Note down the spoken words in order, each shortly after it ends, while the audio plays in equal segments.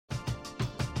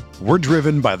We're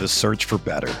driven by the search for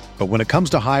better. But when it comes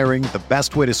to hiring, the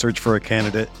best way to search for a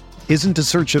candidate isn't to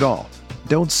search at all.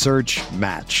 Don't search,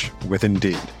 match with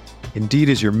Indeed. Indeed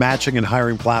is your matching and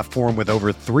hiring platform with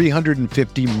over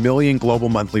 350 million global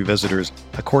monthly visitors,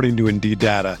 according to Indeed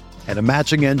data, and a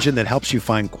matching engine that helps you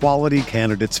find quality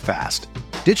candidates fast.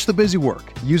 Ditch the busy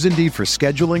work. Use Indeed for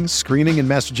scheduling, screening, and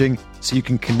messaging so you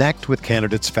can connect with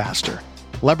candidates faster.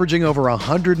 Leveraging over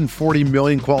 140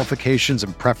 million qualifications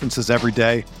and preferences every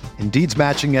day, Indeed's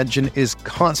matching engine is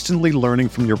constantly learning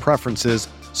from your preferences,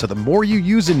 so the more you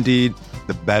use Indeed,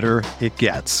 the better it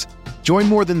gets. Join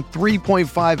more than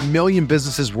 3.5 million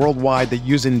businesses worldwide that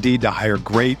use Indeed to hire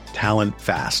great talent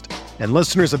fast. And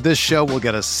listeners of this show will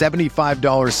get a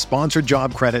 $75 sponsored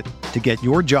job credit to get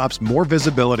your jobs more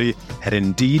visibility at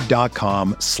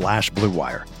Indeed.com/Blue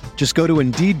Wire. Just go to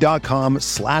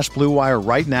Indeed.com/Blue Wire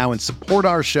right now and support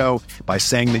our show by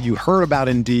saying that you heard about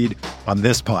Indeed on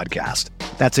this podcast.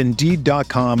 That's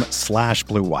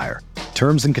Indeed.com/Blue Wire.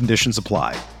 Terms and conditions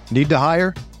apply. Need to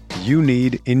hire? You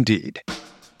need Indeed.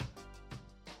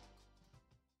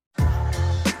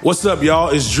 What's up, y'all?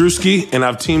 It's Drewski, and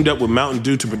I've teamed up with Mountain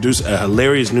Dew to produce a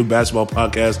hilarious new basketball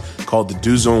podcast called The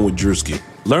Dew Zone with Drewski.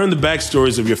 Learn the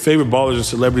backstories of your favorite ballers and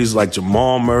celebrities like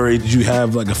Jamal Murray. Did you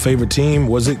have like a favorite team?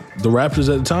 Was it the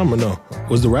Raptors at the time or no?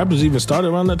 Was the Raptors even started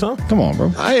around that time? Come on,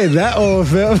 bro. I ain't that old,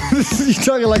 fam. You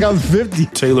talking like I'm 50.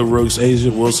 Taylor Rooks, Asia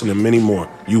Wilson, and many more.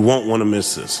 You won't want to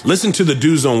miss this. Listen to The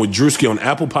Dew Zone with Drewski on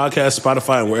Apple Podcasts,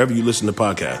 Spotify, and wherever you listen to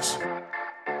podcasts.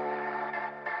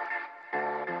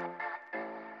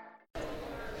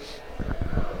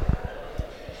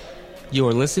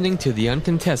 You're listening to The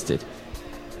Uncontested,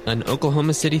 an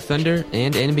Oklahoma City Thunder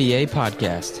and NBA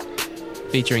podcast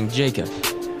featuring Jacob.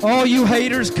 All you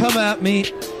haters, come at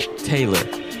me. Taylor.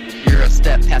 You're a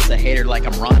step past a hater like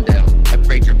I'm Rondo.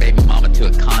 Upgrade your baby mama to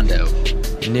a condo.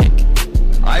 Nick.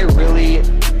 I really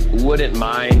wouldn't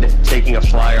mind taking a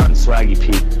flyer on Swaggy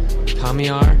Pete.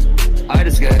 Kamiar. I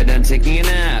just got done taking a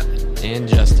nap. And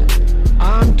Justin.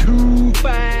 I'm too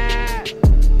fat.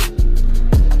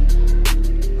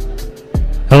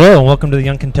 Hello and welcome to the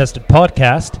Uncontested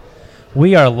Podcast.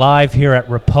 We are live here at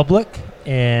Republic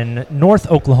in North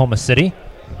Oklahoma City.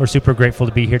 We're super grateful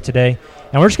to be here today.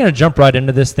 And we're just going to jump right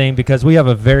into this thing because we have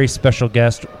a very special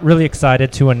guest. Really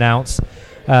excited to announce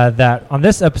that on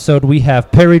this episode we have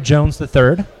Perry Jones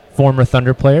III, former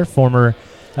Thunder player, former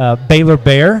Baylor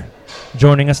Bear,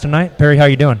 joining us tonight. Perry, how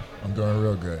you doing? I'm doing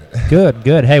real good.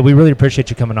 Good. Hey, we really appreciate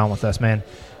you coming on with us, man.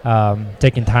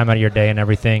 Taking time out of your day and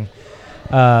everything.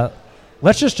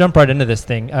 Let's just jump right into this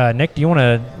thing. Nick, do you want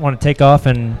to take off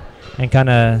and kind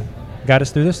of guide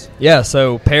us through this? Yeah,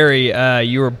 so Perry,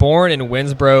 you were born in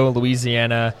Winsboro,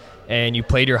 Louisiana, and you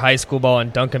played your high school ball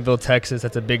in Duncanville, Texas.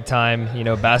 That's a big-time,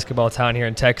 basketball town here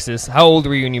in Texas. How old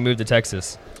were you when you moved to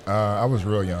Texas? I was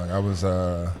real young. I was,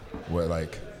 4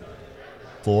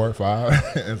 or 5?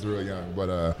 It's real young.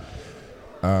 But,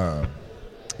 I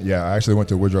actually went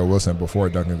to Woodrow Wilson before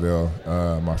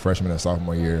Duncanville, my freshman and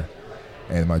sophomore year.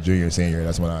 And my junior and senior,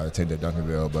 that's when I attended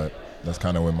Duncanville, but that's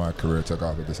kind of when my career took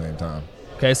off at the same time.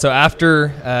 Okay, so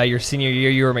after your senior year,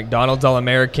 you were McDonald's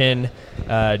All-American,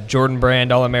 Jordan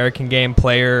Brand All-American game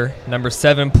player, number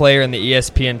 7 player in the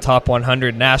ESPN Top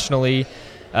 100 nationally.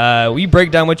 Will you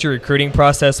break down what your recruiting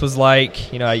process was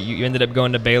like? You ended up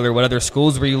going to Baylor. What other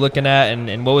schools were you looking at,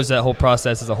 and what was that whole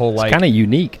process as a whole like? It's kind of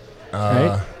unique,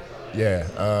 right?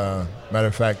 Yeah. Matter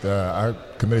of fact, I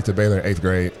committed to Baylor in 8th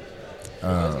grade. I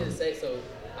was going to say, so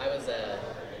I was is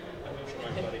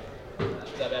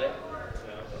that better?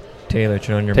 Taylor,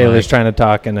 turn on your Taylor's mic. trying to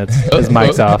talk, and his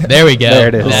mic's off. There we go. There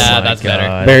it is. Yeah, that's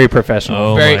better. Very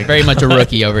professional. Very much a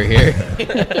rookie over here.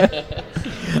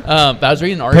 But I was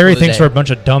reading an article Perry today. thinks we're a bunch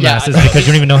of dumbasses because you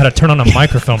don't even know how to turn on a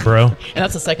microphone, bro. And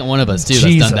that's the second one of us, too,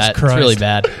 Jesus that's done that. Christ. It's really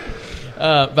bad.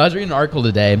 But I was reading an article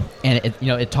today, and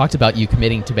it talked about you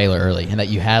committing to Baylor early, and that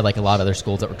you had like a lot of other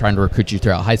schools that were trying to recruit you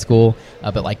throughout high school.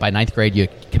 But like by 9th grade, you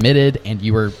committed, and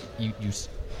you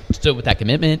stood with that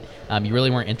commitment. You really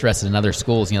weren't interested in other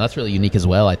schools. That's really unique as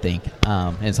well, I think,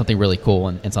 and something really cool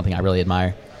and something I really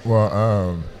admire.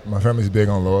 Well, my family's big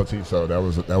on loyalty, so that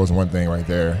was one thing right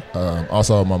there.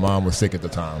 Also, my mom was sick at the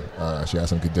time. She had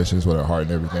some conditions with her heart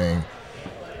and everything.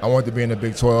 I wanted to be in the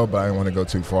Big 12, but I didn't want to go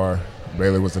too far.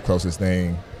 Baylor was the closest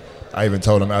thing. I even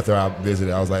told them after I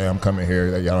visited, I was like, hey, I'm coming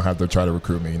here. Y'all don't have to try to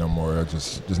recruit me no more.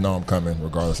 Just know I'm coming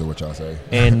regardless of what y'all say.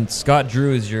 And Scott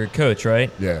Drew is your coach, right?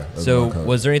 Yeah. So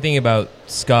was there anything about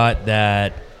Scott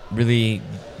that really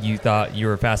you thought you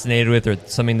were fascinated with, or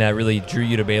something that really drew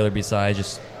you to Baylor besides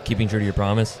just keeping true to your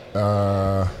promise?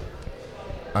 I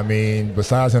mean,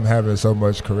 besides him having so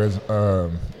much charisma,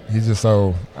 he's just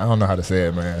so, I don't know how to say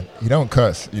it, man. He don't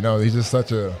cuss, you know. He's just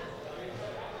such a,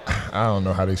 I don't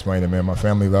know how to explain it, man. My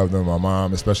family loved him. My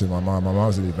mom, especially my mom. My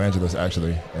mom's an evangelist,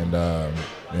 actually, and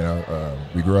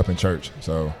we grew up in church.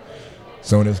 So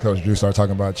soon as Coach Drew started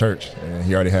talking about church, and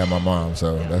he already had my mom.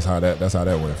 So that's how that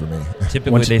went for me.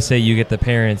 Typically, they say you get the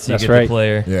parents, you get the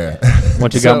player. Yeah.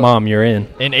 Once you got mom, you're in.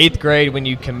 In 8th grade, when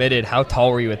you committed, how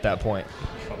tall were you at that point?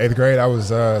 8th grade, I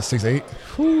was 6'8".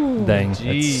 Dang.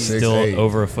 Jeez. Still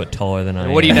over a foot taller than I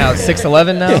am. What are you now,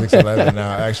 6'11" now? 6'11"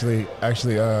 now. Actually,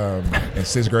 in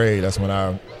 6th grade, that's when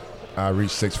I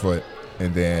reached 6 foot.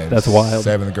 And then that's wild.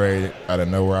 7th grade, out of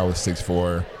nowhere, I was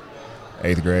 6'4".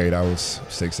 8th grade, I was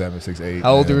 6'7", 6'8".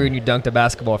 How old were you when you dunked a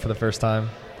basketball for the first time?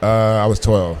 I was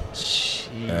 12.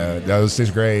 That was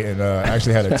 6th grade, and I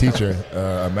actually had a teacher,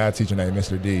 a math teacher named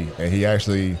Mr. D, and he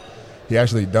actually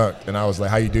dunked, and I was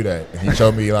like, how you do that? And he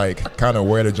showed me, like, kind of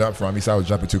where to jump from. He said I was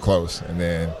jumping too close, and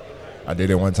then I did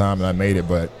it one time, and I made it,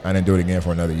 but I didn't do it again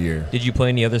for another year. Did you play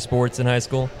any other sports in high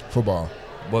school? Football.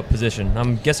 What position?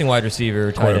 I'm guessing wide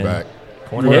receiver, tight quarterback.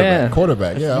 End.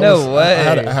 Quarterback, yeah. No way. I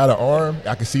had an arm.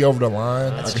 I could see over the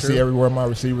line. I could see everywhere my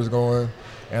receiver's going,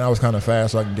 and I was kind of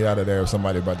fast, so I can get out of there if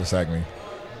somebody about to sack me.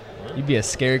 You'd be a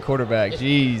scary quarterback.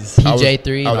 Jeez.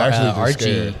 PJ3, I was actually just RG.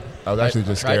 scared. I was actually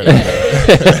just scared.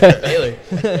 Baylor.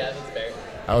 Yeah, that's fair.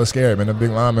 I was scared, man. The big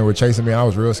linemen were chasing me. I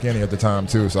was real skinny at the time,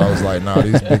 too. So I was like, nah,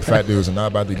 these big fat dudes are not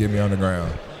about to get me on the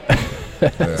ground.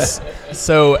 Yeah.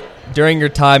 So during your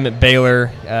time at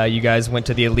Baylor, you guys went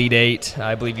to the Elite Eight.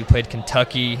 I believe you played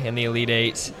Kentucky in the Elite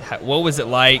Eight. What was it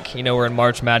like? You know, we're in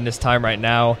March Madness time right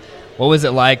now. What was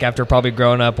it like after probably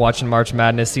growing up, watching March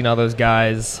Madness, seeing all those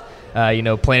guys,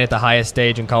 playing at the highest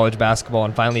stage in college basketball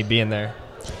and finally being there?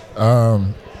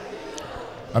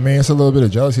 I mean, it's a little bit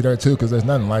of jealousy there, too, because there's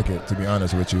nothing like it, to be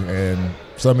honest with you. And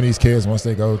some of these kids, once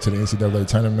they go to the NCAA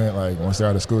tournament, like once they're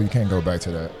out of school, you can't go back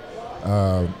to that.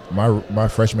 My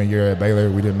freshman year at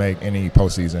Baylor, we didn't make any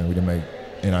postseason. We didn't make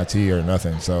NIT or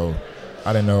nothing. So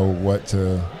I didn't know what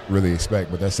to really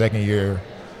expect. But that second year,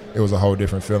 it was a whole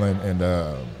different feeling.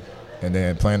 And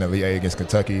then playing the Elite Eight against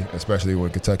Kentucky, especially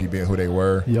with Kentucky being who they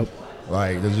were. Yep.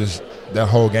 Like, there's just that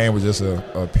whole game was just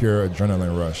a pure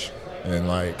adrenaline rush. And,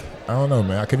 like, I don't know,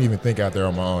 man. I couldn't even think out there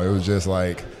on my own. It was just,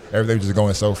 like, everything was just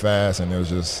going so fast. And it was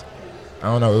just, I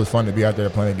don't know, it was fun to be out there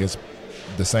playing against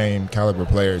the same caliber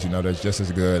players, that's just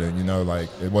as good. And, like,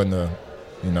 it wasn't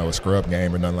a scrub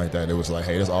game or nothing like that. It was like,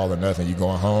 hey, it's all or nothing. You're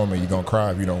going home and you're going to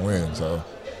cry if you don't win. So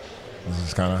this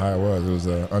is kind of how it was. It was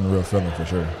an unreal feeling for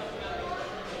sure.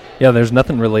 Yeah, there's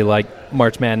nothing really like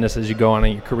March Madness as you go on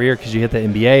in your career because you hit the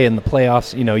NBA and the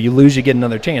playoffs. You lose, you get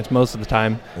another chance most of the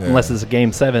time, unless it's a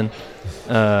Game 7.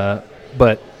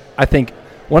 But I think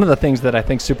one of the things that I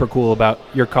think super cool about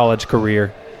your college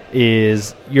career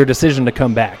is your decision to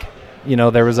come back.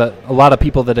 There was a lot of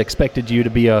people that expected you to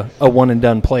be a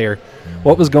one-and-done player. Mm-hmm.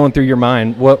 What was going through your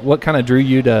mind? What kind of drew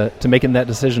you to making that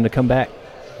decision to come back?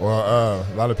 Well,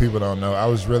 a lot of people don't know. I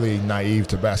was really naive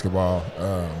to basketball.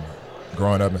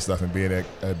 Growing up and stuff and being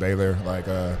at Baylor, like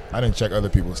I didn't check other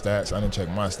people's stats. I didn't check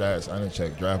my stats. I didn't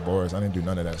check draft boards. I didn't do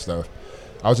none of that stuff.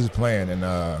 I was just playing, and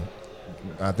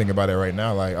I think about it right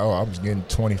now, like, oh, I was getting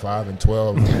 25 and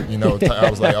 12. I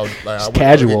was like, I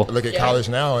casual. Look at college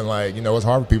now, and like, it's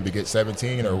hard for people to get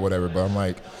 17 or whatever. But I'm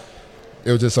like,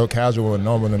 it was just so casual and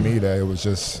normal to me that it was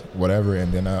just whatever.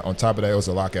 And then on top of that, it was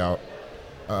a lockout.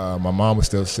 My mom was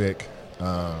still sick.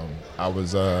 I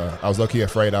was low-key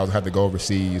afraid I would have to go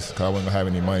overseas because I wasn't going to have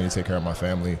any money to take care of my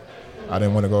family. I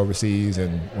didn't want to go overseas,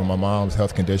 and with my mom's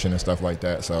health condition and stuff like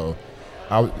that. So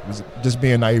I was just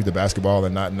being naive to basketball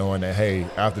and not knowing that, hey,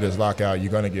 after this lockout,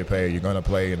 you're going to get paid. You're going to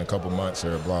play in a couple months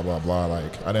or blah, blah, blah.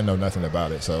 Like, I didn't know nothing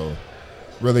about it. So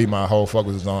really my whole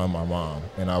focus was on my mom,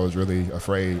 and I was really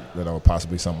afraid that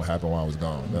possibly something would happen while I was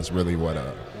gone. That's really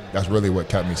what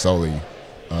kept me solely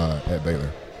at Baylor.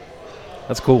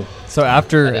 That's cool. So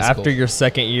after your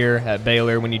second year at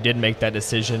Baylor, when you did make that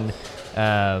decision,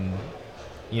 at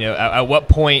what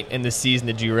point in the season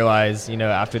did you realize,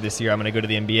 after this year I'm going to go to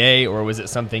the NBA, or was it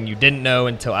something you didn't know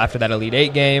until after that Elite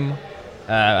Eight game?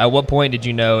 At what point did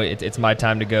you know it's my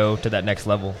time to go to that next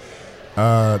level?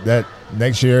 That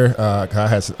next year, I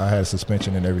had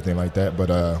suspension and everything like that. But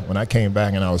when I came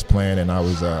back and I was playing, and I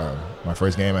was my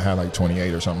first game, I had like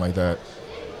 28 or something like that.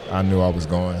 I knew I was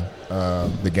going.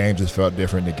 The game just felt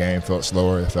different. The game felt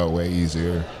slower. It felt way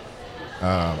easier.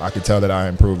 I could tell that I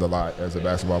improved a lot as a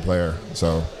basketball player.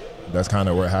 So that's kind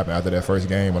of where it happened. After that first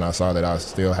game, when I saw that I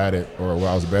still had it, or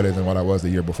I was better than what I was the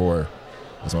year before,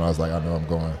 that's when I was like, I know I'm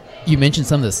going. You mentioned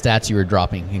some of the stats you were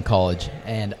dropping in college,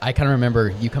 and I kind of remember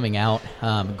you coming out,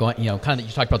 going, you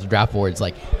talked about the draft boards.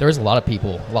 Like, there was a lot of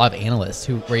people, a lot of analysts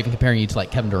who were even comparing you to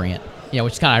like Kevin Durant.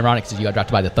 Which is kind of ironic because you got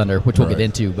drafted by the Thunder, which we'll get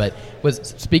into. But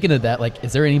speaking of that, like,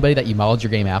 is there anybody that you modeled your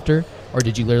game after, or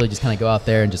did you literally just kind of go out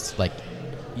there and just like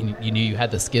you knew you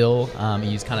had the skill, and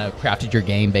you just kind of crafted your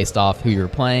game based off who you were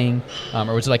playing,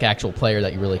 or was it like an actual player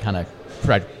that you really kind of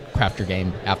tried to craft your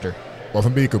game after? Well, if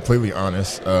I'm being completely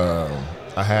honest,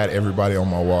 I had everybody on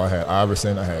my wall. I had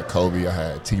Iverson, I had Kobe, I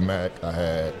had T-Mac, I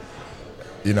had,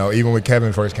 even when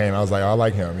Kevin first came, I was like, I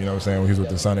like him, you know what I'm saying, when he was with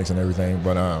the Sonics and everything.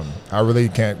 But I really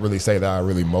can't really say that I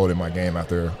really molded my game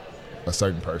after a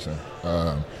certain person.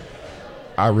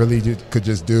 I really could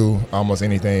just do almost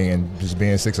anything, and just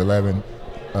being 6'11",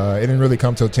 it didn't really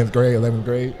come till 10th grade, 11th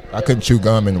grade. I couldn't chew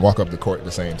gum and walk up the court at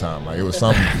the same time. Like, it was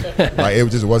something, like, it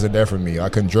just wasn't there for me. I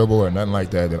couldn't dribble or nothing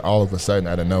like that. And all of a sudden,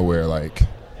 out of nowhere, like,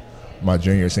 my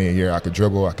senior year, I could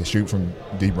dribble, I could shoot from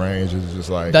deep range. It was just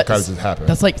like, it kind of just happened.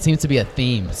 That's like, seems to be a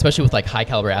theme, especially with like high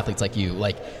caliber athletes like you.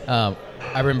 Like, I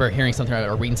remember hearing something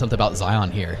or reading something about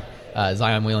Zion here.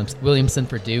 Zion Williamson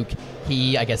for Duke.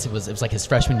 I guess it was like his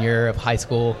freshman year of high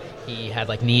school. He had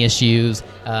like knee issues,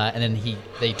 and then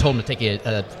they told him to take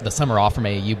the summer off from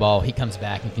AAU ball. He comes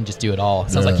back and can just do it all.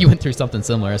 Sounds like you went through something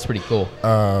similar. That's pretty cool.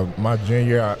 My junior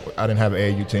year, I didn't have an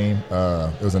AAU team.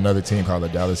 It was another team called the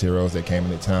Dallas Heroes that came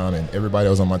into town, and everybody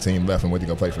that was on my team left and went to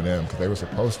go play for them because they were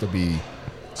supposed to be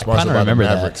sponsored by the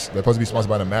Mavericks. They're supposed to be sponsored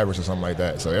by the Mavericks or something like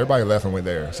that. So everybody left and went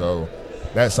there. So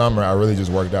that summer, I really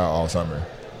just worked out all summer.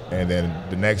 And then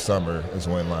the next summer is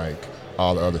when, like,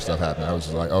 all the other stuff happened. I was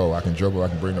just like, I can dribble, I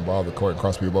can bring the ball to the court and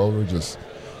cross people over. It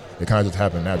kind of just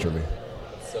happened naturally.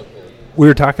 We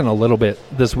were talking a little bit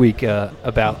this week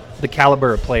about the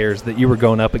caliber of players that you were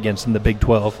going up against in the Big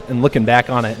 12. And looking back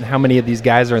on it and how many of these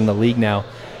guys are in the league now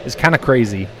is kind of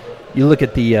crazy. You look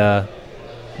at the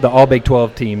all Big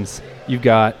 12 teams. You've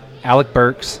got Alec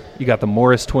Burks. You got the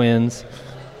Morris twins.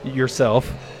 Yourself.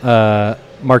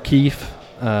 Markieff.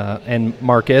 And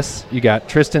Marcus. You got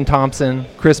Tristan Thompson,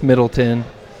 Chris Middleton,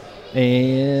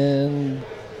 and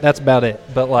that's about it.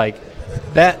 But like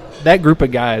that group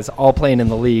of guys all playing in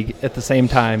the league at the same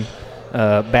time,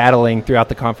 battling throughout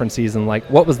the conference season. Like,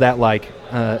 what was that like?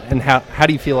 And how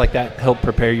do you feel like that helped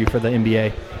prepare you for the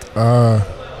NBA?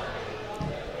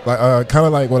 Kind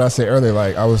of like what I said earlier.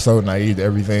 Like, I was so naive to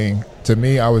everything. To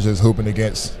me, I was just hooping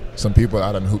against some people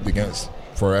I done hooped against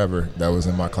forever that was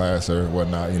in my class or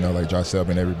whatnot, like Josh Selby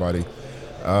and everybody.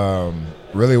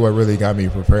 Really what really got me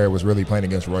prepared was really playing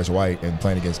against Royce White and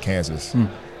playing against Kansas.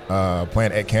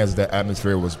 Playing at Kansas, that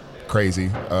atmosphere was crazy.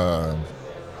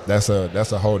 That's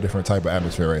a whole different type of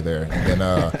atmosphere right there. And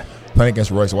then playing against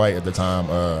Royce White at the time,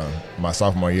 my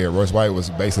sophomore year, Royce White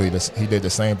was basically he did the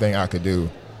same thing I could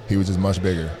do. He was just much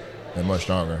bigger and much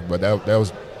stronger. But that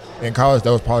was in college,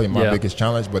 that was probably my biggest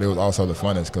challenge, but it was also the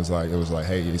funnest because it was like,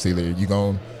 hey, it's either you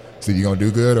gonna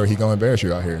do good or he gonna embarrass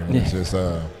you out here. And it's just,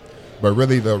 but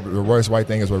really the Royce White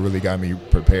thing is what really got me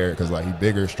prepared because he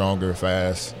bigger, stronger,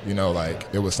 fast.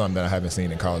 It was something that I haven't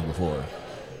seen in college before.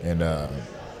 And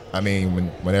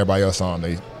when everybody else saw him,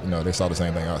 they saw the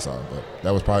same thing I saw. But that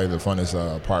was probably the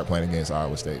funnest part playing against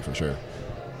Iowa State for sure.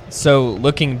 So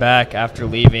looking back after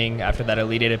that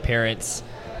Elite Eight appearance.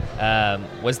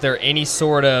 Was there any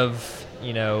sort of,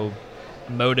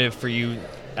 motive for you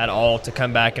at all to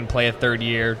come back and play a third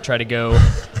year, try to go,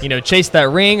 chase that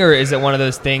ring? Or is it one of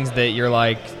those things that you're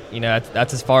like,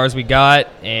 that's as far as we got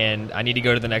and I need to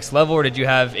go to the next level? Or did you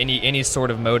have any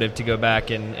sort of motive to go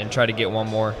back and try to get one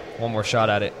more shot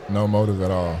at it? No motive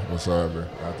at all whatsoever.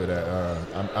 After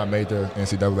that, I made the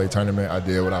NCAA tournament. I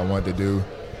did what I wanted to do.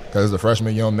 Because as a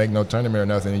freshman, you don't make no tournament or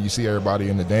nothing, and you see everybody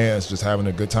in the dance just having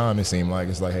a good time, it seemed like.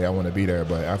 It's like, hey, I want to be there.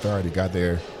 But after I already got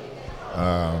there,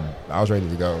 I was ready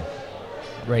to go.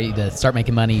 Ready to start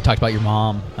making money. You talked about your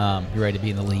mom. You're ready to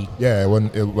be in the league. Yeah, it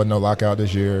wasn't no lockout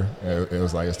this year. It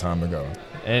was like, it's time to go.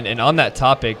 And on that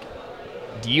topic,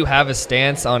 do you have a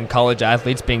stance on college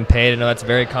athletes being paid? I know that's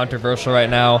very controversial right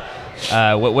now.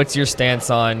 What's your stance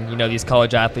on, these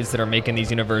college athletes that are making these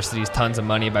universities tons of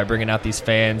money by bringing out these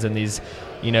fans and these,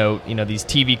 these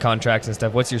TV contracts and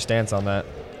stuff? What's your stance on that?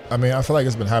 I feel like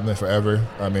it's been happening forever.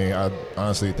 I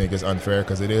honestly think it's unfair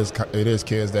because it is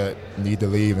kids that need to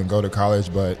leave and go to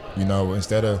college, but,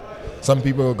 instead of some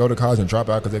people go to college and drop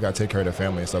out because they got to take care of their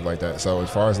family and stuff like that. So as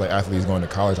far as athletes going to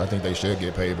college, I think they should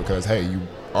get paid because, hey, you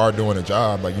are doing a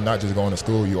job. You're not just going to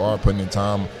school. You are putting in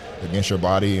time against your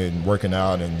body and working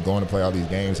out and going to play all these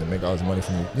games and make all this money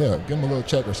from you. Yeah, give them a little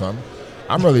check or something.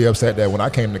 I'm really upset that when I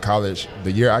came to college,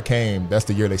 the year I came, that's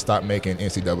the year they stopped making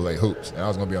NCAA hoops, and I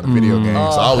was going to be on the video game.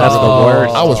 So that's the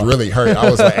worst. I was really hurt.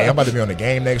 I was like, hey, I'm about to be on the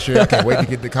game next year. I can't wait to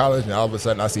get to college, and all of a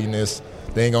sudden I seen this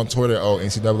thing on Twitter,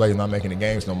 NCAA is not making the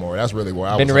games no more. That's really where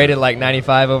I was. Been rated like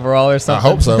 95 overall or something? I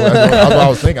hope so. That's what I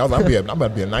was thinking. I was like, I'm about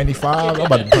to be a 95. I'm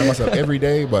about to play myself every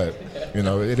day, but,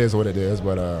 it is what it is.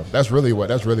 But that's really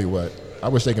what I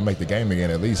wish they could make the game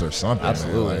again at least or something.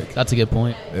 Absolutely. Man. That's a good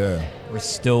point. Yeah. We're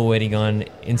still waiting on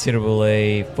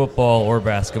NCAA football or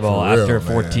basketball after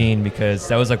 14 because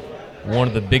that was like one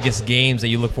of the biggest games that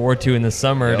you look forward to in the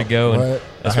summer to go, and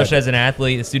especially as an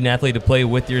athlete, a student athlete, to play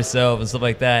with yourself and stuff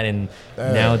like that. And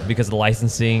now because of the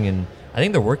licensing, and I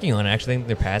think they're working on it. Actually, I think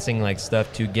they're passing like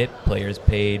stuff to get players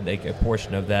paid like a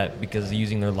portion of that because of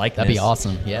using their likeness. That'd be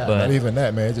awesome. Yeah. But not even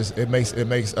that, man. It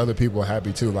makes other people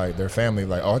happy too, like their family.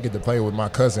 Like, I get to play with my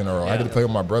cousin, or I get to play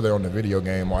with my brother on the video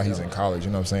game while he's in college. You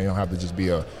know what I'm saying? You don't have to just be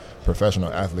a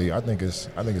professional athlete. I think it's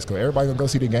cool. Everybody gonna go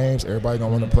see the games. Everybody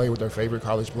gonna want to play with their favorite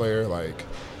college player. Like,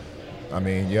 I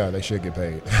mean, yeah, they should get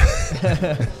paid.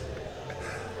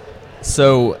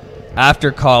 So,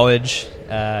 after college,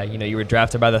 you were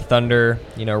drafted by the Thunder.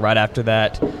 Right after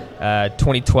that,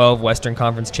 2012 Western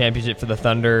Conference Championship for the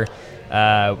Thunder.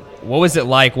 What was it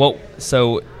like?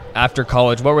 So after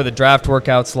college, what were the draft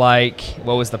workouts like?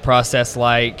 What was the process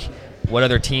like? What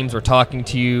other teams were talking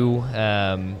to you?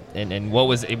 And what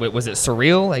was it? Was it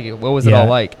surreal? Like, what was it all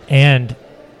like? And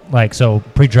so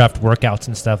pre-draft workouts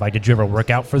and stuff. Like, did you ever work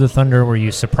out for the Thunder? Were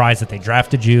you surprised that they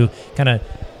drafted you?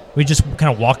 We just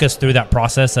walk us through that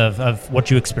process of what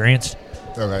you experienced.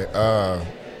 Okay.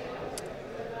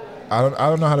 I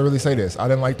don't know how to really say this. I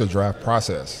didn't like the draft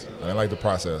process.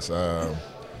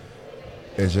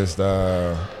 It's just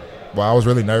I was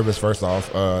really nervous. First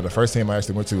off, the first team I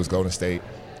actually went to was Golden State.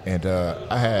 And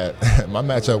I had my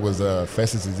matchup was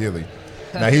Festus Ezeli.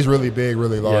 Now, he's really big,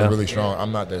 really large, really strong.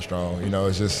 I'm not that strong.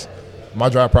 It's just my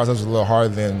draft process was a little harder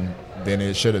than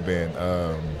it should have been.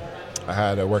 I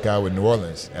had to work out with New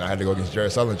Orleans, and I had to go against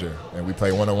Jared Sullinger, and we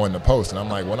played one-on-one in the post. And I'm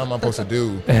like, what am I supposed to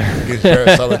do against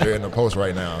Jared Sullinger in the post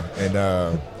right now? And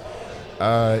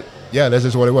that's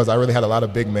just what it was. I really had a lot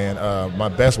of big men. My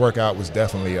best workout was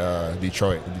definitely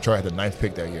Detroit. Detroit had the 9th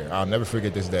pick that year. I'll never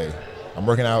forget this day. I'm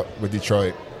working out with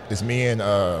Detroit. It's me and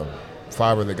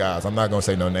 5 of the guys. I'm not going to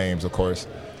say no names, of course.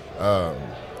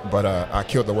 But I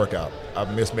killed the workout. I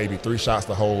missed maybe 3 shots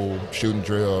the whole shooting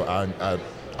drill. I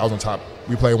was on top.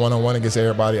 We played one-on-one against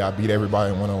everybody. I beat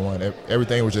everybody in one-on-one.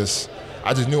 Everything was just –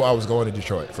 I just knew I was going to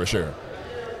Detroit for sure.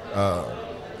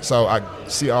 So I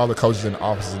see all the coaches in the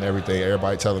offices and everything,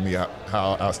 everybody telling me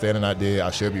how outstanding I did. I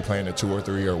should be playing the 2 or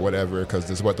 3 or whatever, because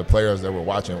this is what the players that were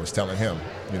watching was telling him.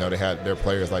 They had their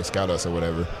players like scout us or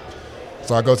whatever.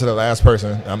 So I go to the last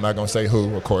person. I'm not going to say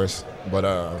who, of course,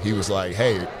 but he was like,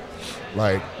 hey,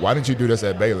 why didn't you do this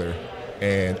at Baylor?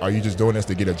 And are you just doing this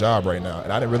to get a job right now?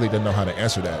 And I didn't know how to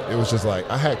answer that. It was just like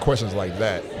I had questions like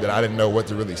that I didn't know what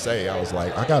to really say. I was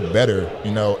like, I got better,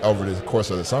 over the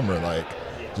course of the summer.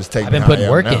 Just take. I've been putting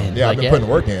work in. Yeah, I've been putting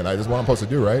work in. This is what I'm supposed to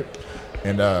do, right?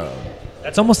 And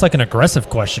that's almost like an aggressive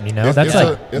question,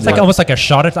 It's almost like a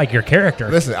shot at your character.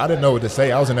 Listen, I didn't know what to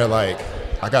say. I was in there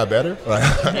I got better.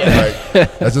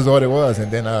 That's just what it was.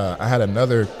 And then I had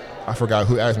another. I forgot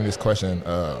who asked me this question,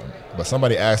 but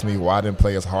somebody asked me why I didn't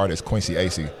play as hard as Quincy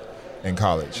Acey in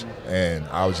college, and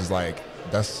I was just like,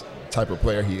 that's the type of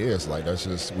player he is. That's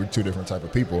just, we're 2 different type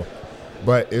of people.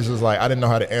 But it's just I didn't know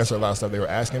how to answer a lot of stuff they were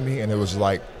asking me, and it was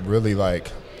really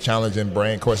challenging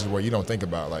brain questions where you don't think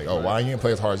about why you didn't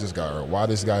play as hard as this guy, or why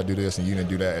this guy do this and you didn't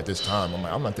do that at this time.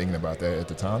 I'm not thinking about that at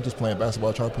the time. I'm just playing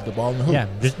basketball, trying to put the ball in the hoop.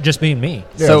 Yeah, just being me.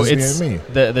 Yeah, so it's being me.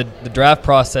 The draft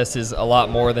process is a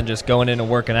lot more than just going in and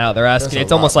working out. They're asking.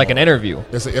 It's almost like an interview.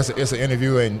 It's an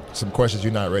interview and some questions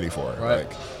you're not ready for. Right.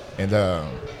 And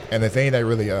the thing that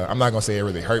really I'm not gonna say it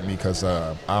really hurt me, because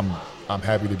I'm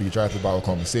happy to be drafted by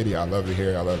Oklahoma City. I love it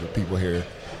here. I love the people here.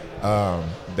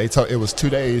 It was 2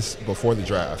 days before the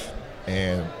draft,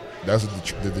 and that was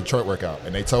the Detroit workout.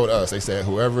 And they told us, they said,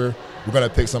 we're going to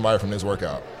pick somebody from this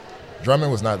workout.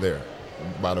 Drummond was not there,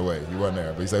 by the way. He wasn't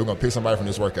there. But he said, we're going to pick somebody from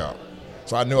this workout.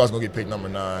 So I knew I was going to get picked number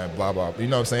 9, blah, blah. You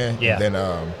know what I'm saying? Yeah. Then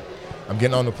I'm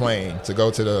getting on the plane to go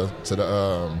to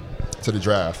the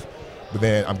draft. But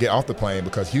then I'm getting off the plane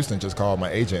because Houston just called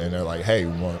my agent, and they're like, hey,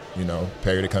 we want,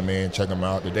 Perry to come in, check him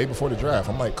out the day before the draft.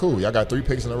 I'm like, cool, y'all got 3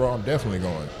 picks in a row. I'm definitely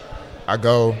going. I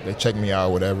go, they check me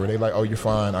out, whatever. They like, oh, you're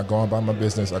fine. I go on by my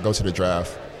business. I go to the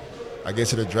draft. I get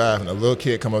to the draft, and a little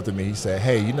kid come up to me. He said,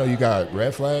 "Hey, you know you got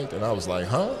red flagged?" And I was like,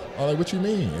 "Huh?" I'm like, "What you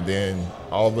mean?" And then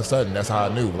all of a sudden, that's how I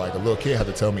knew. Like a little kid had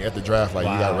to tell me at the draft, like,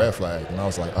 "You got red flagged." And I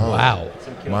was like, "Oh, wow,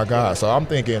 my God." So I'm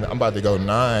thinking I'm about to go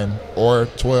 9 or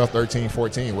 12, 13,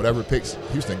 14, whatever picks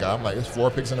Houston got. I'm like, it's 4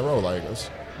 picks in a row. Like, I'm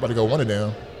about to go one of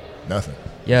them. Nothing.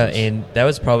 Yeah, and that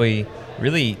was probably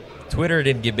really Twitter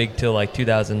didn't get big till like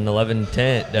 2011,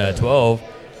 12.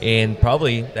 And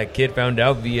probably that kid found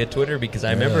out via Twitter because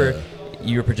I remember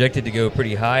you were projected to go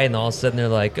pretty high, and all of a sudden they're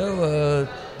like, "Oh,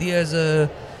 he has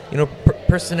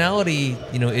personality,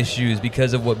 issues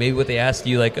because of what they asked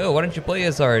you, like, oh, why don't you play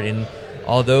as hard?" And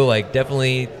although like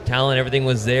definitely talent, everything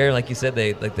was there, like you said,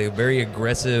 they like the very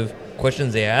aggressive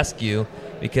questions they ask you.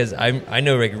 Because I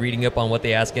know like reading up on what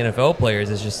they ask NFL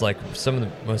players is just like some of the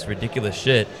most ridiculous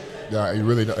shit. Yeah, you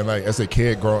really don't, and like as a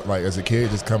kid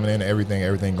just coming in and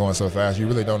everything going so fast, you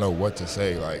really don't know what to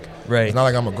say. Like, right. It's not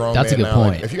like I'm a grown man now. That's a good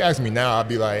point. Like, if you ask me now, I'd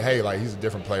be like, hey, like he's a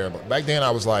different player. But back then,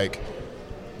 I was like,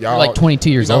 y'all, you're like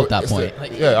 22 years old at that point.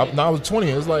 I was 20.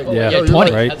 It's like, you're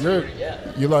 20, right?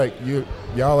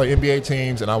 Y'all are NBA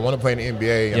teams, and I want to play in the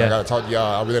NBA, and I got to talk to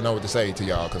y'all. I really know what to say to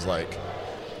y'all because like.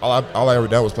 All I ever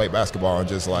done was play basketball, and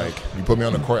just like you put me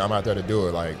on the court, I'm out there to do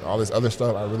it. Like all this other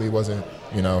stuff, I really wasn't.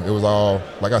 It was all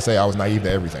like I say, I was naive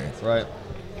to everything. Right.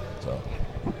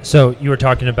 So you were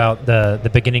talking about the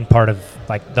beginning part of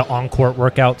like the on-court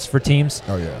workouts for teams.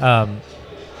 Oh yeah.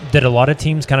 Did a lot of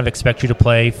teams kind of expect you to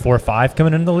play 4-5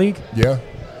 coming into the league? Yeah,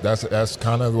 that's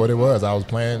kind of what it was. I was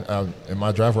playing in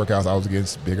my draft workouts. I was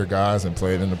against bigger guys and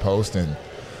played in the post and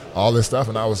all this stuff,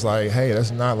 and I was like, hey, that's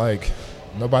not like.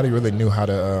 Nobody really knew how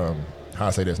to how I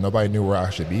say this. Nobody knew where I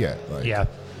should be at. Like, yeah.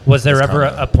 Was there ever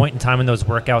a point in time in those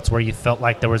workouts where you felt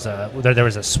like there was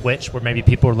a switch where maybe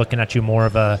people were looking at you more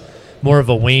of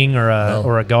a wing or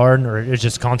a guard, or it was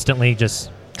just constantly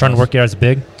just trying to work you out as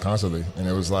big? Constantly, and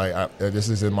it was like this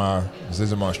isn't my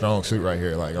strong suit right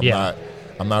here. Like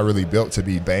I'm not really built to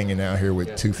be banging down here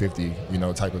with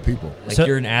 250 type of people. Like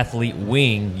you're an athlete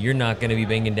wing, you're not going to be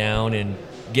banging down and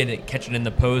catching in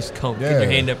the post, getting your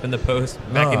hand up in the post,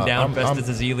 backing down Festus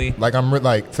Ezeli.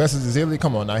 Like Festus Ezeli.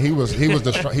 Come on now, he was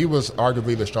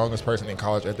arguably the strongest person in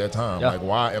college at that time. Yeah. Like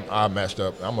why am I matched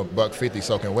up? I'm a $150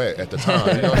 soaking wet at the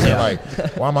time. You know what I'm saying?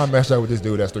 Like why am I matched up with this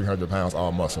dude that's 300 pounds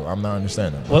all muscle? I'm not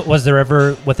understanding. Was there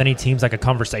ever with any teams like a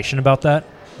conversation about that?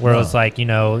 Where it was like, you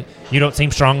don't seem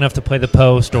strong enough to play the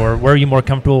post, or were you more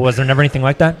comfortable? Was there never anything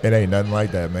like that? It ain't nothing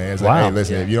like that, man. It's like, hey,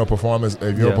 listen, if you don't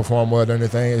perform well during the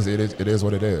things, it is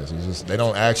what it is. It's just they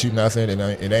don't ask you nothing, and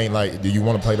it ain't like, do you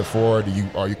want to play the 4?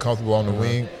 Are you comfortable on the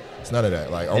wing? It's none of that.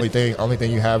 Like only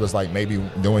thing you have is like maybe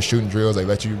doing shooting drills. They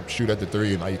let you shoot at the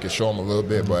 3, and like you can show them a little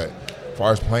bit. But as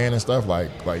far as playing and stuff,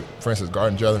 like for instance,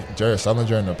 guarding Jared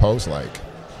Sullinger in the post, like.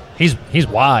 He's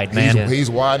wide, man. He's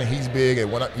wide and he's big.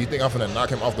 And when you think I'm going to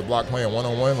knock him off the block playing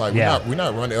one-on-one? Like, we're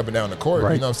not running up and down the court.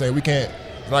 Right. You know what I'm saying? We can't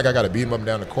 – it's not like I got to beat him up and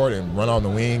down the court and run on the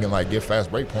wing and, like, get fast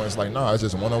break points. Like, no, it's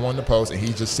just one-on-one the post, and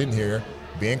he's just sitting here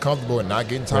being comfortable and not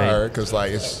getting tired because,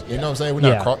 like, it's – you know what I'm saying? We're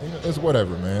not it's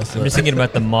whatever, man. So. I'm just thinking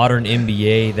about the modern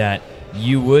NBA that –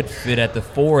 you would fit at the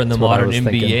 4 in the modern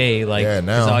NBA. Like,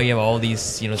 now you have all these,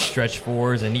 stretch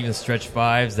 4s and even stretch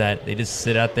 5s that they just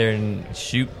sit out there and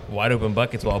shoot wide open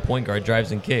buckets while a point guard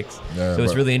drives and kicks. Yeah, so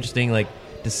it's really interesting, like,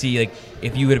 to see, like,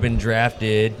 if you would have been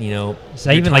drafted,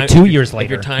 say even like 2 years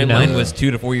later. If your timeline was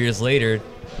 2 to 4 years later,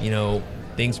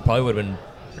 things probably would have been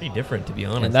pretty different, to be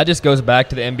honest. And that just goes back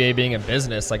to the NBA being a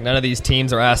business. Like, none of these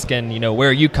teams are asking, where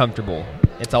are you comfortable?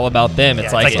 It's all about them.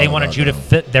 It's like they wanted you to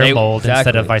fit their mold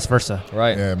instead of vice versa.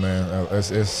 Right. Yeah, man.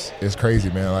 It's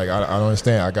crazy, man. Like I don't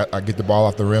understand. I get the ball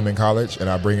off the rim in college and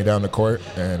I bring it down the court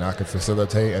and I can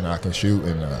facilitate and I can shoot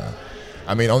and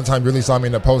the only time you really saw me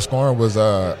in the post scoring was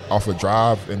off a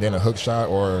drive and then a hook shot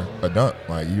or a dunk.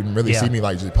 Like you didn't really see me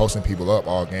like just posting people up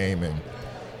all game, and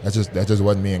that just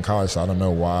wasn't me in college. So I don't know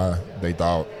why they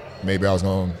thought maybe I was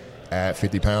going to add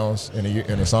 50 pounds in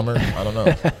the summer. I don't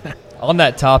know. On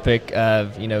that topic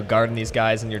of, guarding these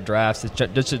guys in your drafts,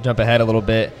 just to jump ahead a little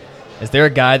bit, is there a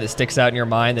guy that sticks out in your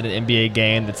mind in an NBA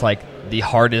game that's like the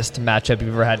hardest matchup you've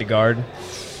ever had to guard?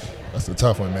 That's a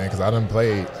tough one, man, because I done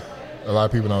played, a lot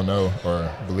of people don't know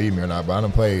or believe me or not, but I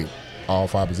done played all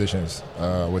 5 positions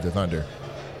with the Thunder.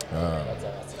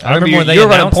 I remember when they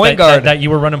announced that you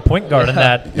were running point guard in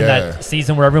that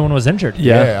season where everyone was injured.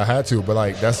 Yeah, I had to, but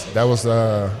like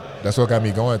that's what got me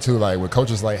going too. Like when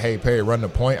coach was like, "Hey, Perry, run the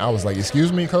point," I was like,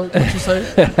 "Excuse me, coach, what you say?"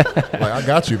 Like I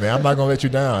got you, man. I'm not gonna let you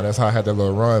down. That's how I had that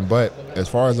little run. But as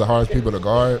far as the hardest people to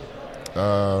guard,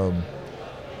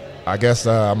 I guess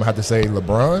I'm gonna have to say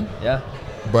LeBron. Yeah.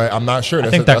 But I'm not sure. I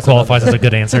think that qualifies as a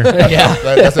good answer.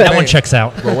 That's that one checks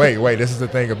out. But wait. This is the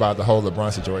thing about the whole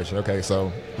LeBron situation. Okay,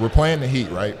 so we're playing the Heat,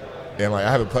 right? And like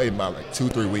I haven't played in about like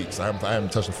 2-3 weeks. I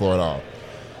haven't touched the floor at all.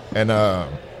 And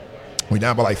we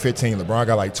down by like 15. LeBron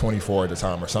got like 24 at the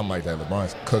time or something like that.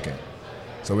 LeBron's cooking.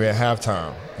 So we at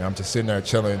halftime, and I'm just sitting there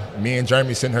chilling. Me and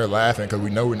Jeremy sitting here laughing because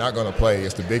we know we're not going to play.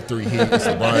 It's the big three Heat. It's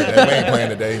LeBron. We ain't playing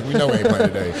today. We know we ain't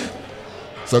playing today.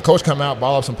 So coach come out,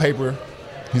 ball up some paper.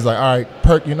 He's like, all right,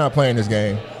 Perk, you're not playing this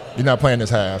game. You're not playing this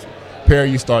half. Perry,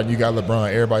 you starting. You got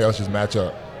LeBron. Everybody else just match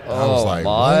up. And I was like,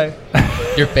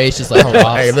 what? Your face just like,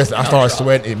 hey, listen, I started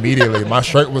sweating immediately. My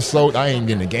shirt was soaked. I ain't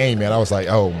getting the game, man. I was like,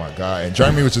 oh, my God. And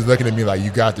Jeremy was just looking at me like,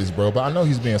 you got this, bro. But I know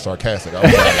he's being sarcastic. I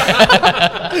was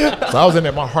like, so I was in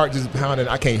there, my heart just pounding.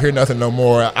 I can't hear nothing no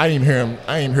more. I didn't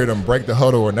even hear them break the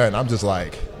huddle or nothing. I'm just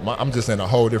like, I'm just in a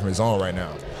whole different zone right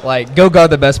now. Like, go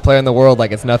guard the best player in the world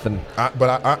like it's nothing.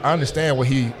 But I understand what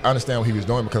he was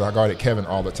doing because I guarded Kevin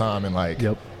all the time. And, like,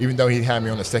 even though he had me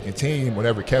on the second team,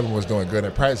 whenever Kevin was doing good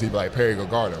in practice, he'd be like, Perry, go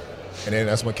guard him. And then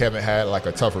that's when Kevin had, like,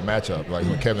 a tougher matchup, like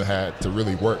when Kevin had to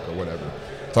really work or whatever.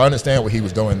 So I understand what he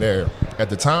was doing there. At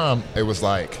the time, it was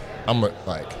like, all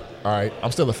right,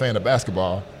 I'm still a fan of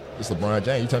basketball. It's LeBron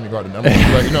James. You tell me to guard the number one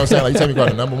player. You know what I'm saying? Like, you tell me to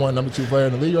guard the number one, number two player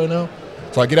in the league right now.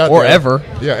 So I get out there. Or ever.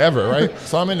 Yeah, ever, right?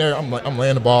 So I'm in there. I'm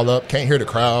laying the ball up. Can't hear the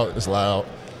crowd. It's loud.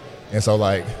 And so,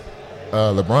 like,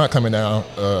 LeBron coming down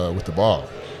with the ball.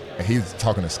 And he's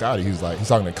talking to Scotty. He's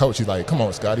talking to coach. He's like, come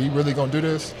on, Scotty, you really going to do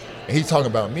this? And he's talking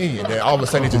about me. And then all of a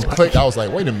sudden it just clicked. I was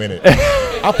like, wait a minute.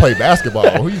 I play basketball.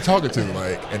 Who you talking to?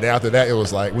 Like, and then after that, it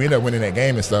was like, we ended up winning that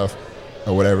game and stuff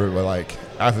or whatever. But, like,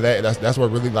 after that, that's what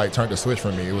really, like, turned the switch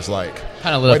for me. It was like,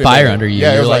 kind of lit a fire under you.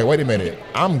 Yeah, it was like, wait a minute,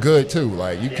 I'm good too.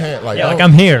 Like, you can't, like, like,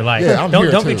 I'm here. Like, yeah,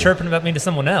 don't be chirping about me to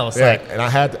someone else. Yeah, like, and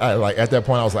I like at that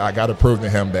point I was like, I got to prove to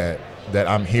him that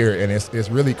I'm here. And it's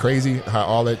really crazy how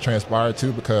all that transpired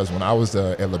too, because when I was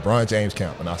at LeBron James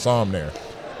camp and I saw him there,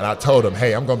 and I told him,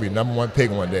 hey, I'm gonna be number one pick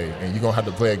one day, and you're gonna have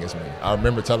to play against me. I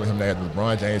remember telling him that at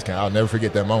LeBron James camp. I'll never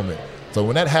forget that moment. So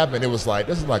when that happened, it was like,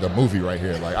 this is like a movie right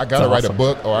here. Like, I gotta write a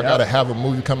book, or I gotta have a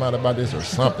movie come out about this or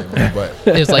something. But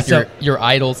it's like your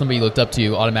idol, somebody you looked up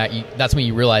to, automatic. That's when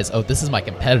you realize, oh, this is my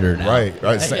competitor now. Right.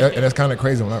 And that's kind of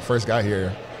crazy. When I first got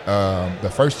here,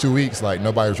 the first 2 weeks, like,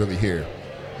 nobody was really here.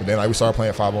 But then, like, we started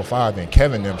playing 5-on-5, and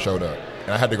Kevin them showed up,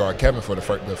 and I had to guard Kevin for the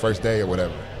first day or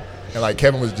whatever. And, like,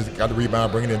 Kevin was just got the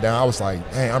rebound, bringing it down. I was like,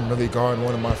 hey, I'm really guarding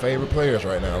one of my favorite players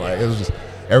right now. Like, it was just.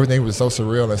 Everything was so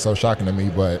surreal and so shocking to me,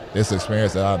 but it's an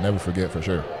experience that I'll never forget for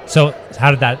sure. So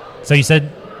how did that – so you said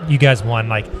you guys won.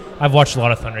 Like, I've watched a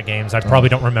lot of Thunder games. I probably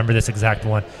don't remember this exact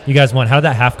one. You guys won. How did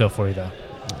that half go for you, though?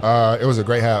 It was a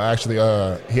great half. Actually,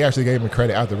 he actually gave me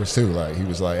credit afterwards, too. Like, he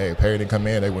was like, hey, if Perry didn't come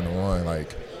in, they wouldn't have won.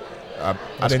 Like, I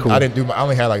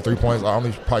only had like 3 points. I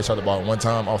only probably shot the ball one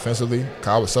time offensively because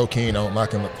I was so keen on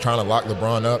trying to lock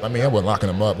LeBron up. I mean, I wasn't locking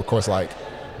him up, of course,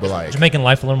 but you're making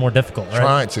life a little more difficult, right?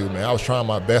 Trying to, man. I was trying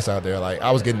my best out there. Like, I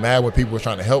was getting mad when people were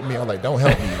trying to help me. I was like, don't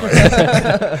help me. I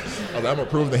was like, I'm gonna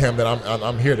prove to him that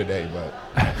I'm here today.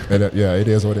 But yeah, it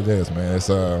is what it is, man. It's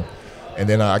and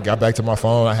then I got back to my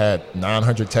phone. I had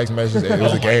 900 text messages. It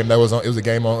was a game that was on. It was a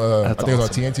game on. I think it was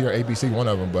on TNT or ABC, one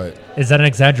of them. But is that an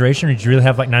exaggeration, or did you really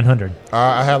have like 900?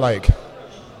 I had like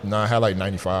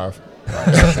 95.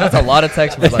 That's a lot of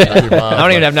text. I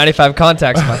don't even have 95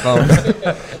 contacts on my phone.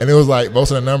 And it was like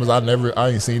most of the numbers I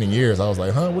ain't seen in years. I was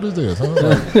like, huh, what is this? Huh?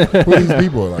 Like, who are these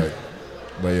people? Like,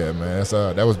 but yeah, man,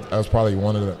 that was probably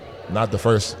one of the not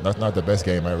the best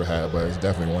game I ever had, but it's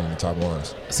definitely one of the top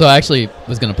ones. So I actually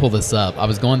was going to pull this up. I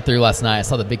was going through last night. I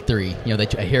saw the big three. You know,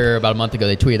 I hear about a month ago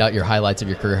they tweeted out your highlights of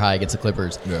your career high against the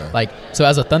Clippers. Yeah. Like, so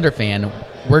as a Thunder fan,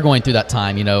 we're going through that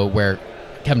time, you know, where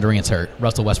Kevin Durant's hurt,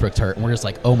 Russell Westbrook's hurt, and we're just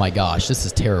like, oh my gosh, this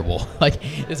is terrible. Like,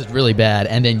 this is really bad.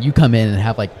 And then you come in and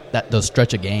have like those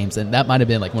stretch of games, and that might have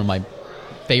been like one of my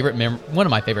favorite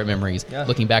memories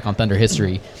looking back on Thunder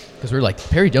history, because we're like,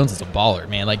 Perry Jones is a baller,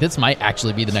 man. Like, this might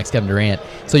actually be the next Kevin Durant.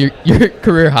 So your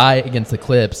career high against the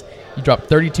Clips, you dropped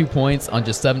 32 points on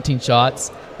just 17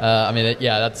 shots. I mean,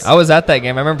 that's. I was at that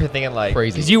game. I remember thinking like,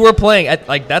 crazy, because you were playing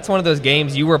that's one of those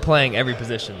games you were playing every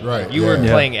position. Right. You were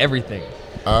playing everything.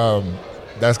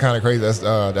 That's kind of crazy.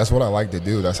 That's what I like to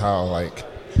do. That's how, like,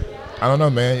 I don't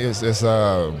know, man. It's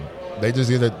they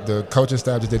just the coaching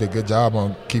staff just did a good job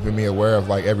on keeping me aware of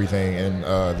like everything. And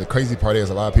the crazy part is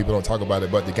a lot of people don't talk about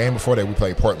it, but the game before that we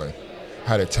played Portland.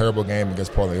 Had a terrible game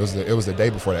against Portland. It was the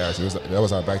day before that actually. That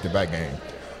was our back-to-back game.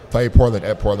 Played Portland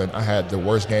at Portland. I had the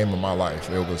worst game of my life.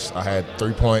 I had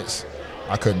 3 points.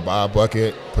 I couldn't buy a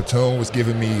bucket. Platoon was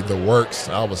giving me the works.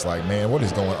 I was like, man, what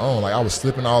is going on? Like, I was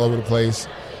slipping all over the place.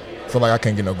 feel like I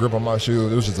couldn't get no grip on my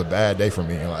shoes. It was just a bad day for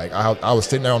me. And like I was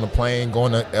sitting there on the plane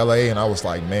going to LA, and I was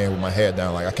like, man, with my head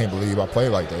down, like I can't believe I played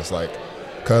like this. Like,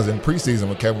 because in preseason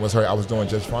when Kevin was hurt, I was doing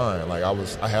just fine. Like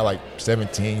I had like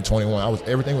 17, 21.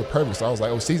 Everything was perfect. So I was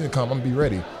like, oh, season come, I'm gonna be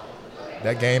ready.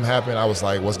 That game happened. I was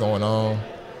like, what's going on?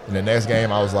 And the next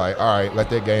game, I was like, all right, let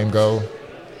that game go.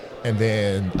 And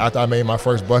then after I made my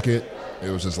first bucket, it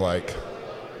was just like,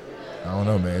 I don't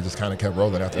know, man. It just kind of kept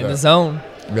rolling after that. In the zone.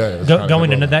 Yeah.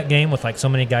 Going into that game with like so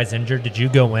many guys injured, did you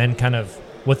go in kind of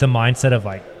with the mindset of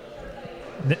like,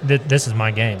 this is my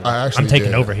game. I'm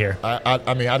taking over here.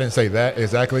 I mean, I didn't say that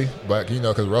exactly, but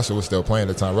because Russell was still playing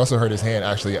at the time. Russell hurt his hand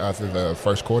actually after the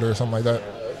first quarter or something like that,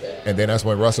 and then that's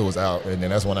when Russell was out, and then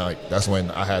that's when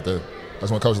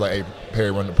Coach was like, "Hey,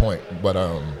 Perry, run the point." But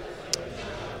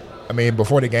I mean,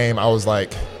 before the game, I was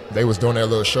like, they was doing their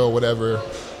little show, whatever,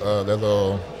 their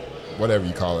little whatever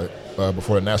you call it,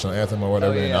 before the national anthem or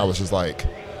whatever, and I was just like,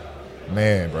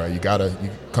 man, bro, you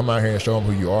come out here and show them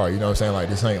who you are. You know what I'm saying? Like,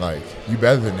 this ain't like, you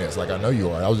better than this. Like, I know you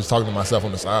are. I was just talking to myself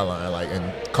on the sideline. Like,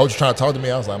 and coach was trying to talk to me.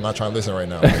 I was like, I'm not trying to listen right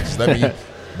now. Like, just let me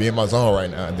be in my zone right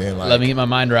now. And then, like, let me get my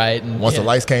mind right. And once the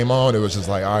lights came on, it was just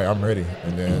like, all right, I'm ready.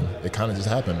 And then it kind of just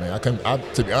happened, man.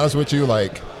 To be honest with you,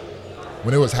 like,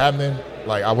 when it was happening,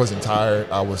 like, I wasn't tired.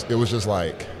 It was just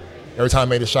like, every time I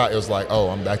made a shot, it was like, oh,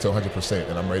 I'm back to 100%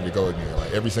 and I'm ready to go again.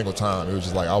 Like, every single time, it was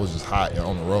just like, I was just hot and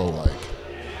on the road, like.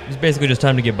 It's basically just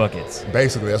time to get buckets.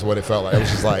 Basically, that's what it felt like. It was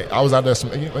just like, I was out there,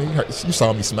 you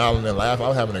saw me smiling and laughing. I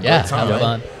was having a great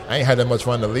time. I ain't had that much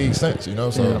fun in the league since,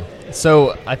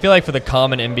 So I feel like for the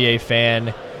common NBA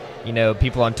fan,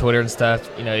 people on Twitter and stuff,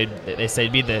 they say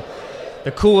it'd be the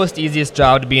coolest, easiest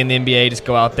job to be in the NBA. Just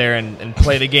go out there and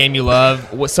play the game you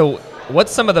love. So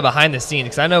what's some of the behind the scenes?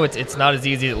 Because I know it's not as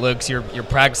easy as it looks. You're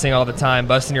practicing all the time,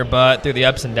 busting your butt through the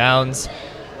ups and downs.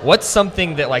 What's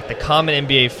something that like the common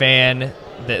NBA fan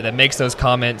that makes those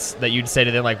comments that you'd say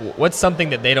to them, like, what's something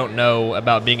that they don't know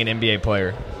about being an NBA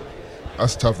player?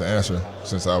 That's tough to answer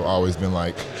since I've always been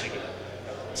like,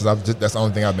 that's the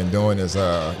only thing I've been doing is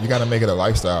you got to make it a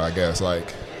lifestyle, I guess.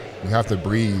 Like, you have to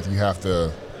breathe. You have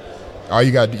to.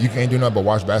 You can't do nothing but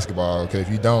watch basketball. Okay, if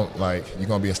you don't, like, you're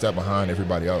gonna be a step behind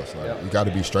everybody else. Like, you got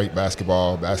to be straight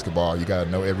basketball. You got to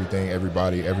know everything,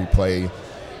 everybody, every play.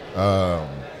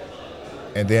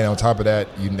 And then on top of that,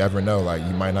 you never know. Like,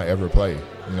 you might not ever play.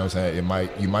 You know what I'm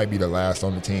saying? You might be the last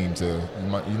on the team you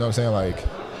know what I'm saying? Like,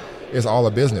 it's all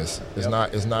a business. It's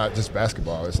not just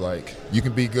basketball. It's like, you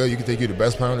can be good. You can think you're the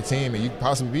best player on the team, and you can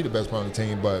possibly be the best player on the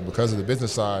team. But because of the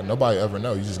business side, nobody ever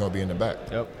know. You're just gonna be in the back.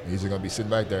 Yep. You're just gonna be sitting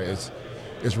back there.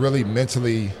 It's really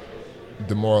mentally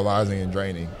demoralizing and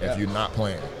draining if you're not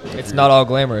playing. It's not all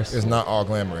glamorous. It's not all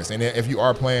glamorous. And if you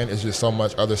are playing, it's just so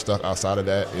much other stuff outside of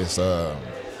that. It's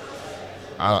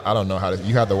I don't know how to.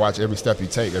 You have to watch every step you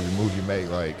take, every move you make.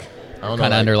 Like, I don't know.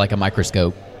 Kind of under like a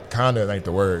microscope. Kind of ain't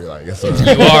the word. Like, it's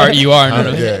you are.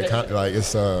 Like,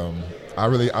 it's I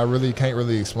really can't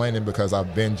really explain it because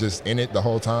I've been just in it the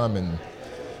whole time,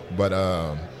 but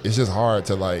it's just hard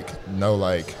to like know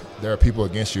like there are people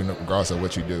against you regardless of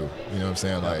what you do. You know what I'm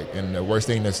saying? Like, and the worst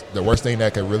thing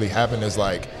that could really happen is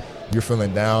like you're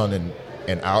feeling down and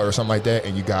out or something like that,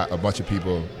 and you got a bunch of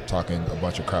people talking a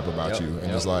bunch of crap about you,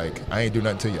 and it's like, I ain't do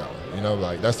nothing to y'all.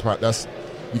 Like, that's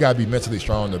you gotta be mentally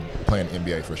strong to play in the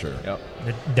NBA for sure.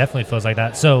 It definitely feels like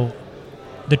that. So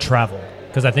the travel,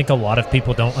 because I think a lot of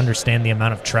people don't understand the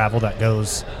amount of travel that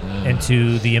goes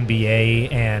into the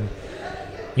NBA, and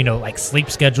like sleep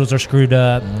schedules are screwed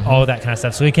up, all of that kind of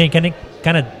stuff. So we can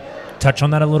kind of touch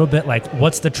on that a little bit. Like,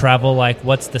 what's the travel like?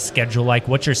 What's the schedule like?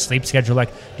 What's your sleep schedule like?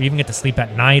 Do you even get to sleep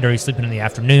at night, or are you sleeping in the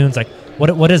afternoons? Like,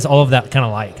 what is all of that kind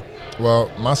of like? Well,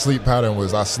 my sleep pattern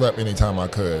was I slept anytime I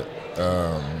could,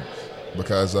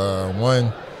 because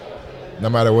one, no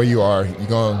matter where you are, you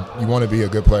want to be a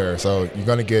good player. So you're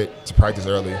gonna get to practice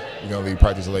early. You're gonna leave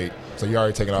practice late. So you're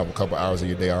already taking off a couple hours of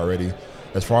your day already.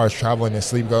 As far as traveling and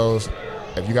sleep goes,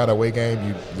 if you got a away game,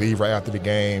 you leave right after the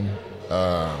game.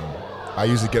 I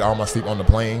usually get all my sleep on the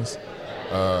planes.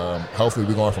 Hopefully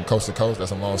we're going from coast to coast.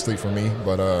 That's a long sleep for me.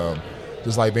 But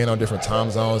just like being on different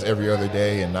time zones every other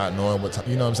day and not knowing what time,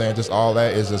 you know what I'm saying? Just all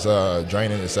that is just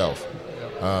draining itself.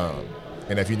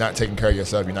 And if you're not taking care of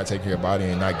yourself, you're not taking care of your body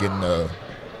and not getting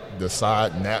the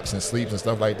side naps and sleeps and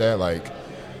stuff like that, like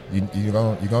you're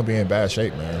gonna be in bad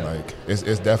shape, man. Like,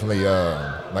 it's definitely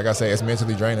like I say, it's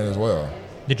mentally draining as well.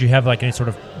 Did you have like any sort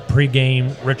of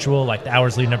pre-game ritual, like the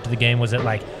hours leading up to the game? Was it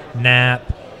like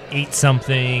nap, eat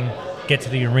something, get to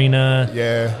the arena?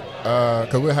 Yeah,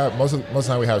 because we have most of the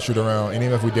time we have a shoot around, and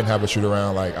even if we didn't have a shoot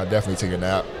around, like, I definitely take a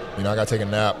nap. I gotta take a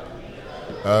nap.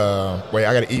 I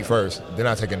gotta eat first, then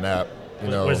I take a nap, You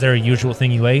know, was there a usual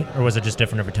thing you ate, or was it just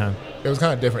different every time? It was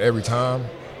kind of different every time.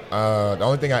 The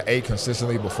only thing I ate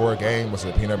consistently before a game was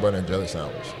a peanut butter and jelly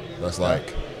sandwich. That's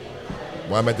like,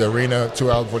 when I'm at the arena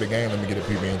 2 hours before the game, let me get a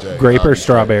PB&J. Grape or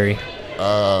strawberry?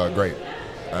 Grape.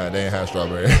 They didn't have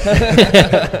strawberry.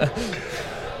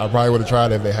 I probably would have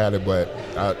tried it if they had it, but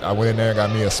I went in there and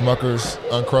got me a Smucker's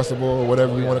Uncrustable or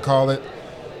whatever you want to call it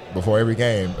before every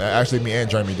game. Actually, me and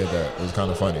Jeremy did that. It was kind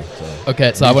of funny. So.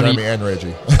 Okay, so I want to Jeremy and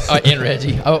Reggie. And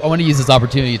Reggie. I want to use this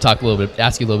opportunity to talk a little bit,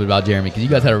 ask you a little bit about Jeremy, because you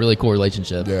guys had a really cool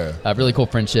relationship. Yeah. A really cool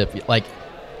friendship. Like,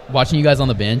 watching you guys on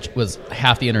the bench was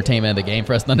half the entertainment of the game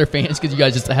for us Thunder fans, because you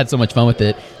guys just had so much fun with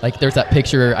it. Like, there's that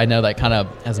picture I know that kind of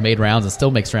has made rounds and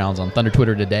still makes rounds on Thunder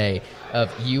Twitter today of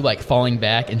you like falling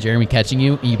back and Jeremy catching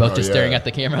you, and you both staring at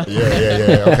the camera.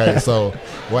 Yeah. Okay, so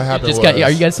what happened are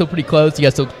you guys still pretty close? You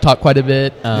guys still talk quite a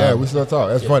bit? Yeah, we still talk.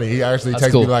 That's funny. He actually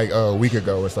texted cool. me like a week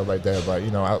ago or stuff like that. But,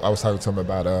 you know, I was talking to him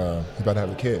about he's about to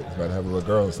have a kid. He's about to have a little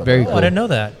girl and stuff Very like cool. that. I didn't know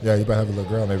that. Yeah, he's about to have a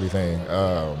little girl and everything.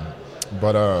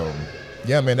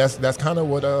 Yeah, man, that's kind of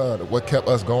what kept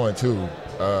us going too,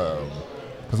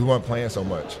 because we weren't playing so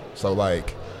much. So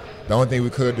like, the only thing we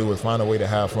could do was find a way to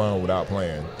have fun without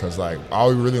playing. Because like, all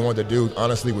we really wanted to do,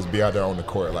 honestly, was be out there on the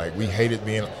court. Like, we hated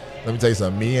being. Let me tell you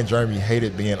something. Me and Jeremy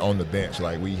hated being on the bench.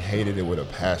 Like, we hated it with a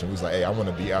passion. We was like, hey, I want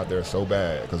to be out there so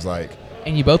bad. Because like.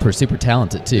 And you both were super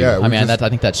talented too. Yeah, I mean, I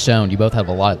think that's shown. You both have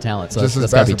a lot of talent. So just that's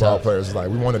as gotta be basketball tough. players, like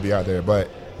we want to be out there, but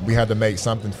we had to make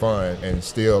something fun and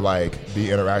still like be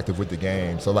interactive with the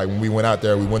game. So like when we went out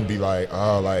there, we wouldn't be like,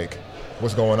 oh, like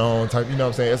what's going on type. You know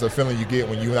what I'm saying? It's a feeling you get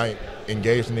when you're not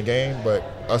engaged in the game, but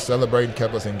us celebrating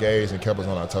kept us engaged and kept us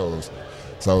on our toes.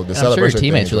 So the I'm celebration. sure your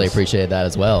teammates thing really was, appreciated that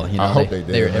as well. You know, I hope they did.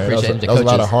 They Man. appreciated that was a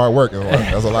lot of hard work.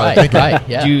 That was a lot of thinking. Right,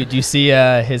 yeah. Do you see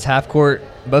his half court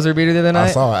buzzer beater the other night?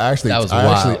 I saw. I actually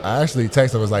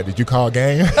texted him. Was like, did you call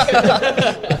game?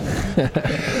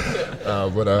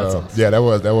 Yeah,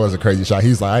 that was a crazy shot.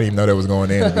 He's like, I didn't even know that was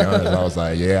going in. To be honest, I was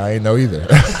like, yeah, I didn't know either.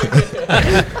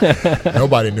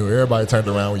 Nobody knew. Everybody turned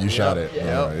around when you shot it.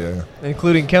 Yeah,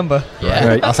 including Kemba. Yeah,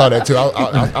 right. I saw that too.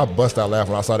 I bust out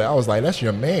laughing when I saw that. I was like, that's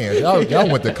your man. Y'all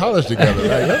went to college together.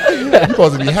 Like, you're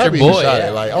supposed to be happy you shot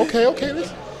it. Like, okay.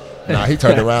 Nah, he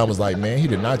turned around and was like, man, he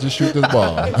did not just shoot this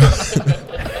ball.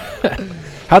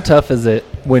 How tough is it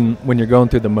when you're going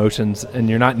through the motions and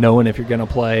you're not knowing if you're going to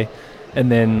play, and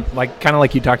then kind of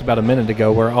like you talked about a minute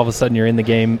ago, where all of a sudden you're in the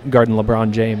game guarding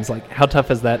LeBron James? Like, how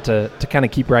tough is that to kind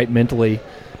of keep right mentally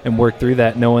and work through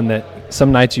that, knowing that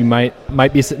some nights you might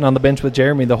be sitting on the bench with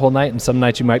Jeremy the whole night, and some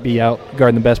nights you might be out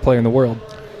guarding the best player in the world?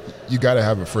 You got to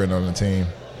have a friend on the team.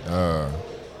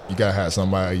 You got to have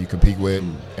somebody you compete with,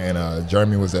 and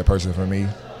Jeremy was that person for me.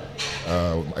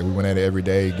 Like, we went at it every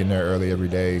day, getting there early every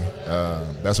day.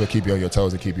 That's what keep you on your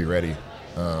toes and keep you ready.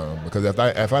 Because if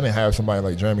I didn't have somebody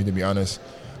like Jeremy, to be honest,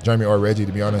 Jeremy or Reggie,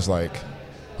 to be honest, like,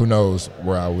 who knows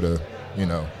where I would have,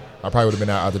 I probably would have been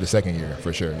out after the second year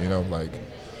for sure. Like,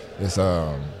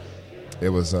 it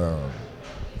was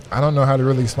I don't know how to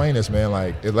really explain this, man.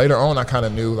 Like, later on, I kind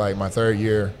of knew, like, my third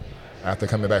year after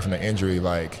coming back from the injury,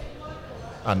 like,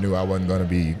 I knew I wasn't going to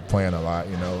be playing a lot,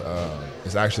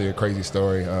 It's actually a crazy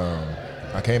story.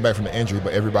 I came back from the injury,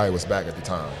 but everybody was back at the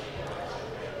time.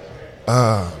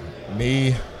 Me,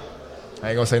 I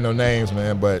ain't going to say no names,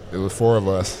 man, but it was 4 of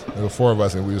us. It was 4 of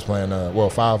us, and we was playing,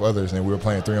 5 others, and we were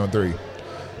playing 3-on-3.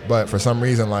 But for some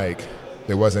reason, like,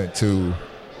 it wasn't too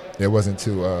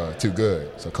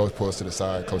good. So Coach pulled us to the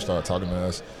side. Coach started talking to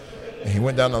us. And he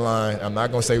went down the line. I'm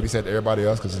not going to say what he said to everybody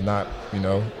else because it's not,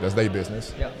 that's their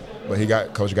business. Yeah.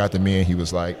 But Coach got to me and he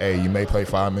was like, hey, you may play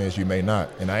 5 minutes, you may not.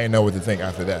 And I didn't know what to think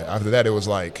after that. After that, it was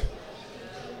like,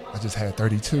 I just had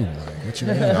 32. Like, what you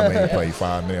mean I may play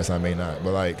 5 minutes, I may not.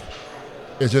 But, like,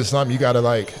 it's just something you got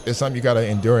to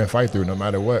endure and fight through no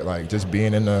matter what. Like, just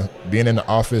being in the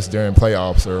office during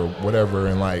playoffs or whatever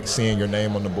and, like, seeing your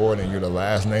name on the board and you're the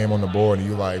last name on the board and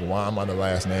you're like, why am I the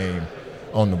last name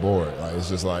on the board? Like, it's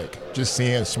just like, just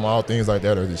seeing small things like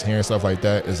that or just hearing stuff like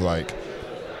that is like,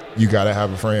 you got to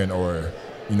have a friend or,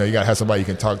 you got to have somebody you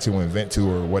can talk to and vent to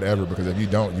or whatever, because if you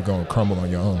don't, you're going to crumble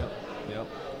on your own. Yep.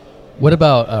 What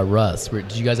about Russ?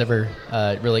 Did you guys ever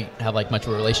really have, like, much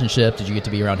of a relationship? Did you get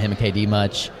to be around him and KD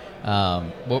much?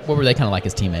 What were they kind of like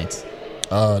as teammates?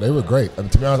 They were great. I mean,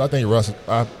 to be honest, I think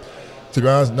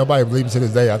Russ, nobody believes me to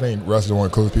this day, I think Russ is one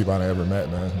of the coolest people I've ever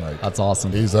met, man. Like, that's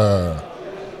awesome. He's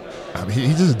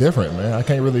he's just different, man. I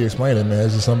can't really explain it, man.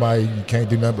 It's just somebody you can't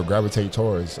do nothing but gravitate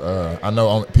towards. I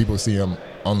know people see him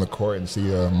on the court and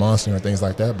see a monster and things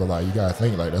like that, but, like, you gotta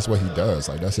think, like, that's what he does.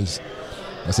 Like, that's his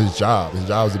job. His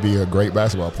job is to be a great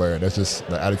basketball player. That's just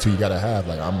the attitude you gotta have.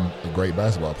 Like, I'm a great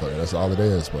basketball player. That's all it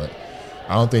is. But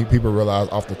I don't think people realize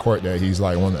off the court that he's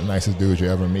like one of the nicest dudes you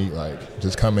ever meet. Like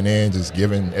just coming in, just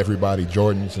giving everybody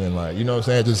Jordans and like, you know what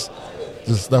I'm saying? Just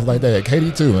stuff like that.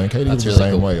 KD too, man. KD was the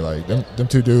same way. Like them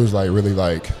two dudes like really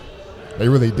like they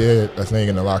really did a thing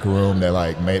in the locker room that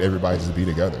like made everybody just be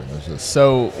together. It's just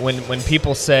so when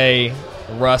people say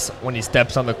Russ when he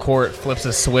steps on the court flips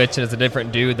a switch and is a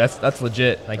different dude, that's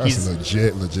legit. Like that's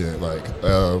legit. Like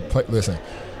listen,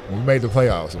 when we made the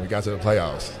playoffs and we got to the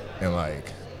playoffs and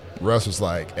like Russ was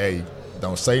like, hey,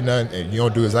 don't say nothing, and you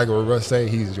don't do exactly what Russ say.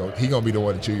 He gonna be the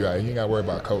one to chew you out. You ain't gotta worry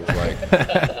about coach.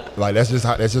 Like, like that's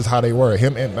just how they were.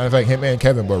 Matter of fact, him and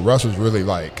Kevin. But Russ really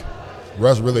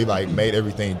made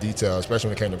everything detailed, especially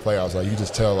when it came to playoffs. Like you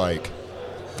just tell like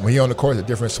when he on the court, it's a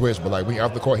different switch. But like when he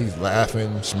off the court, he's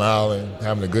laughing, smiling,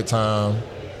 having a good time,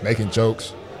 making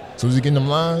jokes. As soon as you get them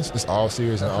lines, it's all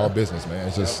serious and all business, man.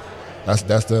 It's just that's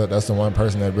the one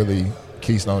person that really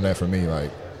keystone that for me. Like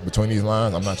between these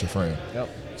lines, I'm not your friend. Yep.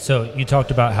 So you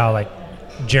talked about how like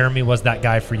Jeremy was that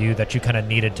guy for you that you kind of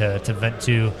needed to vent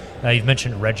to. You've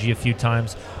mentioned Reggie a few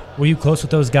times. Were you close with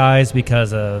those guys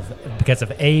because of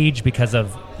age, because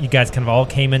of you guys kind of all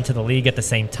came into the league at the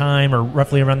same time or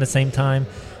roughly around the same time?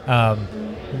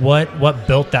 What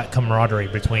built that camaraderie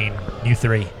between you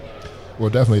three? Well,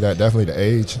 definitely the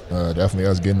age. Definitely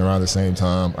us getting around the same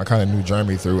time. I kind of knew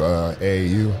Jeremy through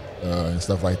AAU and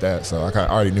stuff like that, so I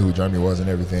already knew who Jeremy was and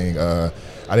everything.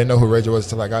 I didn't know who Reggie was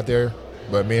until I got there,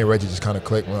 but me and Reggie just kind of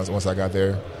clicked once I got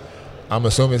there. I'm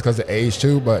assuming it's because of age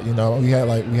too, but you know we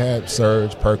had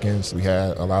Serge, Perkins, we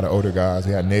had a lot of older guys,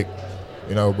 we had Nick,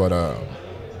 you know, but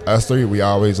us three we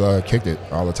always kicked it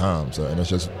all the time. So and that's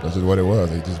just what it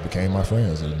was. They just became my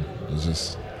friends, and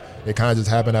it kind of just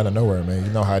happened out of nowhere, man.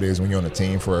 You know how it is when you're on a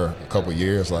team for a couple of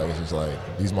years. Like it's just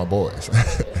like these are my boys.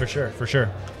 For sure.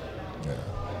 Yeah.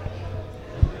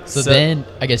 So then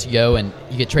I guess you go and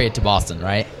you get traded to Boston,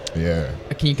 right? Yeah.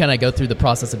 Can you kind of go through the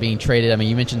process of being traded? I mean,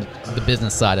 you mentioned the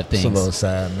business side of things. It's a little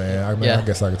sad, man. I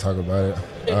guess I could talk about it.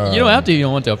 You don't have to. You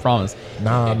don't want to, I promise.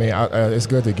 Nah, I mean, it's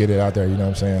good to get it out there, you know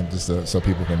what I'm saying, just so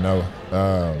people can know.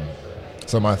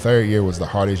 So my third year was the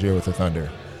hardest year with the Thunder.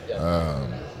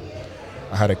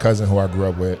 I had a cousin who I grew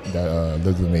up with that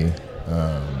lived with me.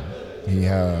 He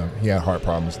had heart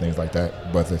problems, things like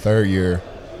that. But the third year,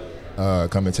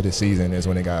 coming to the season, is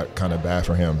when it got kind of bad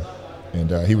for him. And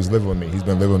he was living with me. He's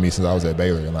been living with me since I was at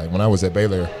Baylor. And like when I was at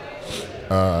Baylor,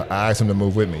 I asked him to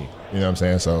move with me. You know what I'm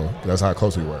saying? So that's how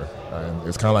close we were. And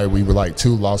it's kind of like we were like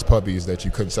two lost puppies that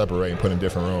you couldn't separate and put in a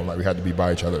different room. Like we had to be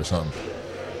by each other or something.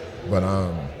 But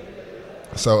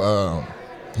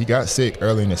he got sick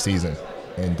early in the season,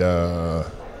 and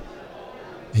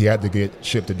he had to get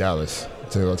shipped to Dallas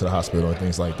to go to the hospital and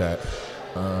things like that.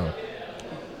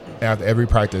 After every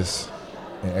practice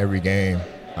and every game,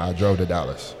 I drove to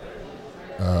Dallas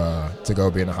to go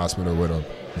be in the hospital with him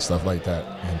and stuff like that.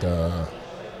 And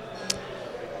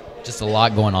just a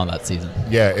lot going on that season.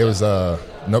 Yeah, it was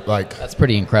that's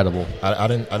pretty incredible. I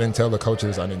didn't tell the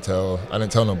coaches. I didn't tell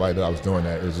nobody that I was doing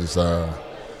that. It was just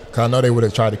cause I know they would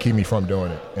have tried to keep me from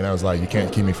doing it, and I was like, you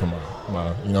can't keep me from my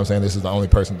you know what I'm saying. This is the only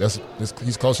person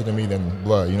he's closer to me than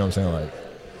blood. You know what I'm saying? Like,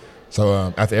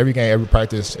 so after every game, every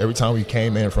practice, every time we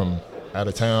came in from out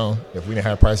of town, if we didn't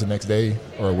have practice the next day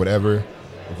or whatever,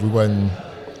 if we wasn't,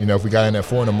 you know, if we got in at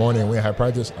 4 a.m. and we didn't have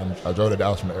practice, I drove to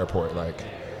Dallas from the airport. Like,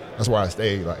 that's where I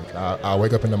stayed. Like, I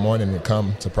wake up in the morning and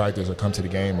come to practice or come to the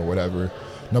game or whatever.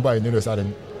 Nobody knew this. I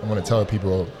want to tell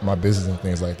people my business and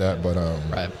things like that. But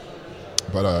right.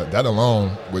 But that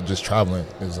alone with just traveling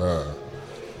is a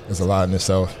lot in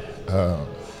itself.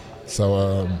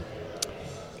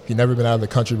 He never been out of the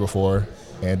country before,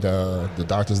 and the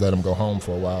doctors let him go home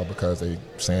for a while because they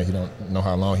saying he don't know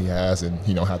how long he has and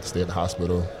he don't have to stay at the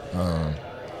hospital.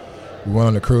 We went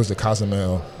on the cruise to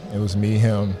Cozumel. It was me,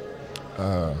 him,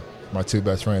 my two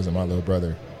best friends, and my little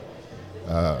brother.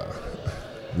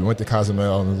 We went to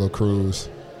Cozumel on a little cruise,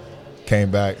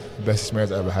 came back, best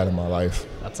experience I ever had in my life.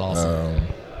 That's awesome.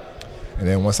 And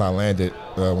then once I landed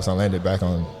back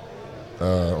on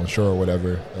shore or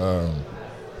whatever,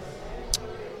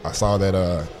 I saw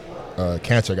that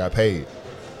cancer got paid,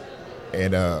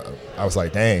 and I was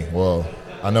like, dang, well,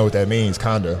 I know what that means,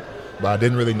 kinda, but I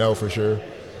didn't really know for sure.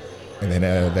 And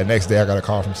then the next day I got a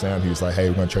call from Sam. He was like, hey,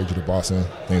 we're going to trade you to Boston,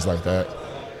 things like that.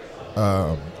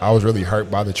 I was really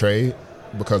hurt by the trade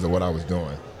because of what I was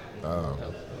doing.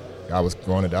 I was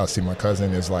going to Dallas to see my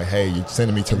cousin. It's like, hey, you're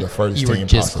sending me to the furthest team possible. You were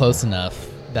just close enough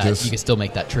that you could still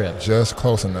make that trip. Just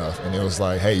close enough. And it was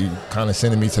like, hey, you kind of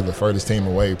sending me to the furthest team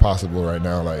away possible right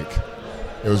now. Like,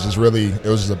 it was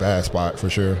just a bad spot for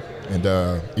sure. And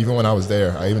even when I was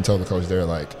there, I even told the coach there,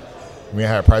 like, we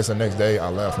had Price the next day, I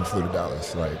left and flew to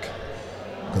Dallas. Like,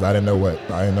 because I didn't know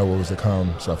what was to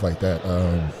come, stuff like that.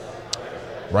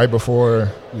 Right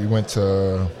before we went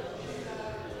to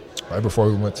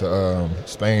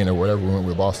Spain or whatever, we went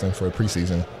with Boston for the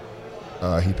preseason.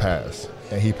 He passed,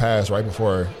 and he passed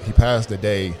the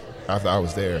day after I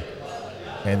was there,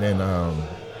 and then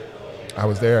I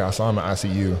was there. I saw him at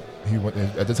ICU. He went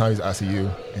at the time. He's ICU,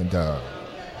 and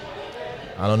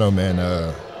I don't know, man.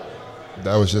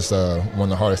 That was just one of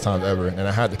the hardest times ever, and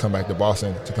I had to come back to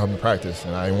Boston to come to practice,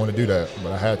 and I didn't want to do that,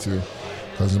 but I had to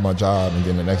because it's my job. And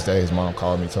then the next day, his mom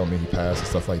called me, told me he passed and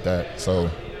stuff like that. So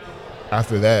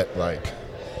after that, like,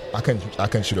 I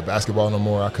couldn't shoot a basketball no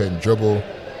more. I couldn't dribble.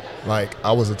 Like,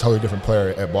 I was a totally different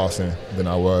player at Boston than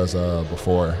I was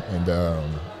before, and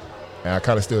I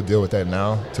kind of still deal with that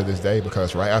now to this day,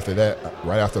 because right after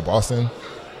Boston,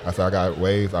 after I got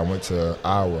waived, I went to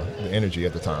Iowa, the Energy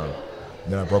at the time.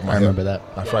 And then I broke my hip. I remember that.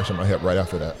 I fractured my hip right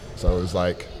after that. So it was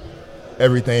like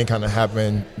everything kind of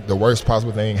happened. The worst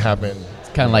possible thing happened. It's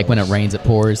kind of like when it rains, it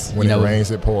pours. When it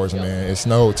rains, it pours, man. It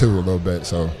snowed too a little bit.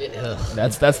 So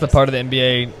that's the part of the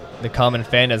NBA the common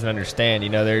fan doesn't understand. You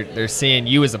know, they're seeing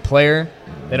you as a player.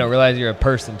 They don't realize you're a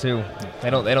person too. They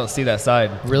don't see that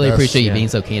side. Really appreciate you being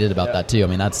so candid about that too. I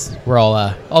mean, we're all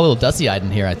a little dusty-eyed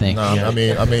in here, I think. No, I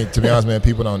mean, to be honest, man,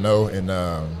 people don't know, and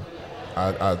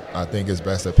I think it's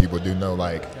best that people do know.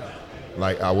 Like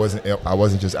I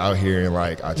wasn't just out here and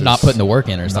like I just not putting the work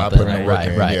in or something. Not putting the work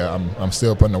in. Right. Yeah, I'm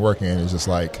still putting the work in. It's just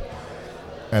like,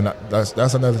 and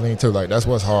that's another thing too. Like that's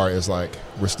what's hard. Is like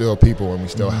we're still people and we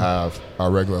still have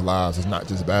our regular lives. It's not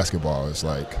just basketball. It's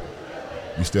like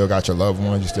you still got your loved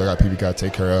ones. You still got people you got to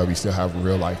take care of. You still have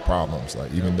real life problems.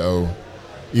 Like even though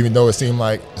it seemed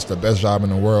like it's the best job in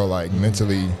the world, like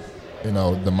mentally, you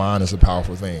know, the mind is a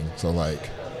powerful thing. So like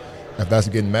if that's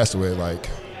getting messed with, like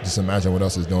just imagine what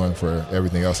else it's doing for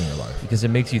everything else in your life. Because it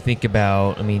makes you think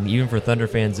about, I mean, even for Thunder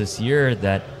fans this year,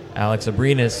 that Alex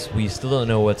Abrines, we still don't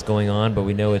know what's going on, but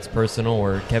we know it's personal.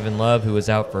 Or Kevin Love, who was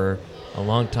out for a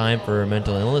long time for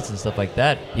mental illness and stuff like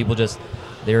that. People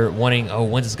they're wanting,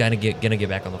 when's this guy gonna get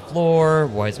back on the floor?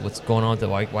 What's going on?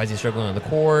 Why is he struggling on the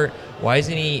court? Why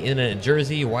isn't he in a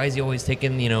jersey? Why is he always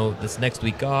taking this next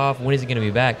week off? When is he gonna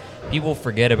be back? People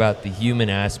forget about the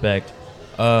human aspect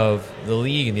of the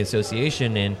league and the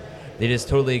association, and they just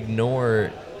totally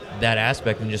ignore that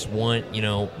aspect and just want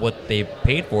what they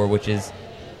paid for, which is,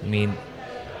 I mean,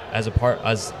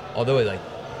 although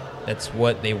that's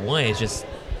what they want. It's just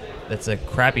that's a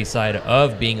crappy side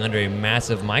of being under a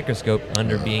massive microscope,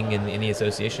 under being in the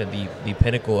association, the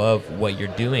pinnacle of what you're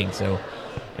doing. So,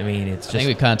 I mean, it's just. I think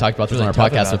we've kind of talked about this really on our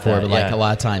podcast before, that, but a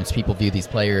lot of times people view these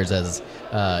players as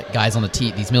guys on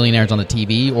these millionaires on the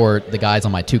TV, or the guys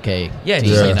on my 2K. Yeah, team,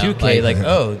 just 2K,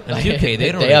 on 2K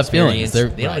they don't they have feelings. They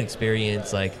don't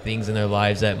experience like things in their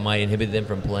lives that might inhibit them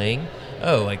from playing.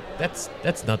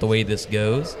 That's not the way this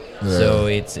goes. Yeah. So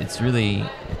it's really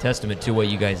a testament to what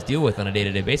you guys deal with on a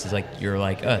day-to-day basis. Like you're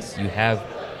like us. You have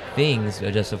things,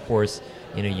 just of course,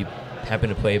 you happen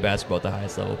to play basketball at the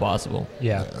highest level possible.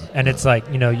 Yeah, and it's like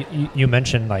you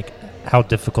mentioned like how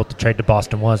difficult the trade to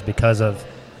Boston was because of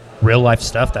real life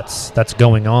stuff that's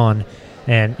going on,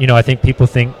 and I think people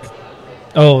think,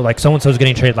 like so and so's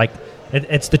getting traded, like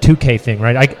it's the 2K thing,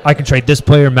 right? I can trade this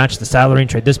player, match the salary, and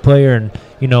trade this player, and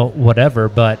whatever.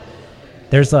 But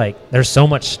there's so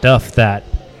much stuff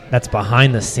that's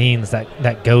behind the scenes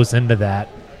that goes into that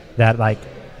like.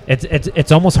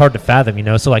 It's almost hard to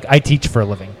fathom, So like I teach for a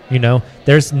living,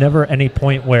 There's never any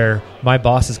point where my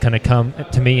boss is going to come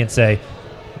to me and say,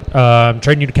 "I'm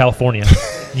trading you to California,"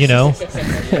 That's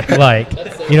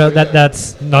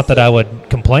not that I would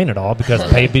complain at all because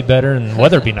pay'd be better and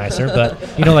weather'd be nicer, but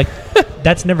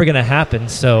that's never going to happen.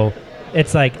 So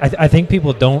it's like I think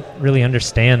people don't really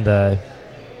understand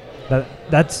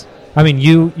that's. I mean,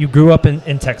 you grew up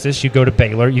in Texas. You go to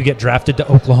Baylor. You get drafted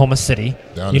to Oklahoma City.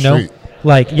 Down the street.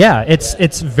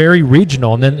 It's very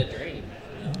regional, and then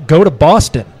go to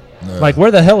Boston. Yeah. Like,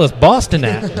 where the hell is Boston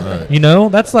at?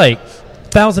 Right. That's like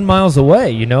 1,000 miles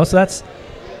away. So that's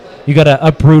you got to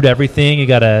uproot everything. You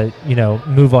got to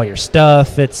move all your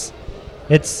stuff. It's.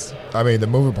 I mean, the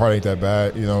moving part ain't that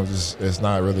bad. It's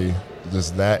not really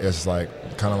just that. It's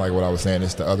like kind of like what I was saying.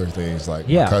 It's the other things. Like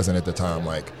my cousin at the time.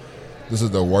 Like, this is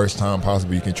the worst time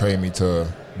possible. You can trade me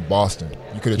to Boston.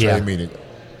 You could have traded me to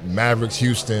Mavericks,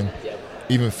 Houston.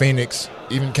 Even Phoenix,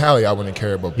 even Cali, I wouldn't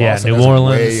care about Boston. New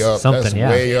Orleans, way up, something.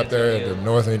 That's way up there, the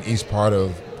north and east part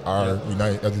of the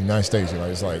United States.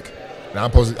 It's like, now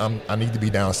I need to be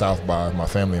down south by my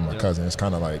family and my cousin. It's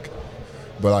kind of like,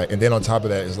 and then on top of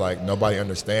that, it's like nobody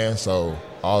understands. So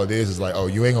all it is like, oh,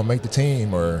 you ain't gonna make the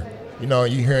team, or you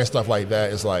hearing stuff like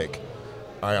that. It's like,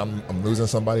 all right, I'm losing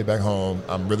somebody back home.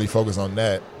 I'm really focused on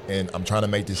that, and I'm trying to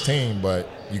make this team, but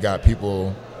you got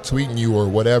people tweeting you or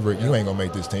whatever, you ain't going to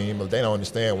make this team, but they don't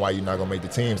understand why you're not going to make the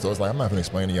team. So it's like, I'm not going to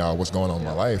explain to y'all what's going on in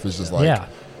my life. It's just like,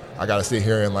 I got to sit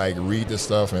here and, like, read this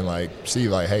stuff and, like, see,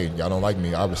 like, hey, y'all don't like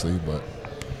me, obviously, but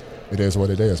it is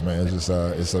what it is, man. It's just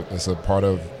it's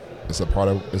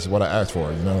what I asked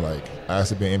for, you know. Like, I asked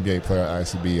to be an NBA player. I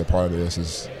asked to be a part of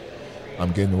this.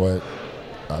 I'm getting what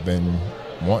I've been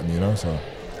wanting, you know. So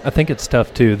I think it's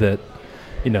tough too that,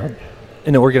 you know,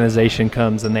 an organization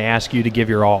comes and they ask you to give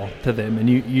your all to them, and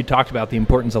you talked about the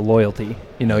importance of loyalty.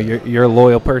 You know, you're a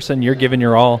loyal person. You're giving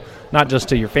your all, not just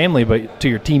to your family, but to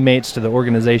your teammates, to the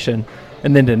organization,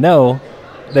 and then to know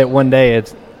that one day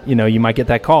it's, you know, you might get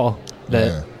that call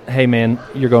that, hey man,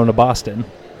 you're going to Boston.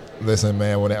 Listen,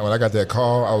 man, when I got that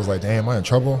call, I was like, damn, am I in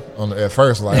trouble? At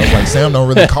first, like, I was like, Sam don't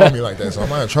really call me like that, so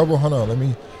am I in trouble? Hold on, let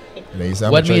me.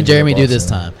 What me and Jeremy do this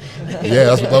time? Yeah,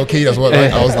 that's what low key. That's what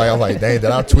I was like, dang,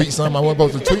 did I tweet something I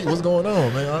wasn't supposed to tweet? What's going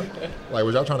on, man? Like,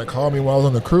 was y'all trying to call me while I was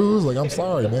on the cruise? Like, I'm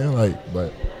sorry, man. Like,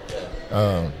 but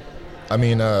I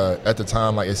mean, at the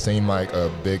time, like, it seemed like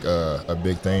a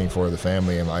big thing for the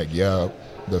family, and like, yeah,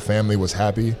 the family was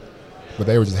happy, but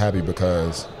they were just happy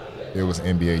because it was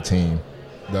an NBA team.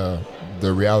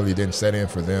 The reality didn't set in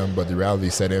for them, but the reality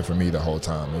set in for me the whole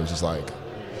time. It was just like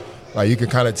you could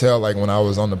kind of tell, like, when I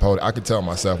was on the podium, I could tell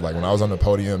myself, like, when I was on the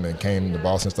podium and came to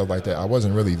Boston and stuff like that, I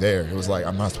wasn't really there. It was like,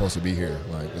 I'm not supposed to be here.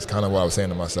 Like, it's kind of what I was saying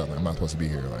to myself, like, I'm not supposed to be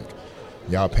here. Like,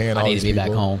 y'all paying all these people. I need to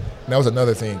be back home. And that was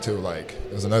another thing, too. Like,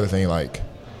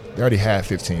 they already had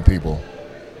 15 people.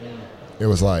 It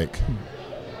was like,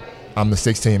 I'm the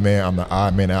 16th man. I'm the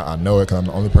odd man out. I know it because I'm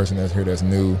the only person that's here that's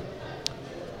new.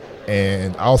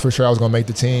 And I was for sure I was going to make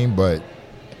the team, but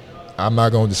I'm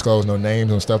not going to disclose no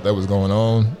names and stuff that was going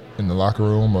on in the locker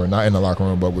room, or not in the locker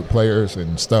room, but with players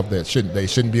and stuff that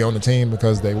shouldn't be on the team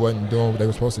because they wasn't doing what they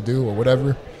were supposed to do or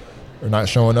whatever, or not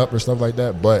showing up or stuff like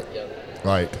that. But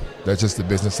like, that's just the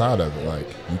business side of it. Like,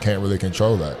 you can't really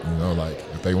control that, you know. Like,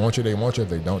 if they want you, they want you. If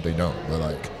they don't, they don't. But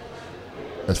like,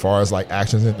 as far as like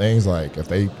actions and things, like, if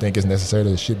they think it's necessary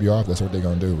to ship you off, that's what they're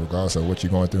gonna do, regardless of what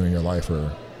you're going through in your life or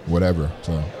whatever.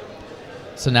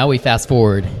 So now we fast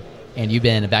forward, and you've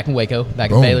been back in Waco,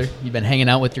 back in Baylor. You've been hanging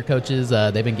out with your coaches.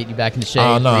 They've been getting you back into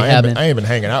shape. No, I ain't been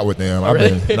hanging out with them.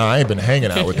 I ain't been hanging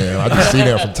out with them. I just see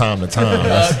them from time to time.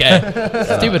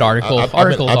 Okay. Stupid article.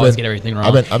 Articles always get everything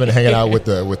wrong. I've been hanging out with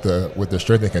the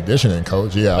strength and conditioning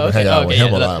coach. Yeah, I've been hanging out with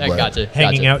him a lot. Gotcha.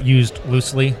 Hanging out used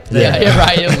loosely. Yeah,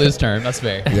 right. Loose term. That's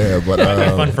fair. Yeah, but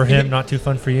fun for him, not too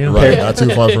fun for you. Right, not too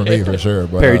fun for me for sure.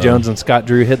 But, Perry Jones and Scott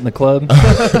Drew hitting the club.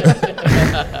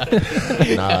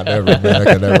 Nah, never. Man, that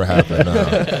could never happen.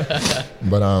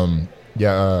 But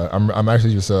I'm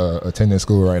actually just attending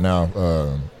school right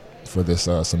now for this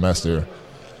semester.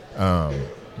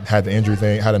 Had the injury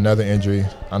thing. Had another injury.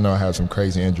 I know I had some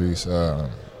crazy injuries. I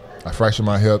fractured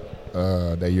my hip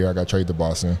that year. I got traded to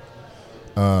Boston.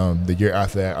 The year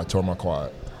after that, I tore my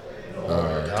quad.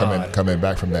 Coming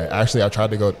back from that. Actually, I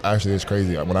tried to go. Actually, it's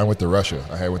crazy. When I went to Russia,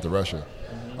 I wasn't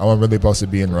really supposed to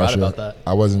be in Russia. About that.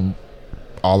 I wasn't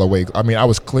all the way. I mean, I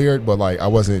was cleared, but like, I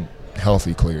wasn't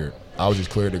healthy cleared. I was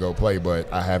just cleared to go play,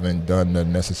 but I haven't done the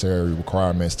necessary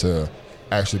requirements to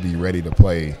actually be ready to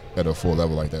play at a full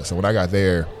level like that. So when I got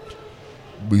there,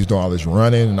 we was doing all this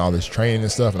running and all this training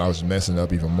and stuff, and I was messing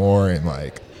up even more, and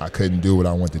like, I couldn't do what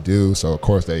I wanted to do. So of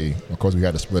course we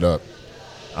had to split up.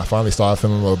 I finally started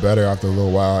feeling a little better after a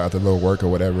little while, after a little work or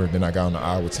whatever. Then I got on the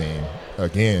Iowa team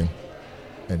again.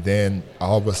 And then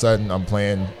all of a sudden I'm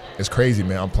playing. It's crazy,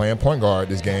 man. I'm playing point guard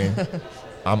this game.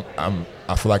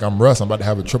 I feel like I'm Russ. I'm about to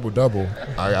have a triple double.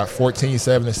 I got 14,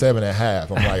 7, and 7 at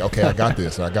half. I'm like, okay, I got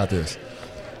this.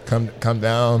 Come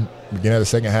down, beginning of the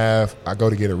second half. I go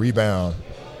to get a rebound,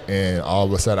 and all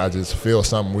of a sudden I just feel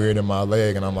something weird in my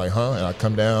leg, and I'm like, huh? And I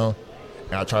come down,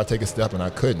 and I try to take a step, and I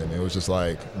couldn't. And it was just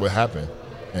like, what happened?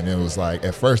 And it was like,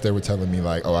 at first they were telling me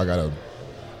like, oh, I got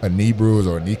a knee bruise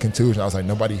or a knee contusion. I was like,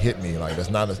 nobody hit me. Like,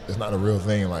 it's not a real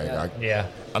thing. Like,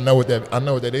 I know what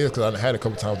that is because I had a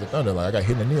couple times with Thunder. Like, I got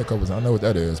hit in the knee a couple times. I know what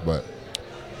that is. But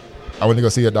I went to go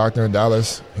see a doctor in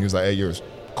Dallas. He was like, hey, your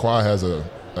quad has a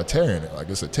tear in it. Like,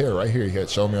 it's a tear right here. He had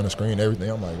showed me on the screen and everything.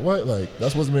 I'm like, what? Like,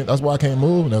 that's why I can't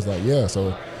move. And I was like, yeah. So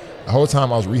the whole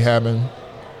time I was rehabbing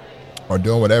or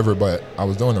doing whatever, but I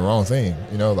was doing the wrong thing,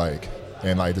 you know, like,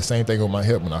 and like the same thing with my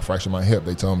hip. When I fractured my hip,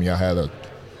 they told me I had a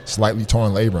slightly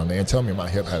torn labrum. They didn't tell me my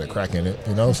hip had a crack in it,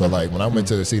 you know. So like, when I went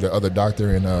to see the other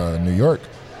doctor in New York,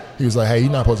 he was like, hey,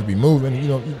 you're not supposed to be moving. You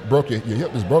know, you broke your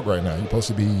hip is broke right now. You're supposed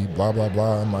to be blah, blah,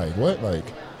 blah. I'm like, what? Like,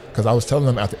 Because I was telling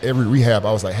them after every rehab,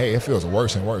 I was like, hey, it feels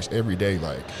worse and worse every day.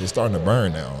 Like, it's starting to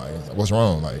burn now. Like, what's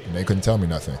wrong? Like, and they couldn't tell me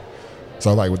nothing.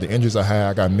 So, like, with the injuries I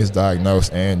had, I got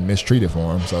misdiagnosed and mistreated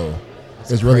for them. So,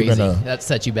 it's really crazy. been That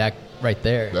set you back right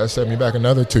there. That set me back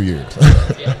another 2 years.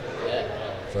 Yeah.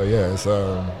 So, yeah, it's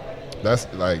that's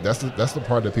the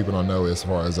part that people don't know as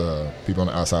far as people on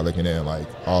the outside looking in, like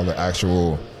all the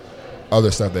actual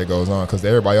other stuff that goes on. Because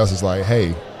everybody else is like,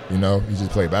 hey, you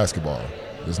just play basketball.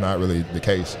 It's not really the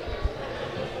case.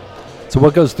 So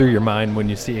what goes through your mind when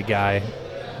you see a guy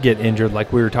get injured,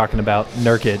 like we were talking about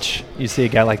Nurkic? You see a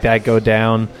guy like that go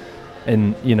down,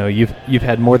 and you've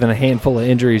had more than a handful of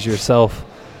injuries yourself.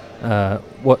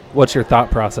 What's your thought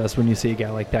process when you see a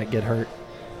guy like that get hurt?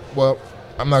 Well,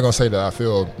 I'm not going to say that I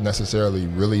feel necessarily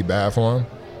really bad for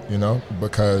him,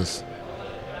 because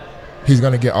he's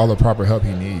going to get all the proper help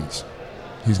he needs.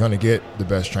 He's going to get the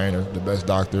best trainer, the best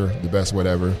doctor, the best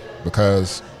whatever,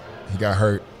 because he got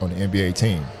hurt on the NBA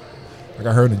team. I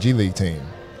got hurt on the G League team.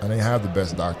 I didn't have the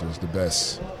best doctors, the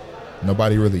best,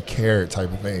 nobody really cared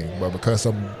type of thing. But because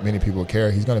so many people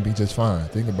care, he's going to be just fine.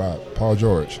 Think about Paul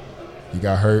George. He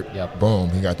got hurt,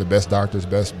 boom. He got the best doctors,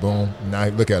 boom. Now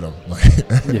look at him.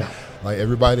 Like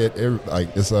everybody,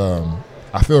 it's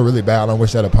I feel really bad. I don't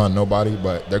wish that upon nobody,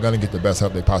 but they're going to get the best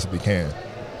help they possibly can.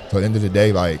 So at the end of the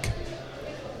day, like,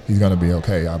 he's going to be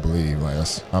okay, I believe. Like,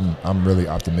 I'm really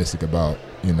optimistic about,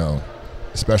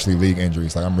 especially league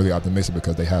injuries. Like, I'm really optimistic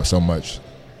because they have so much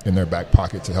in their back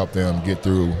pocket to help them get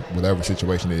through whatever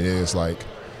situation it is. Like,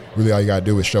 really all you got to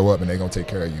do is show up and they're going to take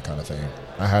care of you kind of thing.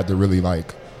 I had to really,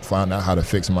 like, find out how to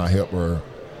fix my hip or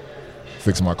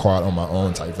fix my quad on my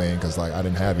own type thing because, like, I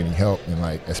didn't have any help. And,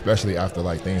 like, especially after,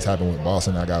 like, things happened with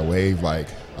Boston, I got waived. Like,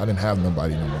 I didn't have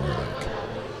nobody no more. Like,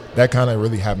 that kind of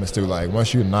really happens too. Like,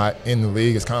 once you're not in the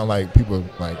league, it's kind of like people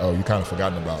like, oh, you kind of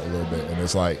forgotten about a little bit. And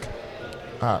it's like,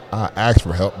 I ask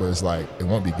for help, but it's like, it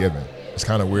won't be given. It's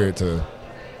kind of weird to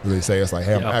really say it's like,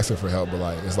 hey, I'm asking for help, but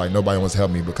like, it's like nobody wants to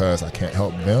help me because I can't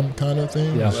help them kind of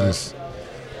thing. It's just,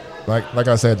 like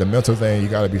I said, the mental thing, you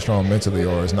got to be strong mentally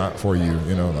or it's not for you,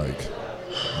 like,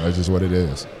 that's just what it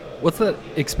is. What's that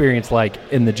experience like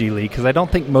in the G League? Because I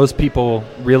don't think most people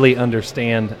really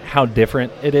understand how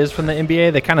different it is from the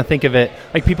NBA. They kind of think of it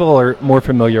like people are more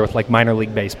familiar with like minor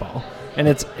league baseball, and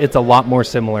it's a lot more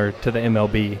similar to the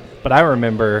MLB. But I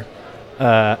remember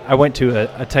I went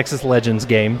to a Texas Legends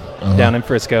game down in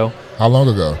Frisco. How long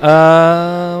ago?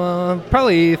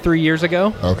 Probably 3 years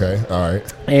ago. Okay, all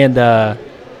right. And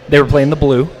they were playing the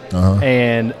blue,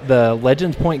 and the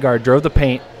Legends point guard drove the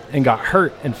paint and got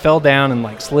hurt and fell down and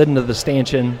like slid into the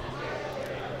stanchion,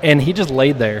 and he just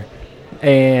laid there.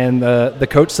 And the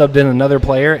coach subbed in another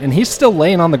player, and he's still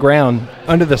laying on the ground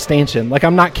under the stanchion. Like,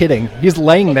 I'm not kidding. He's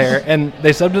laying there, and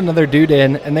they subbed another dude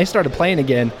in, and they started playing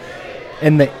again.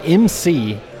 And the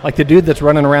MC, like the dude that's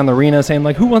running around the arena saying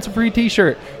like, "Who wants a free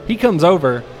T-shirt?" He comes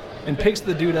over and picks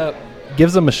the dude up,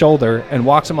 gives him a shoulder, and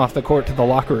walks him off the court to the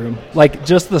locker room. Like,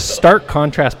 just the stark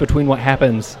contrast between what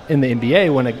happens in the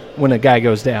NBA when a guy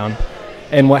goes down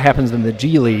and what happens in the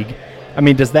G League. I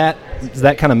mean, does that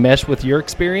kind of mesh with your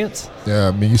experience? Yeah,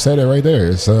 I mean, you said it right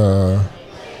there. It's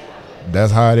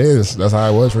that's how it is. That's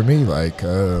how it was for me. Like,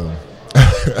 and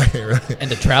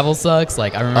the travel sucks.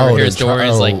 Like, I remember hearing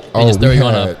stories like they just throw you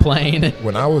on a plane.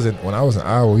 When I was in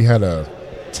Iowa, we had a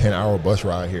 10-hour bus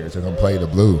ride here to come play the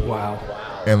Blue. Wow.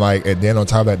 And then on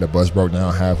top of that, the bus broke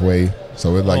down halfway,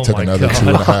 so it took another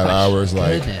 2.5 hours.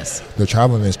 Like, the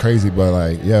traveling is crazy, but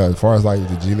like, yeah, as far as like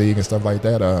the G League and stuff like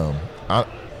that,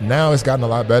 now it's gotten a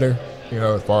lot better.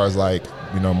 As far as like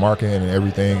marketing and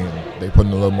everything, and they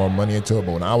putting a little more money into it.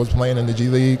 But when I was playing in the G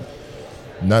League,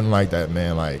 nothing like that,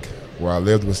 man. Like, where I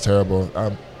lived was terrible.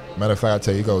 Matter of fact, I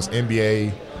tell you, it goes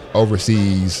NBA,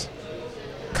 overseas,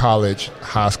 college,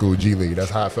 high school, G League. That's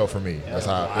how it felt for me. That's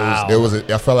how it was.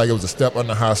 I felt like it was a step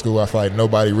under high school. I felt like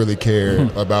nobody really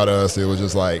cared about us. It was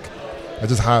just like, that's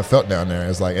just how I felt down there.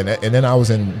 It's like, and then I was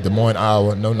in Des Moines,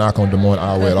 Iowa. No knock on Des Moines,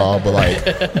 Iowa at all, but like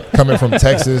coming from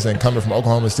Texas and coming from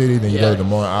Oklahoma City, then you go to Des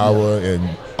Moines, Iowa,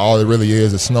 and all it really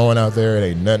is snowing out there. It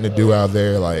ain't nothing to do out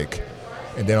there. Like,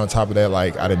 and then on top of that,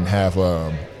 like, I didn't have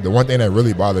the one thing that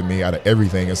really bothered me out of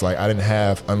everything is like I didn't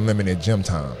have unlimited gym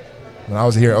time. When I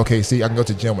was here, OKC, I can go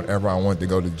to the gym whenever I want to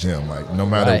go to the gym. Like, no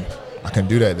matter, I can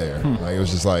do that there. Like, it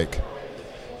was just like,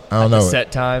 I don't know.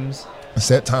 Set times,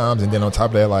 and then on top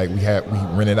of that, like, we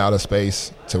rented out a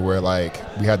space to where like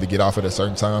we had to get off at a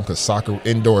certain time because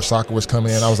indoor soccer was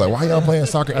coming in. I was like, why y'all playing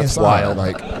soccer inside? Wild.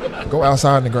 Like, go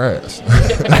outside in the grass.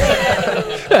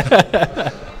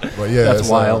 But yeah, that's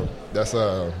wild. That's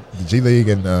the G League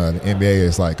and the NBA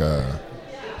is like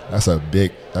that's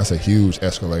a huge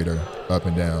escalator up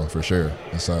and down for sure.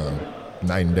 It's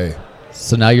night and day.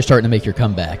 So now you're starting to make your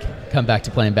comeback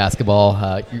to playing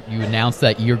basketball. You announced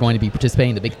that you're going to be participating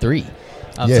in the Big Three.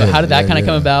 So how did that kind of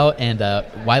come about, and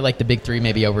why like the Big Three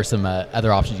maybe over some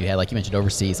other options you had, like you mentioned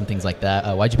overseas, some things like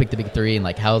that? Why'd you pick the Big Three, and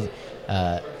like how's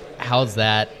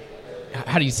that?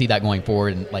 How do you see that going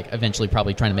forward, and like eventually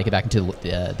probably trying to make it back into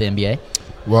the NBA?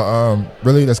 Well,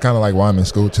 really, that's kind of like why I'm in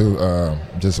school too.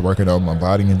 Just working on my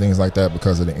body and things like that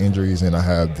because of the injuries, and I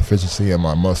have deficiency in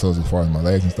my muscles as far as my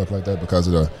legs and stuff like that because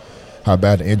of how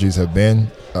bad the injuries have been.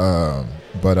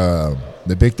 But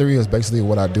the Big Three is basically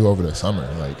what I do over the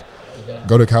summer. Like,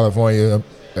 go to California.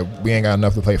 If we ain't got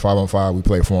enough to play 5-on-5, we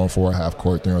play 4-on-4, half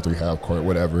court, 3-on-3, half court,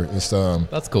 whatever. It's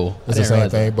that's cool. It's the same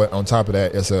thing, but on top of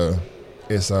that,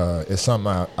 it's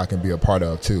something I can be a part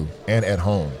of too, and at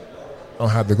home. I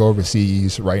don't have to go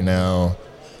overseas right now.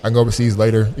 I can go overseas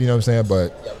later, you know what I'm saying?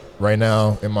 But right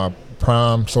now, in my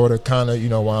prime, sort of, kind of, you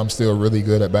know, while I'm still really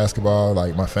good at basketball,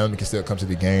 like my family can still come to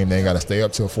the game. They ain't got to stay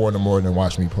up till 4 in the morning and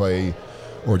watch me play,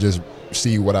 or just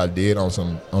see what I did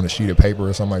on a sheet of paper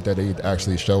or something like that. They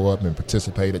actually show up and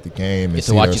participate at the game. And get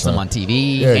to watch you some on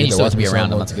TV, and you still have to be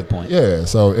around them. That's a good point. Yeah,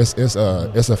 so it's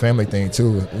a family thing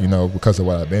too, you know, because of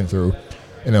what I've been through.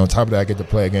 And then on top of that, I get to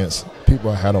play against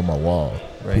people I had on my wall,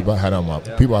 people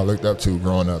I looked up to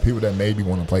growing up, people that made me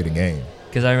want to play the game.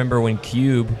 Because I remember when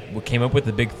Cube came up with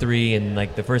the Big Three, and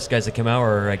like the first guys that came out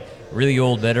were like really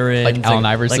old veterans, like Allen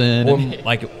Iverson,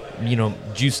 like you know,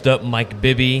 juiced up Mike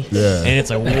Bibby, yeah. And it's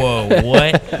like, whoa,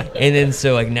 what? And then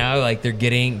so like now like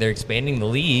they're expanding the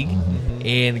league, and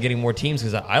they're getting more teams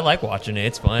because I like watching it.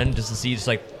 It's fun just to see, just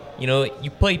like, you know,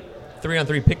 you play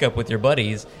 3-on-3 pickup with your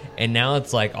buddies, and now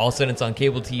it's like all of a sudden it's on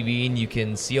cable TV and you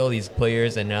can see all these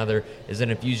players, and now there is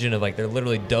an infusion of like they're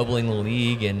literally doubling the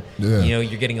league, and you know,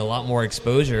 you're getting a lot more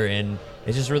exposure, and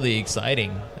it's just really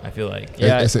exciting. I feel like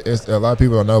it's a lot of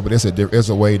people don't know, but it's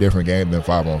a way different game than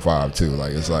 5-on-5 too.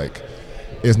 Like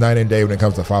it's night and day when it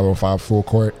comes to 5-on-5 full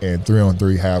court and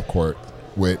 3-on-3 half court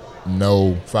with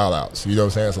no foul outs. You know what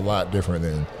I'm saying? It's a lot different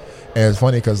than. And it's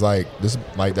funny because like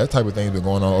that type of thing's been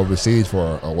going on overseas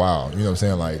for a while. You know what I'm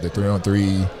saying? Like the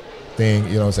 3-on-3 thing.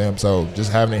 You know what I'm saying? So just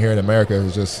having it here in America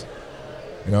is just,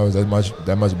 you know, is that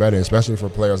much better, especially for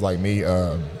players like me.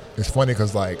 It's funny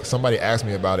because like somebody asked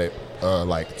me about it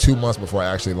like 2 months before I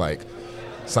actually like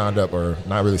signed up, or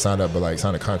not really signed up, but like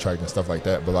signed a contract and stuff like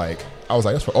that. But like I was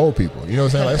like, that's for old people. You know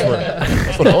what I'm saying? Like,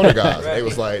 that's for the older guys. They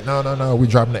was like, no, we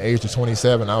dropping the age to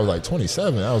 27. I was like,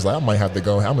 27? I was like, I might have to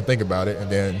go. I'm gonna think about it. And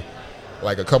then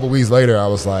like a couple weeks later, I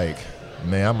was like,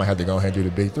 man, I might have to go ahead and do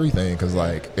the Big Three thing because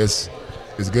like it's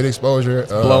good exposure.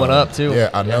 It's blowing up too.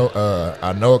 Yeah, I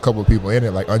know a couple of people in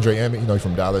it, like Andre Emmett, you know,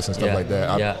 from Dallas and stuff like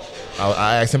that.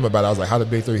 I asked him about it. I was like, how the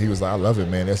Big Three? He was like, I love it,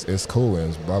 man. It's cool and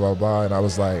it's blah blah blah. And I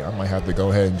was like, I might have to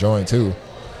go ahead and join too.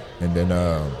 And then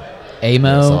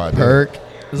Amo, Perk.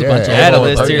 There's a bunch of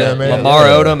analysts here. Lamar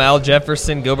Odom, Al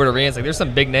Jefferson, Gilbert Arenas. Like, there's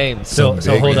some big names. So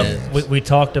hold up. We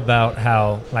talked about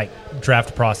how, like,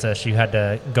 draft process, you had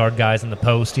to guard guys in the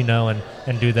post, you know,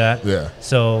 and do that. Yeah.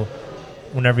 So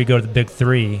whenever you go to the Big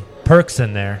Three, Perk's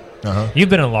in there. You've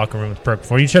been in the locker room with Perk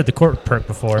before. You shared the court with Perk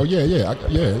before. Oh, yeah,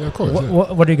 of course.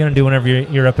 What are you going to do whenever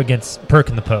you're up against Perk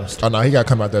in the post? Oh, no, he got to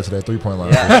come out there to that three-point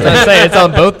line. Yeah, I was going to say, it's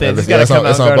on both ends. He's got to come out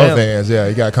it's on both ends, yeah.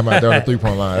 You got to come out there on the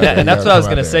three-point line. Yeah, and that's what I was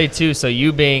going to say, too. So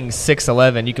you being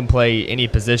 6'11", you can play any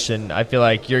position. I feel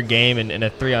like your game in a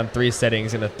 3-on-3 setting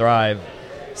is going to thrive.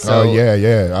 So,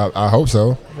 yeah. I hope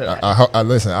so.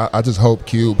 I just hope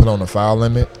Q put on the foul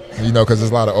limit, you know, because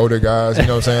there's a lot of older guys, you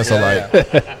know what I'm saying? So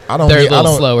like, I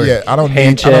don't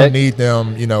need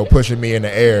them, you know, pushing me in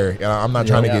the air. I'm not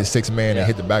trying to get 6 man and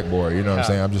hit the backboard. You know what I'm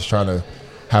saying? I'm just trying to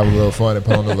have a little fun and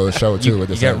put on a little show too. At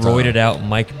the same time. You got roided out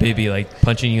Mike Bibby like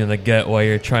punching you in the gut while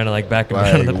you're trying to like back him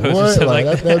out of the post.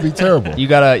 That'd be terrible. You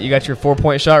got your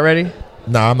 4-point shot ready?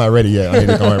 Nah, I'm not ready yet. I need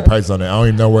to go ahead and practice on it. I don't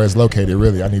even know where it's located,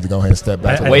 really. I need to go ahead and step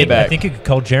back. Way back. I think you could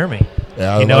call Jeremy.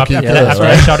 Yeah, you know, after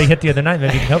that shot he hit the other night,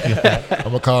 maybe he can help you with that. I'm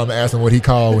going to call him and ask him what he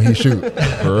called when he shoot,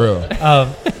 for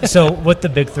real. So with the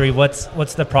Big Three, what's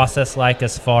the process like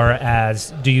as far as,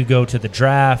 do you go to the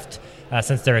draft?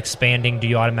 Since they're expanding, do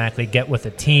you automatically get with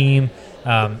a team?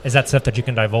 Is that stuff that you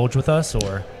can divulge with us,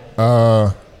 or?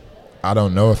 I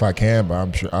don't know if I can, but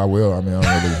I'm sure I will. I mean, I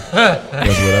don't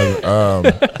really.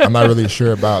 Whatever. I'm not really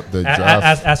sure about the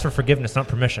draft. Ask for forgiveness, not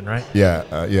permission, right?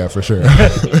 Yeah, for sure.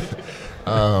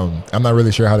 I'm not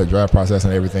really sure how the draft process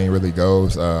and everything really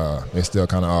goes. It's still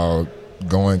kind of all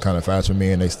going kind of fast for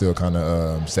me, and they still kind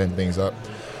of setting things up.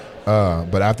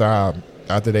 But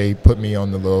after they put me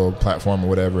on the little platform or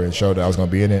whatever and showed that I was going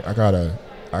to be in it, I got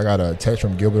a text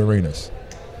from Gilbert Arenas.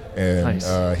 And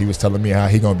he was telling me how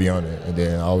he going to be on it. And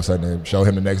then all of a sudden, show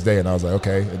him the next day, and I was like,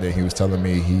 okay. And then he was telling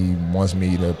me he wants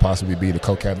me to possibly be the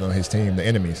co-captain on his team, the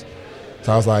Enemies.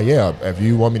 So I was like, yeah, if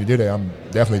you want me to do that, I'm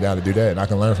definitely down to do that. And I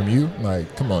can learn from you.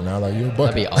 Like, come on now. Like, you're a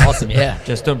bucket. That'd be awesome, yeah.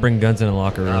 Just don't bring guns in the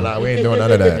locker room. Nah, we ain't doing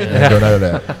none of that. We ain't doing none of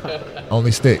that.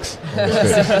 Only sticks.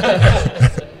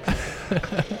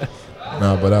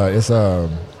 No, but it's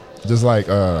just like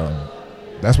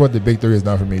that's what the Big Three has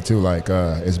done for me too. Like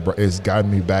it's gotten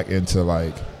me back into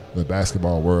like the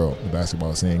basketball world, the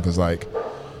basketball scene, because like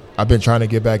I've been trying to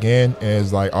get back in, and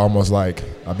it's like almost like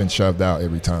I've been shoved out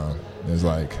every time. It's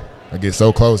like I get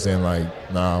so close and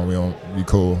like, nah, we don't be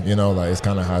cool, you know. Like it's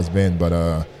kind of how it's been, but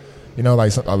you know,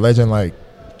 like a legend like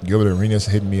Gilbert Arenas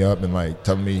hitting me up and like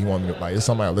telling me he wanted me to, like, it's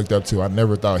somebody I looked up to. I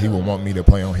never thought he would want me to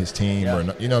play on his team, or you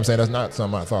know what I'm saying. That's not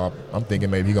something I thought. I'm thinking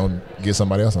maybe he gonna get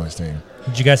somebody else on his team.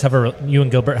 Did you guys you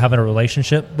and Gilbert having a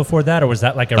relationship before that, or was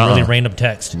that like a really random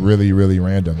text? Really, really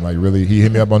random. Like really, he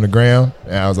hit me up on the gram,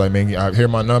 and I was like, man, I hear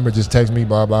my number, just text me,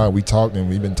 blah blah. We talked, and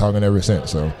we've been talking ever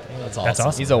since. So. That's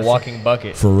awesome. He's a walking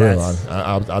bucket. For real.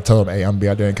 I told him, hey, I'm going to be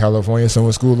out there in California soon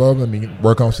with school up. Let me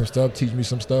work on some stuff, teach me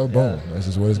some stuff. Boom. This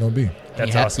is what it's going to be.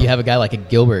 That's awesome. You have a guy like a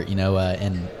Gilbert, you know,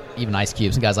 and even Ice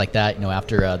Cubes and guys like that, you know,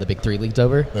 after the Big Three league's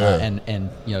over, and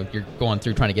you know, you're going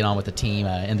through trying to get on with the team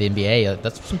in the NBA.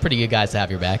 That's some pretty good guys to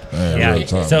have your back. Yeah.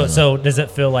 So does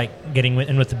it feel like getting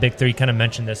in with the Big Three? You kind of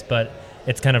mentioned this, but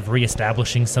it's kind of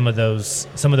reestablishing some of those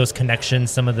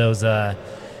connections, some of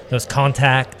those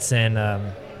contacts, and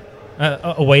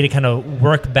a way to kind of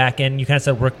work back in. You kind of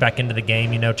said work back into the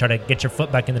game, you know, try to get your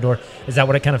foot back in the door. Is that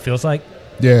what it kind of feels like?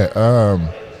 Yeah.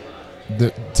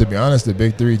 To be honest, the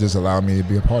Big Three just allowed me to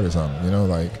be a part of something, you know,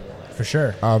 like. For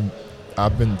sure.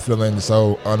 I've been feeling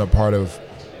so unapart of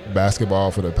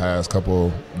basketball for the past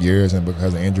couple years, and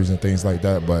because of injuries and things like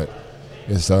that, but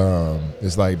it's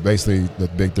like basically the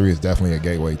Big Three is definitely a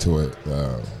gateway to it,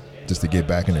 just to get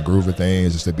back in the groove of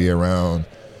things, just to be around,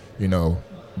 you know,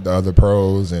 the other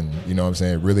pros, and you know what I'm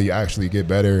saying, really actually get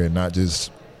better and not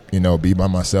just, you know, be by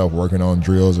myself working on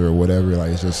drills or whatever.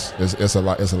 Like it's a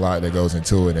lot that goes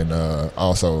into it, and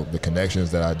also the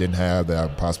connections that I didn't have that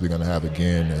I'm possibly going to have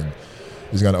again, and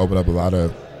it's going to open up a lot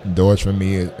of doors for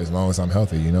me as long as I'm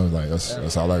healthy. You know, like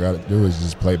that's all I got to do is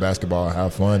just play basketball,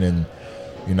 have fun, and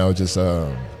you know, just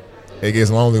it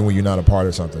gets lonely when you're not a part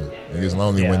of something. It gets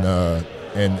lonely when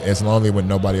and it's lonely when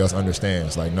nobody else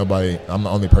understands. Like I'm the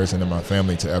only person in my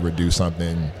family to ever do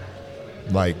something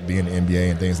like be in the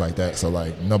NBA and things like that. So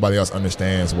like nobody else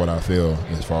understands what I feel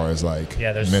as far as like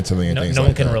mentally and things like that. No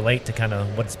one can relate to kind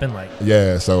of what it's been like.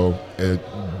 Yeah, so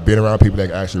being around people that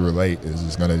can actually relate is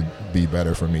just going to be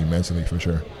better for me mentally for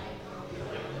sure.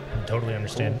 Totally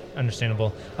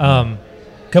understandable.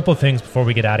 Couple of things before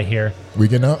we get out of here. We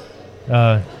getting up?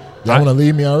 Y'all want to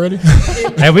leave me already?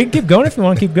 Hey, we can keep going if you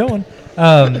want to keep going.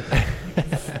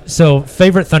 So,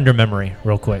 favorite Thunder memory,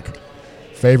 real quick.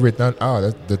 Favorite that's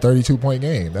the 32-point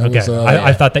game. That was,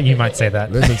 I thought that you might say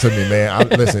that. Listen to me, man.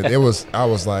 I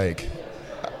was like,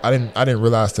 I didn't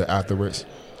realize till afterwards.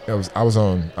 I was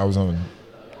on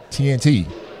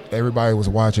TNT. Everybody was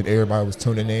watching. Everybody was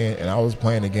tuning in, and I was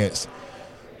playing against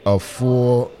a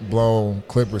full-blown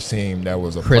Clippers team that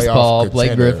was a Chris playoff Paul,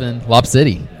 contender. Blake Griffin, Lob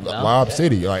City. Lob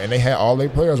City. Like, and they had all their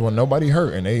players when nobody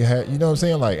hurt. And they had, you know what I'm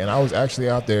saying? Like, and I was actually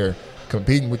out there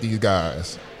competing with these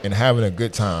guys and having a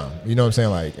good time. You know what I'm saying?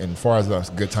 Like, and as far as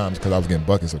those good times, because I was getting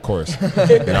buckets, of course.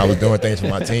 And I was doing things for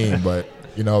my team. But,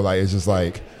 you know, like, it's just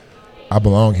like, I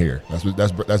belong here.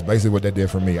 That's basically what that did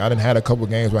for me. I done had a couple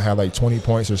games where I had like 20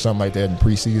 points or something like that in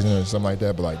preseason or something like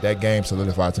that, but like that game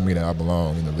solidified to me that I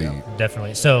belong in the league.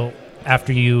 Definitely. So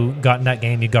after you got in that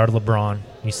game, you guarded LeBron.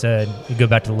 You said you go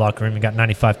back to the locker room, you got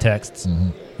 95 texts. Mm-hmm.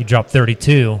 You dropped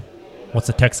 32. What's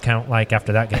the text count like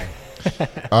after that game?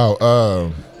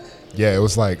 Yeah, it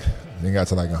was like, I think I got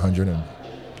to like 140.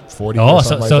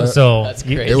 So that's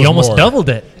crazy. You almost doubled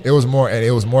it. It was more, and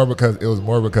it was more because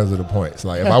of the points.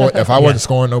 Like if I wasn't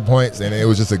scoring no points and it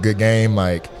was just a good game,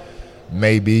 like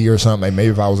maybe or something. Like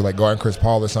maybe if I was like guarding Chris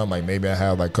Paul or something, like maybe I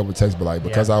had like a couple texts. But like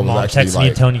because I was actually texting like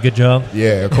you, telling you good job.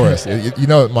 Yeah, of course. You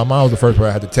know, my mom was the first person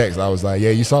I had to text. I was like,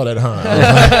 yeah, you saw that,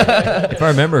 huh? If I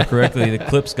remember correctly, the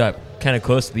Clips got kind of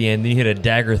close to the end. Then you hit a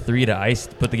dagger 3 to ice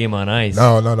to put the game on ice.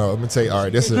 No. Let me tell you. All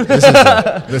right, listen.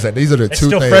 These are the two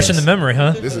still things. Fresh in the memory,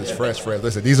 huh? This is fresh.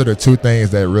 Listen, these are the two things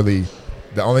that really,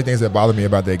 the only things that bother me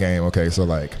about that game. Okay, so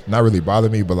like, not really bother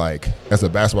me, but like, as a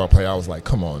basketball player, I was like,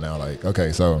 come on now, like,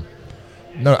 okay, so,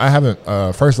 no, I haven't.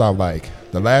 First off, like,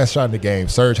 the last shot in the game,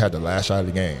 Serge had the last shot of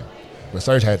the game, but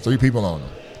Serge had 3 people on him.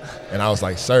 And I was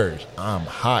like, Serge, I'm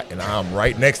hot and I'm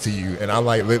right next to you. And I'm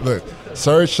like, look,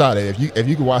 Serge shot it. If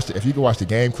you could watch the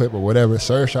game clip or whatever,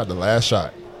 Serge shot the last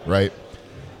shot, right?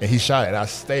 And he shot it. I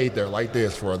stayed there like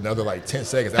this for another like 10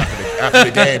 seconds after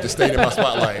the game, just stayed in my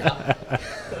spot like,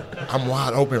 I'm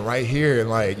wide open right here. And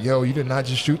like, yo, you did not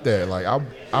just shoot that. Like,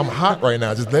 I'm hot right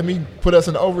now. Just let me put us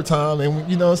in overtime.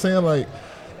 And you know what I'm saying? Like,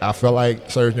 I felt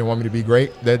like Serge didn't want me to be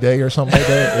great that day or something like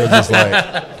that. It was just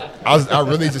like, I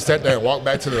really just sat there and walked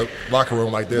back to the locker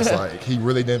room like this. Like, he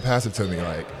really didn't pass it to me.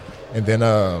 Like, and then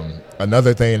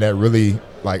another thing that really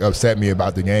like upset me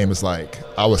about the game is like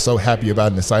I was so happy about it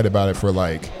and excited about it for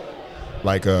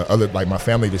other like my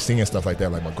family to see and stuff like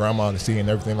that, like my grandma to see and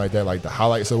everything like that, like the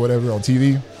highlights or whatever on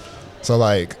TV. So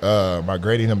like my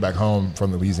Grady and them back home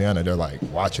from Louisiana, they're like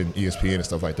watching ESPN and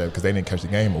stuff like that because they didn't catch the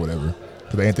game or whatever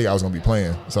because they didn't think I was gonna be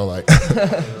playing. So like,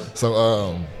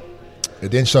 it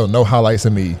didn't show no highlights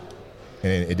of me.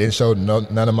 And it didn't show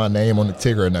none of my name on the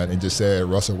ticker or nothing. It just said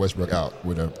Russell Westbrook out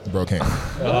with a broke hand.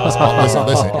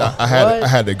 Listen. I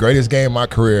had the greatest game of my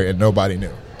career and nobody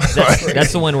knew.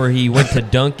 That's the one where he went to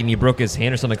dunk and he broke his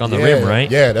hand or something on the rim,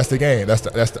 right? Yeah, that's the game. That's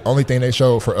the only thing they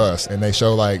showed for us. And they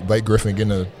show like Blake Griffin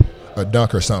getting a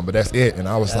dunk or something, but that's it. And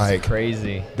I was like,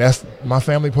 crazy. That's my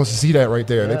family supposed to see that right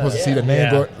there. They supposed to see the name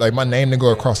go, like my name didn't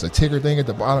go across the ticker thing at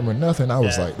the bottom or nothing. I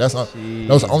was like, those are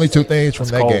the only two things from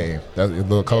that game. That's a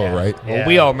little cold, right? Well,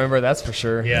 we all remember that's for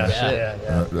sure. That's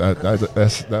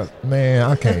man,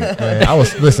 I can't. Man, I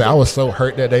was so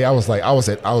hurt that day. I was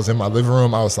in my living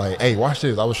room. I was like, hey, watch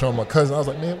this. I was showing my cousin. I was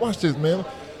like, man, watch this, man.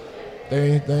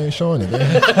 They ain't showing it,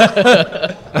 man.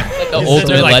 The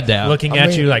ultimate letdown. Looking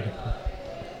at you like.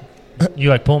 You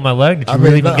like pulling my leg? Did you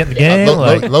really even get in the game?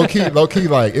 Low key,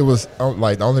 like it was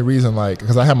like the only reason, like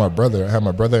because I had my brother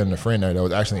and a friend there that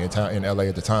was actually in LA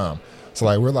at the time. So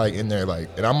like we're like in there like,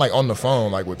 and I'm like on the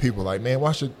phone like with people like, man,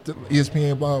 watch the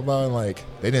ESPN blah blah. And like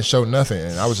they didn't show nothing,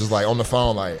 and I was just like on the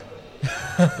phone like,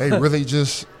 they really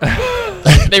just did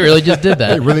that.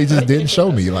 They really just didn't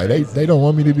show me. Like they don't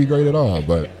want me to be great at all.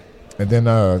 But and then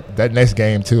that next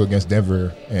game too against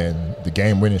Denver and the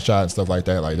game winning shot and stuff like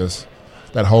that, like just.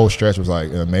 That whole stretch was like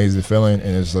an amazing feeling,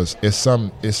 and it's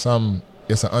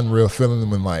an unreal feeling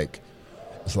when like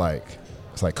it's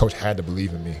like Coach had to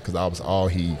believe in me because I was all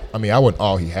he. I mean, I wasn't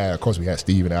all he had. Of course, we had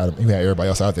Steve and Adam. We had everybody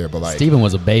else out there, but like Steven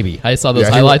was a baby. I saw those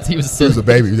highlights. He was a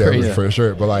baby, for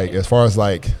sure. But like as far as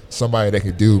like somebody that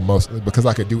could do most, because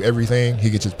I could do everything, he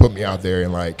could just put me out there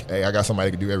and like, hey, I got somebody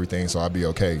that could do everything, so I'll be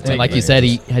okay. And like you said,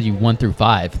 he had you 1 through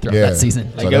 5 throughout that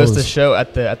season. It goes to show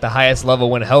at the highest level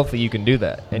when healthy, you can do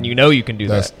that, and you know you can do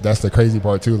that. That's the crazy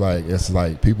part too. Like it's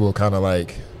like people kind of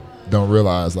like don't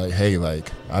realize like, hey,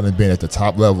 like I done been at the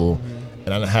top level.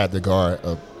 And I done had to guard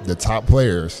the top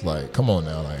players. Like, come on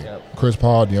now, like Chris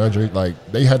Paul, DeAndre, like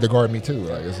they had to guard me too.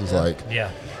 Like this is like,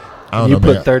 I don't know.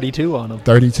 You put 32 on them.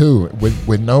 32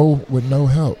 with no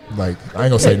help. Like I ain't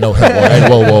gonna say no help. Hey,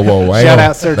 whoa. Shout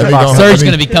out Serge. Serge's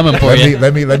gonna be coming for you.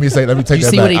 Let me take that back. You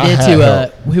see what he did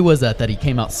to who was that he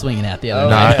came out swinging at the other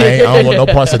night? I don't want no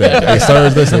parts of that. Hey,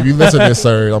 Serge, listen. If you listen to this,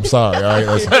 Serge, I'm sorry. All right,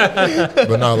 listen.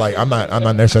 But no, like I'm not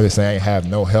necessarily saying I ain't have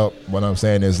no help. What I'm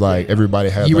saying is like everybody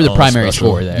has. You were the primary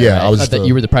scorer there. Yeah, right? I was.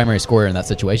 You were the primary scorer in that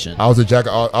situation. I was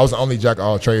I was the only jack of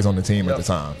all trades on the team at the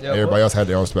time. Everybody else had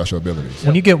their own special abilities.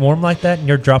 When you get warm like that and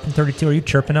you're dropping 32, are you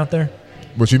chirping out there?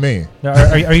 What you mean?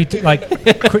 Are you like,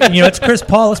 it's Chris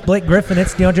Paul, it's Blake Griffin,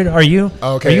 it's DeAndre. Are you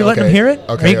letting him hear it?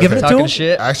 Okay, are you giving it to him?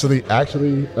 Shit? Actually, I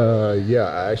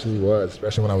actually was,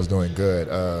 especially when I was doing good.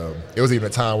 It was even a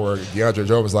time where DeAndre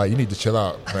Jordan was like, "You need to chill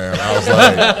out, man."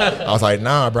 I was like,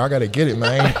 "Nah, bro, I gotta get it,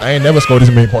 man. I ain't never scored this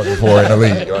many points before in the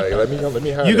league. Like, let me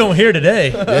have you gonna hear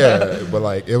today?" Yeah, but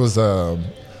like it was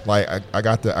like I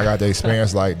got the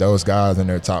experience like those guys in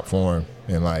their top form.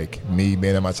 And like me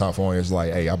being in my top form, it's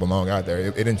like, hey, I belong out there.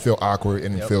 It didn't feel awkward. It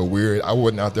didn't feel weird. I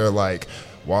wasn't out there like,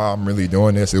 wow, I'm really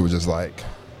doing this. It was just like,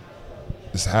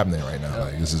 this is happening right now.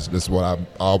 Like this is what I've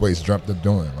always dreamt of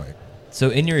doing. Like, so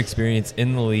in your experience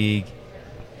in the league,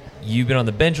 you've been on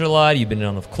the bench a lot. You've been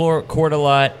on the court a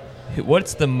lot.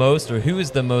 What's the most, or who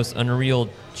is the most unreal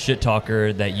shit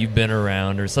talker that you've been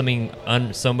around, or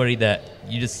somebody that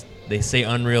they say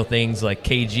unreal things like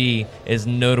KG is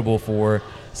notable for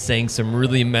saying some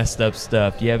really messed up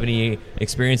stuff? Do you have any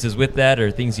experiences with that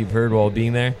or things you've heard while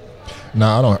being there?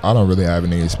 No, I don't really have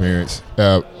any experience.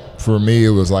 For me, it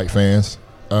was like fans.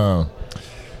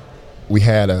 We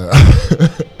had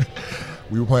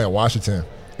we were playing Washington.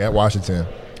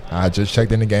 I just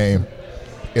checked in the game.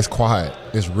 It's quiet.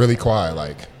 It's really quiet.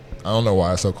 Like, I don't know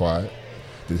why it's so quiet.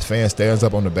 This fan stands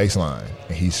up on the baseline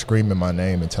and he's screaming my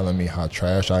name and telling me how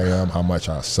trash I am, how much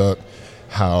I suck,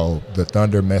 how the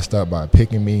Thunder messed up by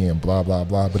picking me and blah blah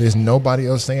blah. But there's nobody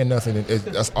else saying nothing.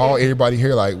 That's all everybody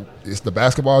here. Like it's the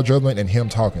basketball dribbling and him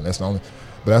talking. That's the only.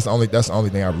 But that's the only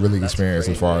thing I've really experienced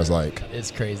as far as like. It's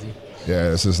crazy.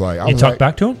 Yeah, it's just like you talked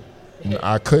back to him.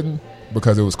 I couldn't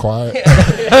because it was quiet. They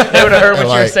would have heard what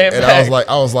you were saying. And back.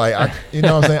 I was like, you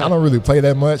know what I'm saying? I don't really play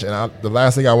that much, and the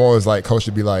last thing I want is like coach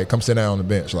to be like, come sit down on the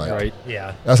bench. Like, Right.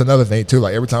 Yeah. that's another thing too.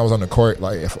 Like every time I was on the court,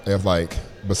 like if like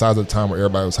besides the time where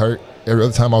everybody was hurt, every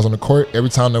other time I was on the court, every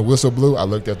time the whistle blew, I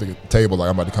looked at the table like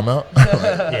I'm about to come out.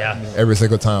 Yeah. Every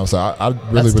single time. So I really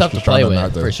That's was tough just to play trying not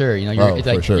with, to. for sure. You know, you're,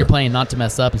 for sure. you're playing not to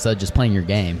mess up instead of just playing your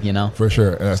game, you know? For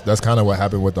sure. And that's kind of what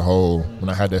happened with the whole, when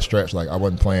I had that stretch, like I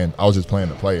wasn't playing, I was just playing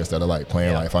to play instead of like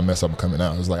playing like if I mess up, I'm coming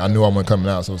out. It was like I knew I wasn't coming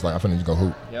out, so it was like I finna just go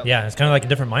hoop. Yeah, it's kind of like a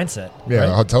different mindset. Yeah,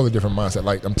 right? a totally different mindset.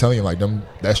 Like I'm telling you, like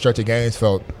that stretch of games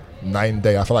felt night and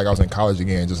day. I felt like I was in college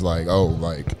again, just like, oh,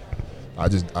 like I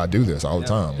do this all the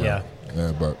time. Like,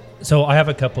 yeah, but So I have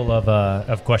a couple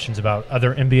of questions about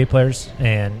other NBA players,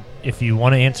 and if you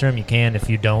want to answer them, you can. If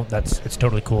you don't, it's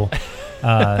totally cool.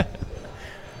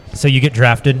 So you get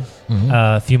drafted.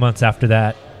 A few months after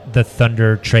that, the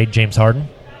Thunder trade James Harden.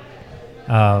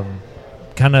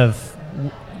 Kind of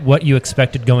what you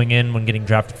expected going in when getting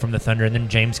drafted from the Thunder, and then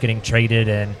James getting traded,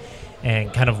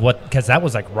 and kind of what, because that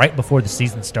was like right before the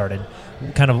season started,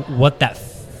 kind of what that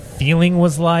feeling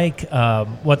was like,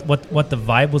 what the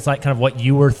vibe was like, kind of what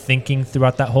you were thinking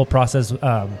throughout that whole process.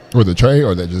 With the trade,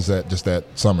 or just that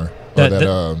summer, or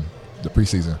the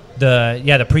preseason.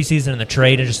 The preseason and the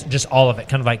trade, and just all of it,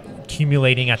 kind of like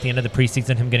accumulating at the end of the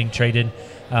preseason, him getting traded.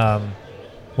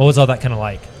 What was all that kind of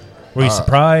like? Were you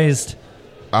surprised?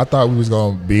 I thought we was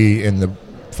gonna be in the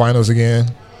finals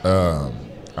again.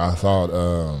 I thought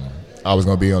I was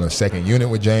gonna be on a second unit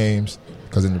with James.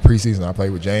 Because in the preseason, I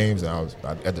played with James, and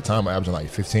at the time I averaged like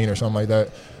 15 or something like that.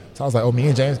 So I was like, oh, me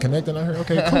and James connected. I heard,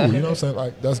 okay, cool. You know what I'm saying?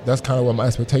 Like that's kind of what my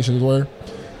expectations were.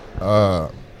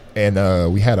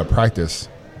 And we had a practice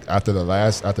after the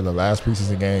last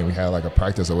preseason game. We had like a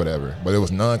practice or whatever, but it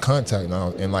was non-contact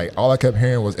now. And like all I kept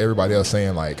hearing was everybody else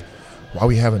saying like, why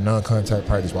we have a non-contact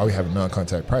practice? Why we have a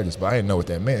non-contact practice? But I didn't know what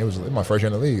that meant. It was my first year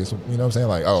in the league. It's, you know what I'm saying?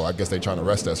 Like, oh, I guess they trying to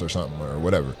rest us or something or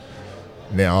whatever.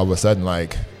 And then all of a sudden,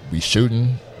 like, we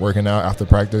shooting, working out after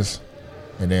practice,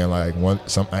 and then like I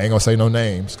ain't gonna say no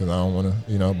names because I don't want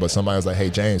to, you know. But somebody was like, "Hey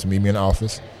James, meet me in the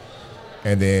office,"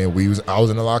 and then I was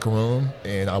in the locker room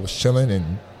and I was chilling,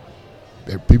 and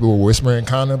people were whispering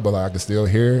kind of, but like, I could still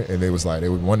hear, and they was like they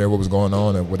would wonder what was going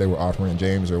on and what they were offering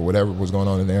James or whatever was going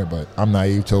on in there. But I'm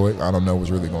naive to it; I don't know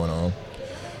what's really going on.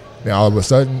 Then all of a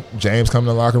sudden, James come in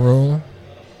the locker room,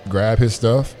 grab his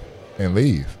stuff, and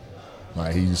leave.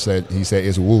 Like he said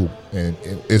it's woo, and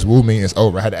it's woo mean it's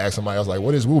over. I had to ask somebody else like,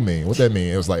 what does woo mean? What that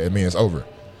mean? It was like, it means it's over.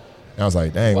 And I was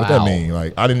like, dang, what that mean?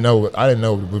 Like I didn't know what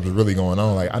was really going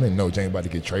on. Like I didn't know James about to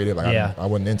get traded. Like I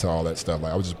wasn't into all that stuff.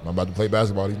 Like I'm about to play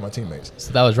basketball. These are my teammates.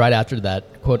 So that was right after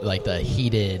that quote, like the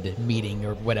heated meeting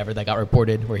or whatever that got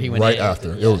reported where he went right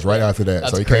after. It was right after that.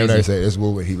 That's so he came there and said it's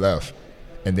woo, and he left.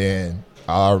 And then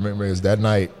all I remember is that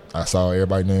night I saw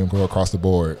everybody's name go across the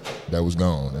board that was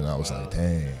gone, and I was like,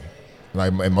 dang.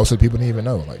 Like, and most of the people didn't even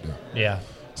know like that. Yeah.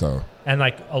 So. And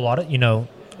like a lot of, you know,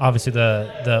 obviously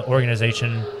the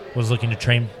organization was looking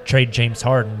to trade James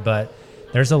Harden, but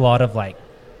there's a lot of like,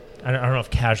 I don't know if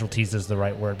casualties is the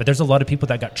right word, but there's a lot of people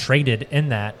that got traded in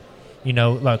that. You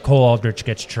know, like Cole Aldrich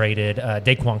gets traded,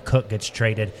 Daquan Cook gets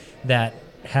traded, that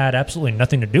had absolutely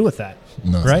nothing to do with that.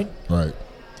 Nothing. Right. Right.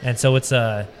 And so it's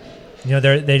you know,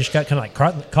 they just got kind of like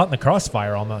caught in the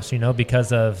crossfire almost, you know,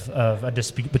 because of a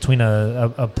dispute between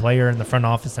a player in the front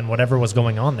office and whatever was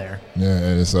going on there. Yeah,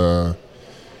 and it's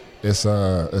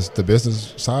the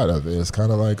business side of it. It's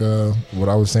kind of like what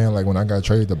I was saying, like when I got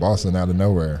traded to Boston out of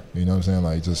nowhere. You know what I'm saying?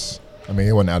 Like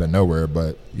it wasn't out of nowhere,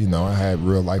 but you know, I had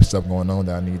real life stuff going on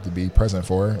that I needed to be present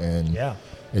for, and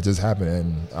it just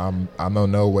happened. And I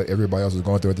don't know what everybody else was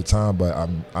going through at the time, but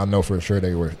I know for sure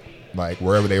they were. Like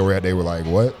wherever they were at, they were like,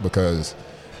 "What?" Because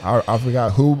I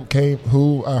forgot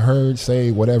who I heard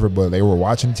say whatever, but they were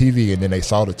watching TV and then they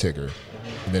saw the ticker,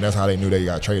 and then that's how they knew they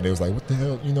got traded. They was like, "What the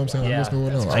hell?" You know what I'm saying? Like, what's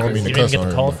going on? I don't mean to cuss on her. You didn't get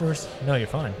the call first? No, you're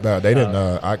fine. No, they didn't.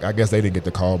 I guess they didn't get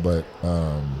the call, but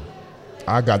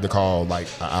I got the call like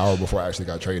an hour before I actually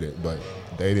got traded, but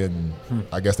they didn't.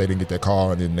 I guess they didn't get that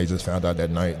call, and then they just found out that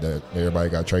night that everybody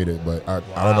got traded. But I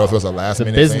don't know if it was a last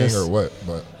minute thing or what.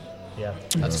 But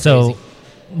that's so.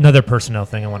 Another personnel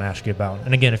thing I want to ask you about,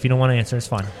 and again, if you don't want to answer, it's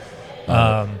fine.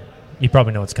 You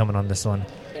probably know what's coming on this one.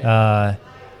 A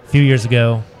few years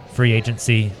ago, free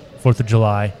agency, 4th of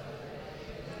July,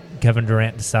 Kevin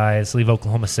Durant decides leave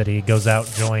Oklahoma City, goes out,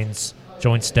 joins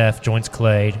Steph, joins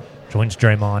Clay, joins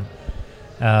Draymond.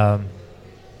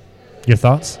 Your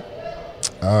thoughts?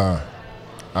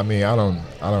 I mean, I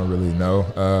don't really know.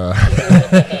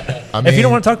 I mean, if you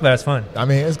don't want to talk about it, it's fine. I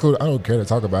mean, it's cool. I don't care to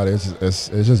talk about it. It's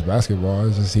just basketball.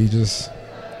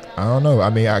 I don't know. I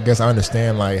mean, I guess I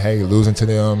understand, like, hey, losing to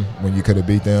them when you could have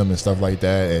beat them and stuff like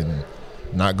that, and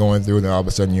not going through, then all of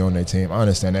a sudden you're on their team. I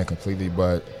understand that completely,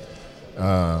 but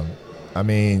I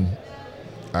mean,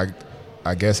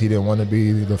 I guess he didn't want to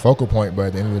be the focal point, but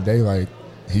at the end of the day, like,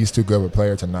 he's too good of a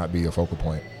player to not be a focal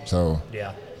point. So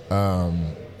yeah,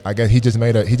 I guess he just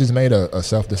made a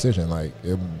self decision. Like,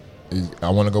 I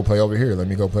want to go play over here. Let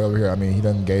me go play over here. I mean, he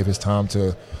done gave his time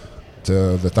to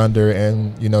the Thunder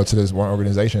and, you know, to this one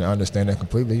organization. I understand that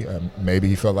completely. Maybe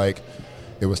he felt like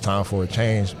it was time for a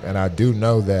change, and I do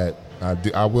know that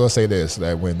I will say this,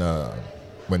 that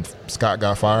when Scott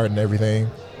got fired and everything,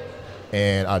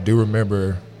 and I do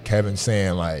remember Kevin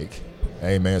saying, like,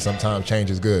 hey man, sometimes change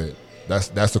is good.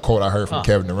 That's the quote I heard from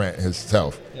Kevin Durant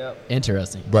himself. Yep.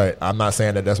 Interesting. But I'm not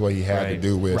saying that that's what he had to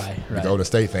do with the Right. Golden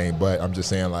State thing. But I'm just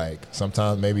saying, like,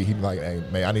 sometimes maybe he'd be like, hey,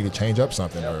 man, I need to change up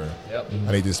something, or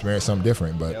I need to experience something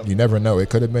different. But you never know. It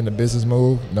could have been a business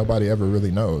move. Nobody ever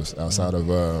really knows outside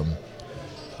of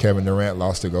Kevin Durant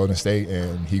lost to Golden State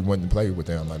and he went and played with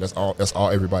them. Like, that's all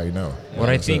everybody know. What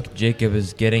I think Jacob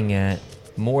is getting at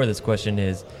more of this question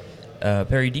is,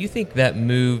 Perry, do you think that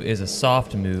move is a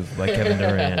soft move by Kevin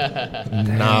Durant?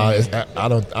 Nah,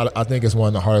 I think it's one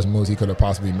of the hardest moves he could have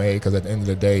possibly made, because at the end of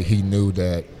the day, he knew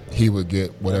that he would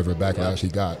get whatever backlash he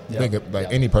got. I think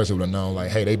any person would have known, like,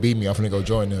 hey, they beat me, I'm finna go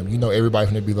join them. You know,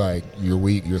 everybody's finna be like, you're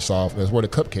weak, you're soft. That's where the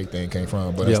cupcake thing came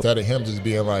from. But instead of him just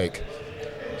being like,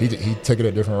 he took it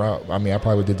a different route. I mean, I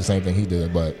probably did the same thing he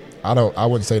did, but I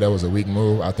wouldn't say that was a weak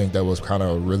move. I think that was kind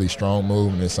of a really strong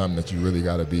move, and it's something that you really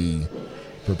got to be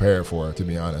prepared for, to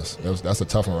be honest. That's a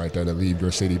tough one right there, to leave your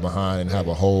city behind and have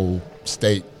a whole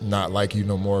state not like you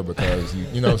no more because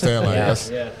you know what I'm saying? Like,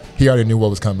 he already knew what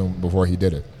was coming before he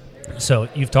did it. So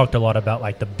you've talked a lot about,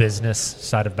 like, the business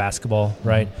side of basketball,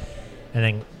 right? Mm-hmm. And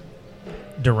then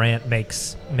Durant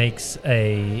makes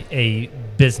a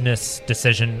business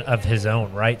decision of his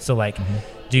own, right? So, like,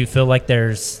 do you feel like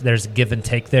there's give and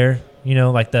take there? You know,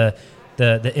 like the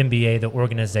NBA, the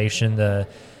organization, the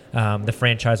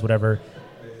franchise, whatever.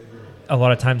 A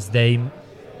lot of times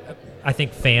I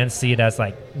think fans see it as,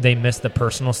 like, they miss the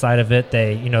personal side of it.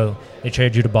 They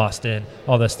traded you to Boston,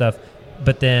 all this stuff.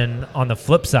 But then on the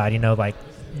flip side, you know, like,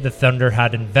 the Thunder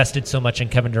had invested so much in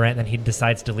Kevin Durant, and he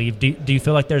decides to leave. Do you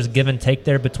feel like there's give and take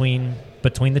there between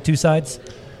the two sides?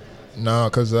 No,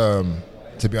 because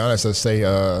to be honest, let's say,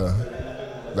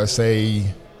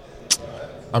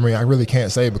 I mean, I really can't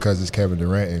say because it's Kevin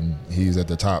Durant and he's at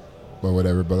the top or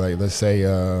whatever. But, like, let's say,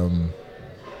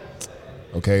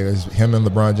 okay, it's him and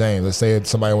LeBron James. Let's say if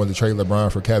somebody wanted to trade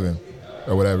LeBron for Kevin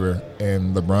or whatever,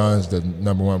 and LeBron's the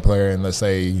number one player, and let's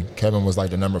say Kevin was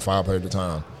like the number 5 player at the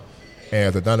time. And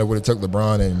if the Thunder would have took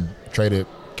LeBron and traded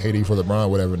KD for LeBron,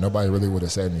 whatever, nobody really would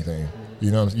have said anything.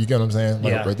 You know, you get what I'm saying?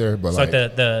 Like, right there. But it's like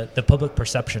the public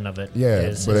perception of it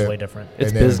is way different.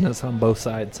 It's business on both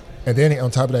sides. And then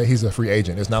on top of that, he's a free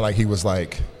agent. It's not like he was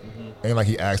like, ain't like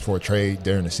he asked for a trade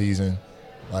during the season.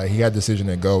 Like, he had the decision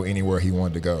to go anywhere he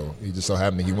wanted to go. He just so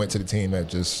happened he went to the team that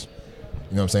just,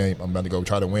 you know what I'm saying, I'm about to go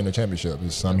try to win the championship.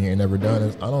 It's something he ain't never done.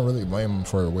 I don't really blame him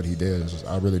for what he did. It's just,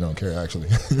 I really don't care, actually.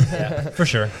 Yeah, for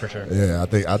sure. Yeah, I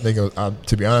think it was,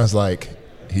 to be honest, like,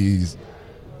 he's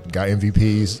got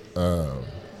MVPs,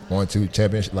 won 2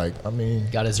 championships. Like, I mean,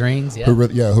 got his rings. Yeah.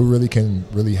 Who really can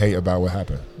really hate about what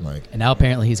happened? Like, and now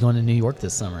apparently he's going to New York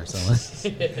this summer. So,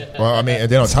 well, I mean, and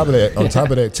then on top of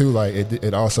that too, like,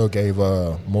 it also gave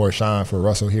more shine for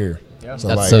Russell here. Yeah. So,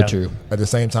 that's so true. At the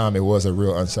same time, it was a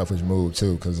real unselfish move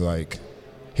too, because, like,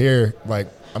 here, like,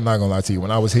 I'm not gonna lie to you,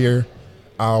 when I was here,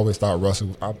 I always thought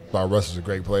Russell was a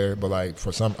great player, but, like,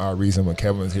 for some odd reason, when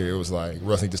Kevin was here, it was like,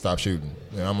 Russ need to stop shooting.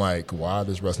 And I'm like, why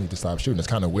does Russ need to stop shooting? It's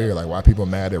kind of weird. Like, why are people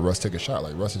mad that Russ took a shot?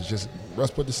 Like, Russ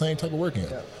put the same type of work in.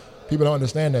 Yeah. People don't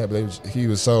understand that, but he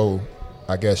was so,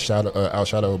 I guess,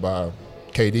 outshadowed by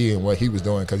KD and what he was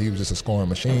doing, because he was just a scoring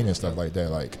machine and stuff like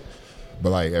that. Like, but,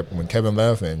 like, when Kevin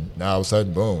left, and now all of a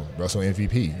sudden, boom, Russell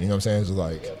MVP. You know what I'm saying? It's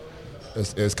like,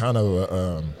 it's kind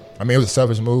of I mean, it was a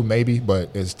selfish move, maybe,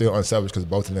 but it's still unselfish because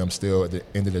both of them still, at the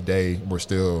end of the day, were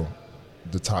still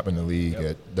the top in the league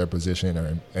at their position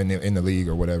or in the league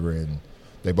or whatever, and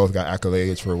they both got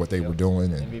accolades for what they were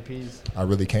doing. And MVPs. I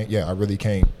really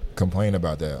can't complain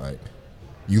about that. Like,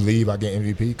 you leave, I get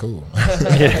MVP, cool.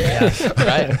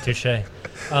 Right, touche.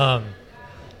 A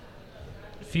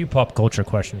few pop culture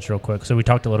questions real quick. So we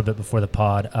talked a little bit before the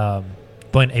pod.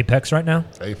 Playing Apex right now?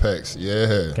 Apex,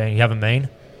 yeah. Okay, you have a main?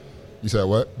 You said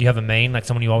what? Do you have a main, like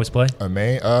someone you always play? A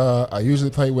main? I usually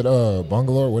play with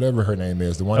Bangalore, whatever her name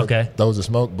is, the one that throws the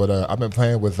smoke. But I've been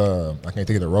playing with I can't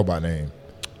think of the robot name.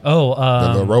 Oh, the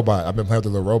little robot. I've been playing with the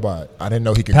little robot. I didn't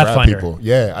know he could Pathfinder. grab people.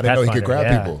 Yeah, I didn't know he could grab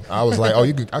yeah. people. I was like, oh,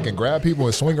 I can grab people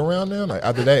and swing around them. Like,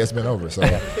 after that, it's been over. So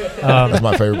that's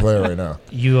my favorite player right now.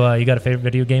 You got a favorite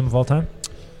video game of all time?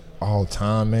 All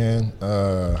time, man.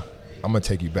 I'm gonna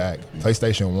take you back.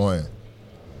 PlayStation 1.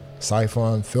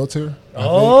 Siphon Filter.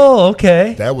 Oh,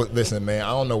 okay. That was, listen, man, I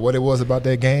don't know what it was about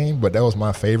that game, but that was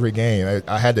my favorite game.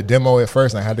 I had the demo at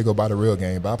first, and I had to go buy the real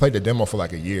game. But I played the demo for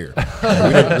like a year.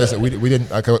 We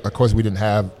didn't. Of course, we didn't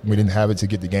have it to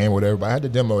get the game or whatever. But I had the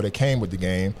demo that came with the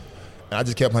game, and I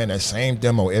just kept playing that same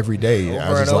demo every day. I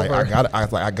was just like,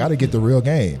 I gotta get the real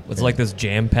game. It's like those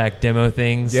jam-packed demo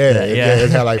things. Yeah, it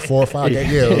had like 4 or 5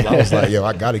 games. Yeah, I was like, yo,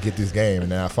 I gotta get this game.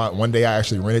 And then one day I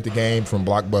actually rented the game from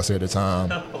Blockbuster at the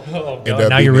time. Oh,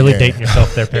 now you're really dating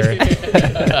yourself there, Perry.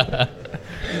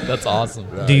 That's awesome.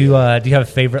 Do you have a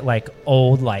favorite like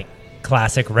old like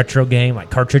classic retro game, like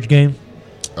cartridge game?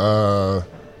 I'm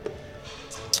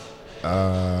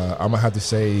gonna have to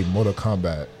say Mortal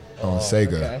Kombat on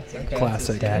Sega. Okay.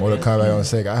 Classic. Mortal Kombat on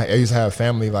Sega. I used to have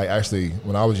family, like, actually,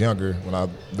 when I was younger, when I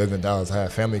lived in Dallas, I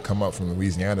had family come up from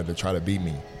Louisiana to try to beat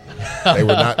me. They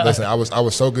were not, listen, I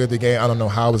was so good at the game. I don't know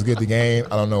how I was good at the game.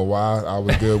 I don't know why I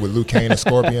was good with Liu Kang and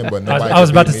Scorpion, but nobody I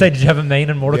was about to me. say, did you have a main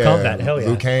in Mortal Kombat? Hell yeah.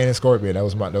 Liu Kang and Scorpion, that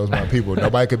was my people.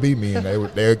 Nobody could beat me, and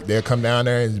they'd come down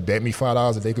there and bet me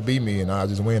 $5 that they could beat me, and I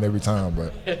just win every time.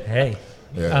 But hey,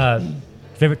 yeah.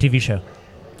 Favorite TV show?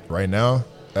 Right now?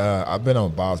 I've been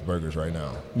on Bob's Burgers right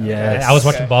now. Yes. I was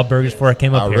watching Bob Burgers before I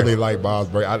came up here. I really like Bob's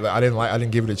Burgers. I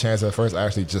didn't give it a chance at first. I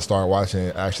actually just started watching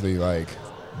it like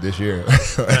this year.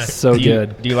 So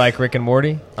good. Do you like Rick and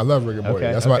Morty? I love Rick and Morty.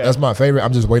 That's my favorite.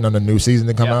 I'm just waiting on the new season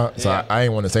to come out. So I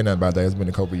ain't want to say nothing about that. It's been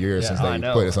a couple years since they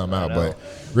put something out. But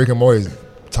Rick and Morty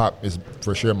is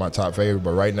for sure my top favorite.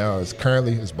 But right now, it's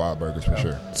Bob Burgers for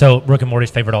sure. So Rick and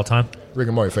Morty's favorite all time? Rick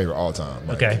and Morty favorite all time.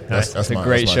 Like, okay, that's a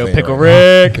great show. Pickle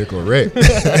right Rick. Pickle Rick.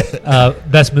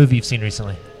 Best movie you've seen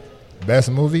recently?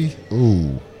 Best movie?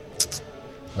 Ooh,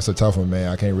 that's a tough one, man.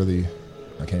 I can't really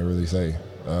say.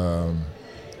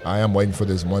 I am waiting for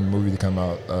this one movie to come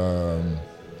out.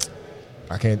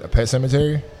 Pet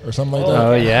Sematary or something like that.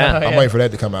 Oh yeah, I'm waiting for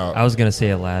that to come out. I was gonna say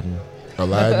Aladdin.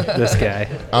 This guy.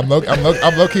 I'm low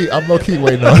key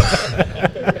waiting on.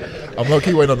 I'm low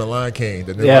key waiting on the Lion King.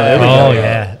 Oh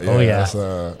yeah.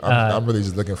 I'm really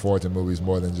just looking forward to movies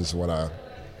more than just what I.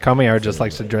 Kamiar just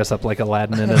likes to dress up like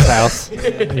Aladdin in his house.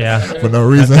 Yeah, for no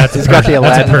reason. He's got the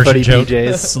Aladdin hoodie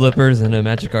PJs, slippers, and a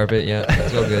magic carpet. Yeah,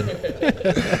 it's all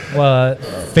good. Well,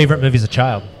 favorite movie as a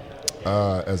child?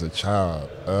 As a child,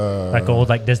 like old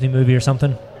like Disney movie or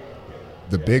something.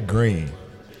 The Big Green.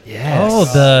 Yes. Oh,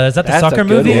 is that the soccer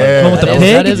movie? Yeah, the one with the pig?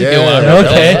 That is a good one.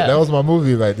 Okay. That was my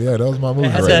movie. Like, yeah, that was my movie.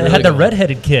 It had the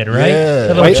redheaded kid, right? Yeah.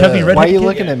 The little chubby redheaded Why are you kid?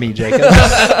 looking at me, Jacob?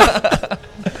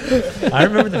 I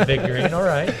remember the Big Green. All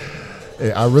right.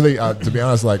 Yeah, I really, to be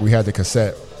honest, like we had the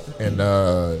cassette, and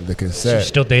the cassette. So you're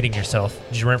still dating yourself?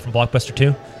 Did you rent from Blockbuster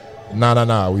too?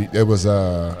 No. It was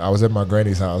I was at my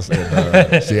granny's house,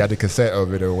 and she had the cassette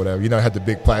of it or whatever. You know, it had the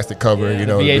big plastic cover. You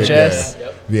know, VHS.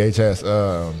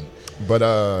 VHS. But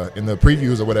in the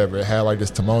previews or whatever, it had like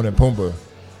this Timon and Pumbaa,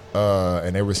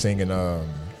 and they were singing. I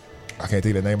can't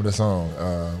think of the name of the song.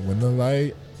 When the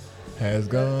light has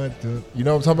gone to, you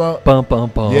know what I'm talking about? Bum bum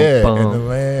bum. Yeah, bum. and the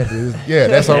land is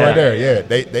that song right there. Yeah,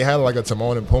 they had like a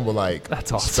Timon and Pumbaa like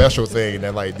That's awesome. special thing that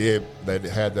had like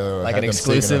had an them singing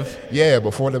exclusive. Yeah,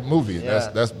 before the movie. Yeah.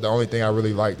 That's the only thing I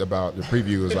really liked about the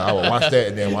previews. I would watch that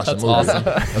and then watch the movie. awesome.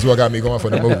 That's what got me going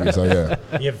for the movie. So yeah.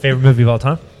 You have a favorite movie of all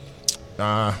time?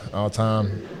 All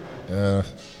time.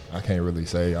 I can't really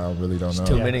say. I really don't know.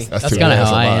 Too many. That's too kinda many.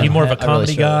 how I am. You more of a I really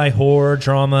comedy struggle. guy, horror,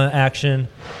 drama, action?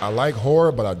 I like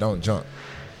horror, but I don't jump.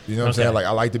 You know what I'm Okay. saying? Like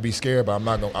I like to be scared, but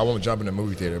I won't jump in the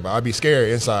movie theater. But I'd be scared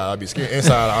inside. I'd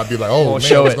be like, oh man,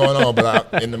 show what's it. going on?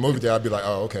 But in the movie theater, I'd be like,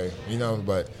 oh okay, you know.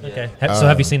 But Okay. So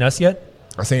have you seen Us yet?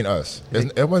 I seen Us.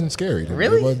 It wasn't scary.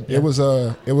 Really? It was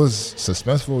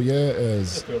suspenseful.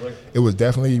 Yeah, it was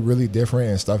definitely really different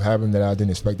and stuff happened that I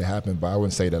didn't expect to happen. But I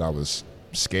wouldn't say that I was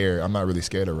scared. I'm not really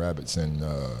scared of rabbits and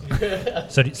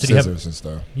So do you scissors and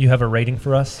stuff. You have a rating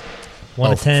for us?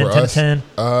 1 Oh, to 10, for 10 to us? 10,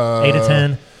 8 to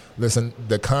 10? Listen,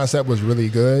 the concept was really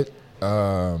good.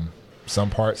 Some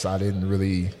parts I didn't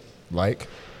really like.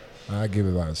 I give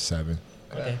it about a 7.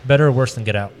 Okay. Better or worse than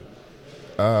Get Out?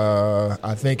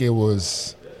 I think it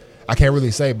was. I can't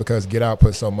really say because Get Out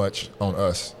put so much on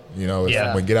us. You know,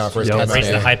 when Get Out first came out,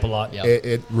 raised the hype a lot.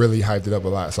 It really hyped it up a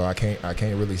lot. So I can't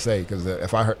really say, because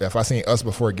if I seen Us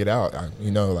before Get Out,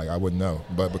 I wouldn't know.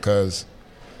 But because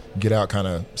Get Out kind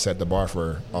of set the bar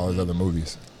for all his other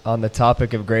movies. On the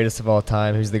topic of greatest of all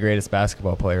time, who's the greatest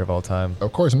basketball player of all time?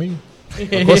 Of course, me. Of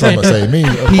course, I'm gonna say me.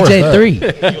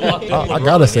 PJ3. I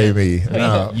gotta say me.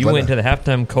 You went to the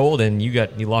halftime cold and you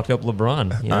locked up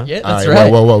LeBron. You know? Yeah, that's right.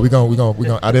 Whoa. We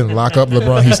gonna. I didn't lock up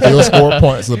LeBron. He still scored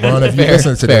points. LeBron, if you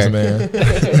listen to this, man.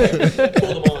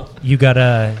 You got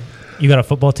a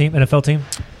football team, NFL team?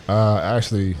 I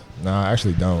actually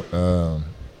don't.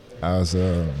 I was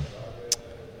a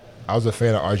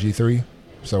fan of RG3.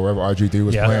 So wherever RG3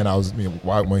 was playing, I was.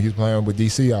 When he was playing with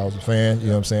DC, I was a fan. You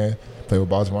know what I'm saying? Play with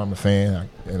Baltimore, I'm a fan.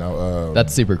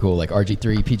 That's super cool. Like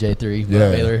RG3, PJ3,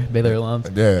 Baylor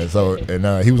alums. Yeah. So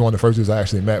he was one of the first dudes I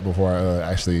actually met before I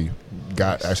actually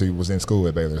was in school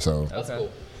at Baylor. So that's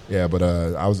cool. Yeah, but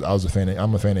I was a fan.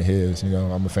 I'm a fan of his.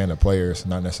 I'm a fan of players,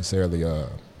 not necessarily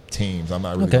teams. I'm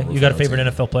not really. Okay. You got a favorite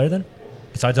NFL player then,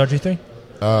 besides RG3?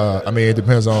 I mean, it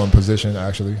depends on position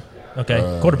actually.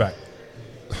 Okay. Quarterback.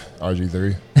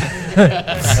 RG3.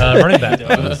 Running back. I'm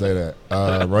gonna say that.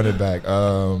 Running back.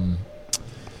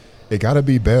 It gotta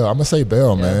be Bell. I'm gonna say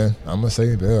Bell, man. I'm gonna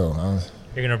say Bell.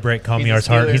 You're gonna break Kamiar's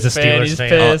heart. He's a Steelers fan.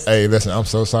 Pissed. Hey, listen, I'm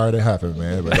so sorry that happened,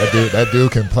 man. But that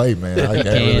dude can play, man. I can't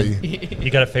really.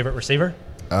 You got a favorite receiver?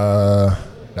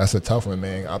 That's a tough one,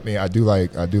 man. I mean, I do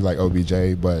like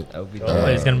OBJ, but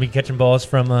he's gonna be catching balls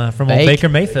from old Baker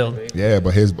Mayfield. Yeah,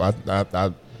 but his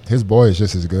boy is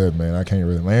just as good, man. I can't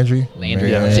really Landry,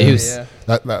 juice.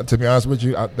 To be honest with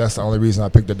you, that's the only reason I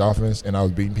picked the Dolphins, and I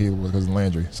was beating people because of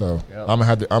Landry. So I'm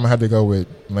gonna have to go with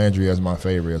Landry as my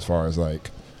favorite as far as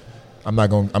like. I'm not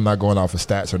going off of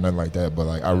stats or nothing like that, but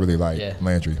like I really like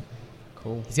Landry.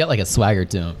 Cool. He's got like a swagger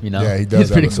to him, Yeah, he does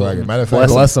have a swagger. Matter of fact,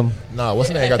 bless him. No, what's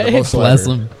the name? Got the most swagger. Bless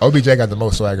him. OBJ got the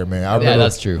most swagger, man.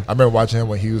 That's true. I remember watching him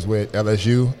when he was with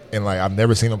LSU, and like I've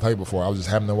never seen him play before. I was just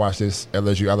having to watch this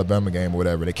LSU Alabama game or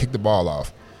whatever. They kicked the ball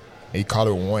off, and he caught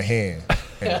it with one hand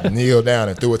and kneeled down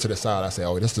and threw it to the side. I said,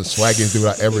 "Oh, this is the swaggiest dude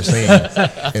I ever seen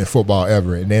in football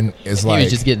ever." And then it's like he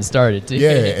was just getting started too.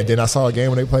 Yeah, and then I saw a game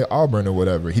when they played Auburn or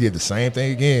whatever. He did the same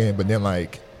thing again, but then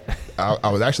like. I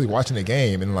was actually watching the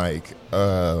game, and like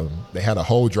they had a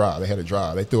whole drive. They had a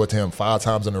drive. They threw it to him 5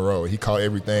 times in a row. He caught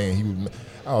everything.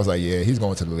 I was like, yeah, he's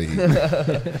going to the league.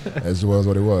 As well as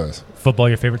what it was. Football,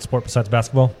 your favorite sport besides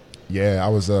basketball? Yeah, I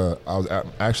was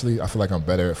actually. I feel like I'm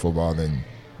better at football than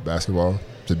basketball.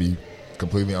 To be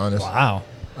completely honest. Wow.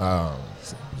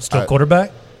 Still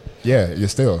quarterback? Yeah, you're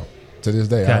still to this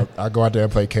day. Okay. I go out there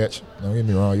and play catch. Don't get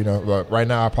me wrong, But right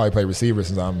now, I probably play receiver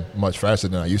since I'm much faster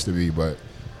than I used to be. But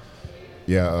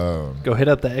yeah, go hit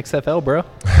up the XFL, bro.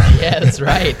 Yeah, that's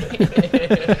right.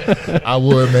 I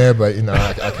would, man, but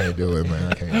I can't do it,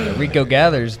 man. I can't. Do it, Rico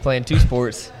Gathers playing 2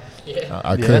 sports. Yeah.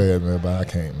 I could, man, but I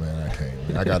can't, man. I can't.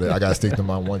 Man. I gotta stick to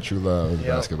my one true love,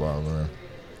 basketball, man.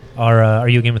 Are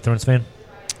you a Game of Thrones fan?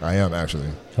 I am actually.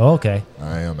 Oh, okay.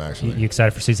 I am actually. You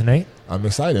excited for season 8? I'm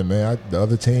excited, man. The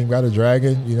other team got a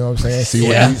dragon. You know what I'm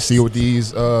saying? See what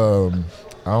these.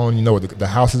 I don't even know what the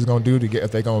house is gonna do to get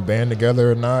if they're gonna band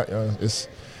together or not.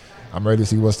 I'm ready to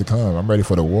see what's to come. I'm ready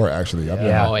for the war. Actually,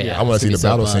 I want to see the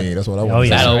battle scene. That's what I want.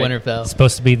 Battle of Winterfell. It's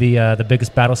supposed to be the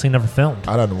biggest battle scene ever filmed.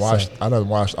 I done watched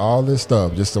all this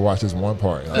stuff just to watch this one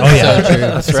part. Oh yeah, so true.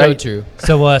 That's right. So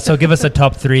true. So give us a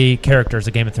top 3 characters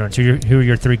of Game of Thrones. Who are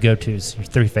your 3 go-tos? Your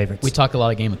 3 favorites? We talk a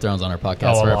lot of Game of Thrones on our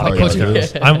podcast. Oh, a lot of Game of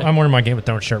Thrones. I'm wearing my Game of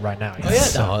Thrones shirt right now. Oh yeah,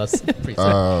 so. That's pretty sick.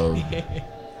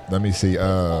 Let me see.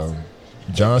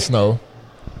 Jon Snow.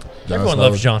 Everyone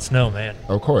loves Jon Snow, man.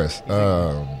 Of course.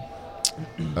 I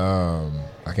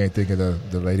can't think of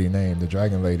the lady name, the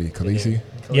dragon lady, Khaleesi.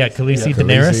 Yeah, Khaleesi,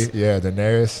 Daenerys. Yeah,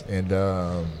 Daenerys, and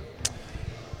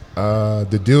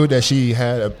the dude that she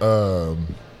had, Khal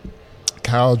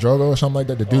Drogo or something like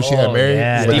that. The dude she had married.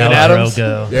 Yeah, Steven Adams.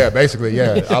 Yeah, basically,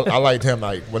 yeah. I liked him.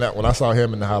 Like when I saw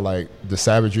him and how like the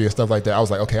savagery and stuff like that, I was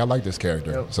like, okay, I like this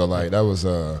character. Yep. So like that was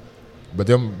But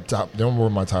them are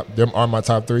my top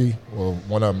 3. Well,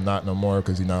 one of them not no more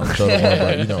because he's not on the show no more.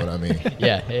 But you know what I mean.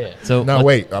 Yeah. So no,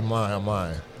 wait, I'm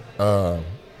lying. The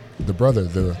brother,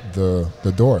 the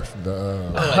dwarf,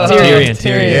 Tyrion.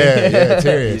 Yeah,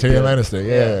 Tyrion Lannister.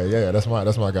 Yeah.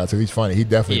 That's my guy too. He's funny. He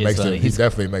definitely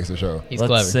makes the show. He's Let's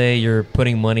clever. say you're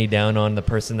putting money down on the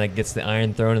person that gets the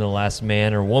Iron Throne and the last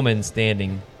man or woman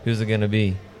standing. Who's it gonna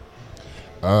be?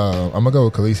 I'm gonna go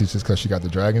with Khaleesi just because she got the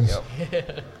dragons.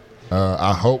 Yep.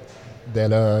 I hope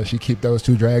that she keep those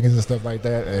 2 dragons and stuff like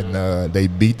that, and they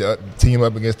beat the team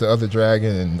up against the other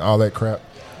dragon and all that crap.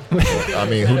 I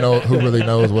mean, who really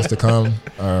knows what's to come?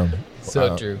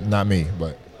 So true. Not me,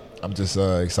 but I'm just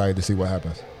excited to see what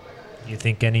happens. You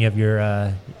think any of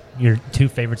your two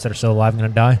favorites that are still alive are going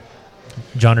to die?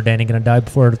 John or Danny going to die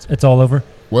before it's all over?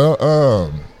 Well,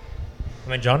 I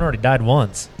mean, John already died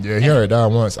once. Yeah, he already died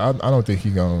once. I don't think he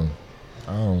gonna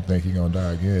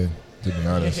die again. To be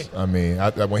honest, I mean,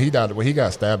 when he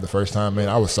got stabbed the first time, man,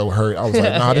 I was so hurt. I was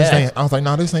like, nah, this ain't. I was like,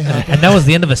 nah, this ain't happening. And that was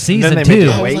the end of a season too.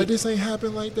 I was like, this ain't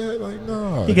happening like that. Like,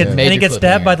 no. He gets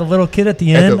stabbed by the little kid at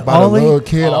the end. By the little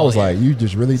kid, I was like, you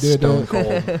just really did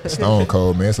that. Stone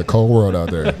cold, man. It's a cold world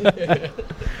out there.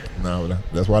 No,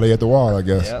 that's why they at the wall, I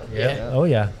guess. Yeah. Oh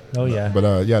yeah.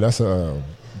 But yeah, that's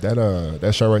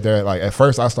that show right there. Like at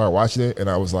first, I started watching it, and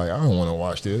I was like, I don't want to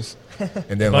watch this.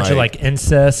 And then a bunch of like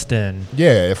incest and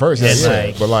at first,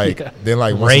 like, but like then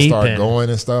like once it started going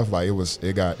and stuff, like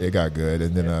it got good,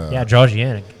 and then draws you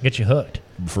in and gets you hooked.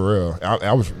 For real,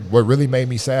 I was. What really made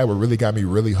me sad, what really got me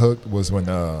really hooked, was when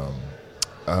the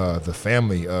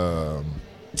family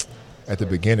at the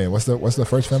beginning. What's the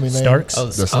first family name? Starks.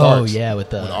 The Starks. Oh yeah,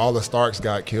 when all the Starks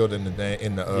got killed in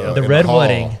the red hall.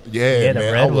 wedding. Yeah, the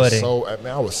man, red wedding.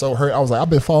 I was so hurt. I was like, I've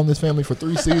been following this family for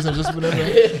 3 seasons just for them.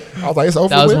 I was like, it's over.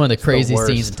 That was with. one of the craziest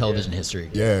scenes in television history.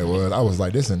 Yeah, well, I was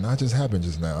like, this did not just happen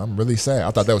just now. I'm really sad.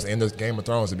 I thought that was the end of Game of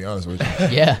Thrones, to be honest with you.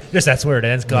 Yeah, just that's where it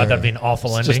ends. God, that'd be an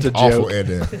awful ending. Just a awful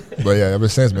ending. But yeah, ever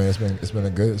since, man, it's been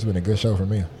a good show for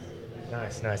me.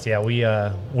 Nice. Yeah,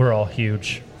 we're all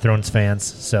huge Thrones fans,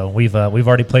 so we've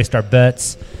already placed our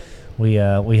bets. We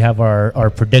have our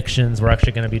predictions. We're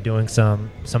actually going to be doing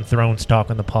some Thrones talk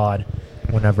on the pod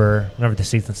whenever the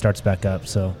season starts back up.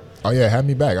 So. Oh yeah, have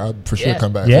me back. I'll for sure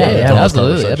come back. Yeah,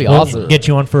 absolutely. That'd be awesome. Get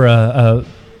you on for a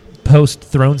post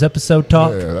Thrones episode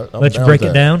talk. Yeah, let you break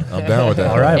it down. I'm down with that.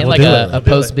 All right, and we'll like a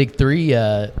post Big Three.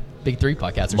 Big Three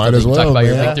podcast. Might as well. Talk about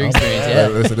man. your Big Three experience. Yeah.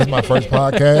 Listen, this is my first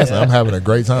podcast, and I'm having a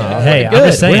great time. Hey, I'm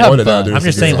just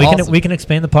saying we can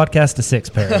expand the podcast to 6,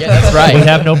 Perry. Yeah, that's right. We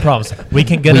have no problems. We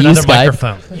can get another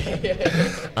microphone.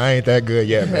 I ain't that good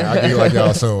yet, man. I'll be like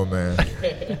y'all soon,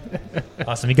 man.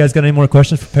 Awesome. You guys got any more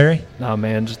questions for Perry? No,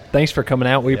 man. Just thanks for coming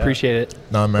out. We appreciate it.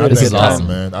 No, man. This is awesome,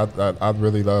 man. I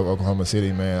really love Oklahoma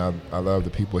City, man. I love the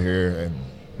people here, and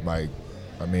like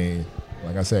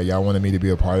I said, y'all wanted me to be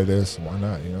a part of this. Why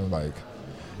not? You know, like.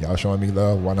 Y'all showing me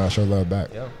love. Why not show love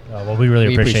back? Yeah. Well, we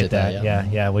really appreciate that.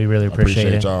 Yeah, we really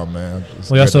appreciate it. Y'all, man.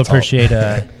 We also appreciate.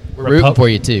 We're rooting for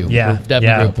you too. Yeah, we're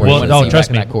definitely rooting for you. Well, trust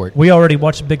me. We already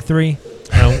watched Big Three.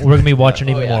 We're gonna be watching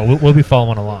even more. We'll be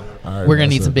following along. Right, we're gonna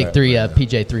need some Big Three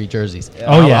PJ3 jerseys.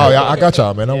 Oh yeah, I got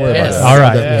y'all, man. Don't worry about it. All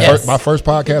right, my first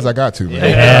podcast, I got to. Man.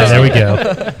 Yeah, there we go.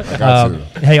 I got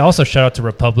to. Hey, also shout out to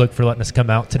Republic for letting us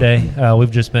come out today. We've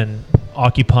just been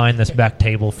occupying this back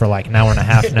table for like an hour and a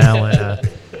half now, and.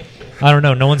 I don't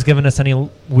know. No one's given us any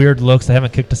weird looks. They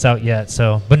haven't kicked us out yet.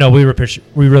 So, but no, we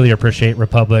really appreciate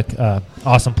Republic.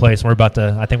 Awesome place.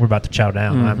 I think we're about to chow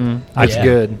down. It's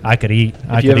good. I could eat.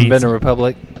 If you haven't been to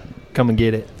Republic, come and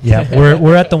get it. Yeah,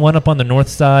 we're at the one up on the north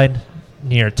side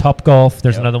near Top Golf.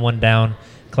 There's another one down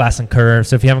Class and Curve.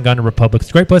 So if you haven't gone to Republic, it's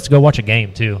a great place to go watch a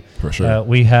game too. For sure.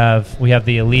 We have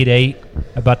the Elite Eight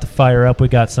about to fire up. We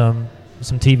got some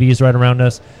TVs right around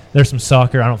us. There's some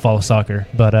soccer. I don't follow soccer,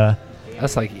 but.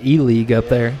 That's like E-League up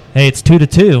there. Hey, it's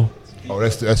 2-2. Oh,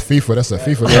 that's FIFA. That's a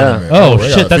FIFA tournament. Oh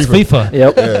shit, that's FIFA.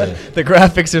 Yep. Yeah. The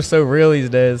graphics are so real these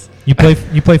days. You play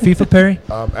FIFA, Perry?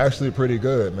 Actually pretty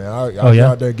good, man. I go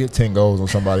out there and get 10 goals on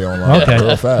somebody online. Okay.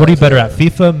 Real fast. What are you better at,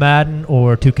 FIFA, Madden,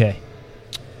 or 2K?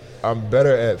 I'm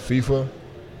better at FIFA.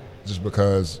 Just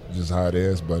because just how it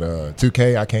is, but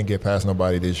 2K I can't get past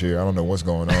nobody this year. I don't know what's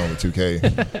going on with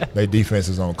 2K. They defense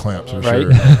is on clamps for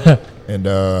sure. And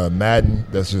Madden,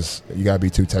 that's just you gotta be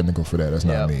too technical for that. That's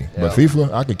not me. But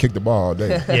FIFA, I can kick the ball all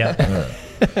day. Yeah.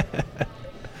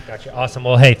 Gotcha. Awesome.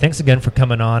 Well, hey, thanks again for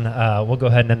coming on. We'll go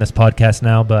ahead and end this podcast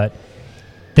now, but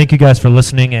thank you guys for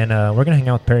listening, and we're gonna hang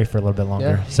out with Perry for a little bit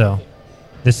longer. Yeah. So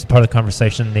this is part of the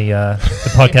conversation the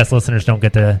podcast listeners don't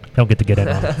get to get in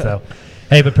on. So.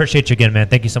 Hey, but appreciate you again, man.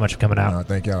 Thank you so much for coming out.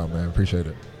 Thank y'all, man. Appreciate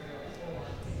it.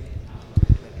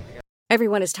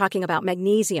 Everyone is talking about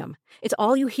magnesium. It's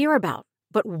all you hear about.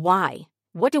 But why?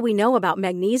 What do we know about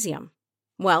magnesium?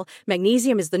 Well,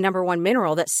 magnesium is the #1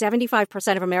 mineral that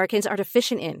 75% of Americans are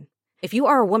deficient in. If you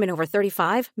are a woman over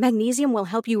 35, magnesium will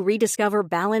help you rediscover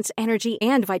balance, energy,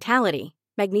 and vitality.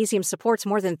 Magnesium supports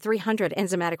more than 300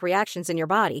 enzymatic reactions in your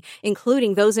body,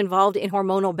 including those involved in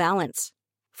hormonal balance.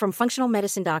 From functional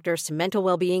medicine doctors to mental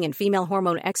well-being and female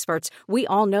hormone experts, we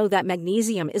all know that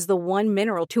magnesium is the one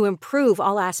mineral to improve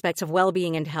all aspects of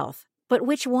well-being and health. But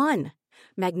which one?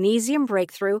 Magnesium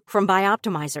Breakthrough from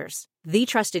Bioptimizers, the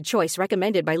trusted choice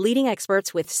recommended by leading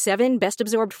experts with 7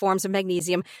 best-absorbed forms of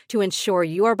magnesium to ensure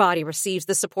your body receives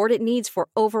the support it needs for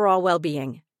overall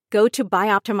well-being. Go to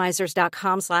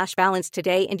bioptimizers.com/balance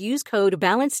today and use code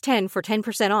BALANCE10 for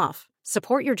 10% off.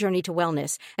 Support your journey to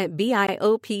wellness at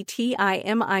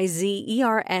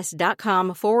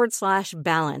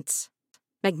bioptimizers.com/balance.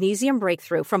 Magnesium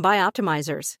Breakthrough from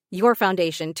Bioptimizers, your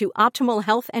foundation to optimal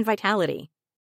health and vitality.